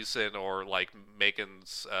voice of reason or like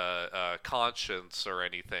Megan's conscience or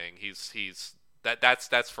anything.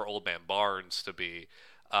 That's for Old Man Barnes to be.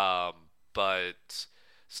 But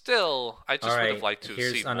still, I just would have liked to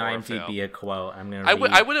see more on of him. IMDb a quote.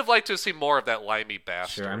 I would have liked to see more of that limey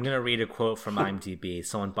bastard. Sure, I'm gonna read a quote from IMDb.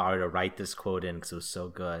 Someone bothered to write this quote in because it was so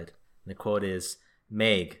good. And the quote is,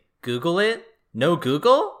 "Meg, Google it. No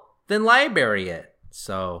Google? Then library it."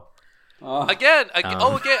 So again, a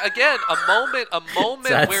moment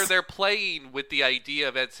That's- where they're playing with the idea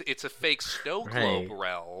of it's a fake snow globe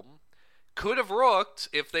realm. Could have worked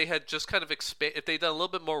if they had just kind of if they'd done a little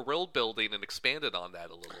bit more world building and expanded on that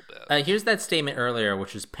a little bit. Here's that statement earlier,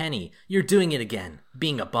 which is, Penny, you're doing it again,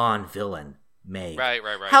 being a Bond villain. Meg. Right.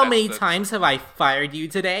 How many times have I fired you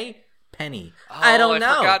today? Penny. I don't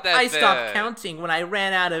know. forgot that I stopped bit. counting when I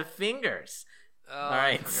ran out of fingers. Oh, All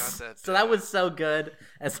right. So that was so good.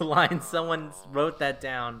 As a line, someone wrote that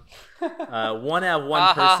down. One out of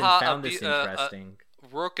one person found this interesting.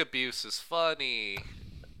 Rook abuse is funny.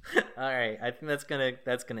 All right, I think that's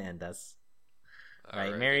gonna end us. All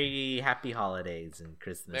right, Merry Happy Holidays and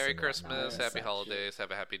Christmas. Merry Christmas, Happy Holidays,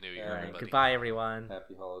 have a Happy New Year, everybody. Goodbye, everyone.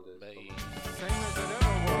 Happy holidays. Bye. Same as it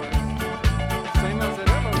ever was. Same as it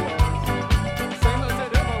ever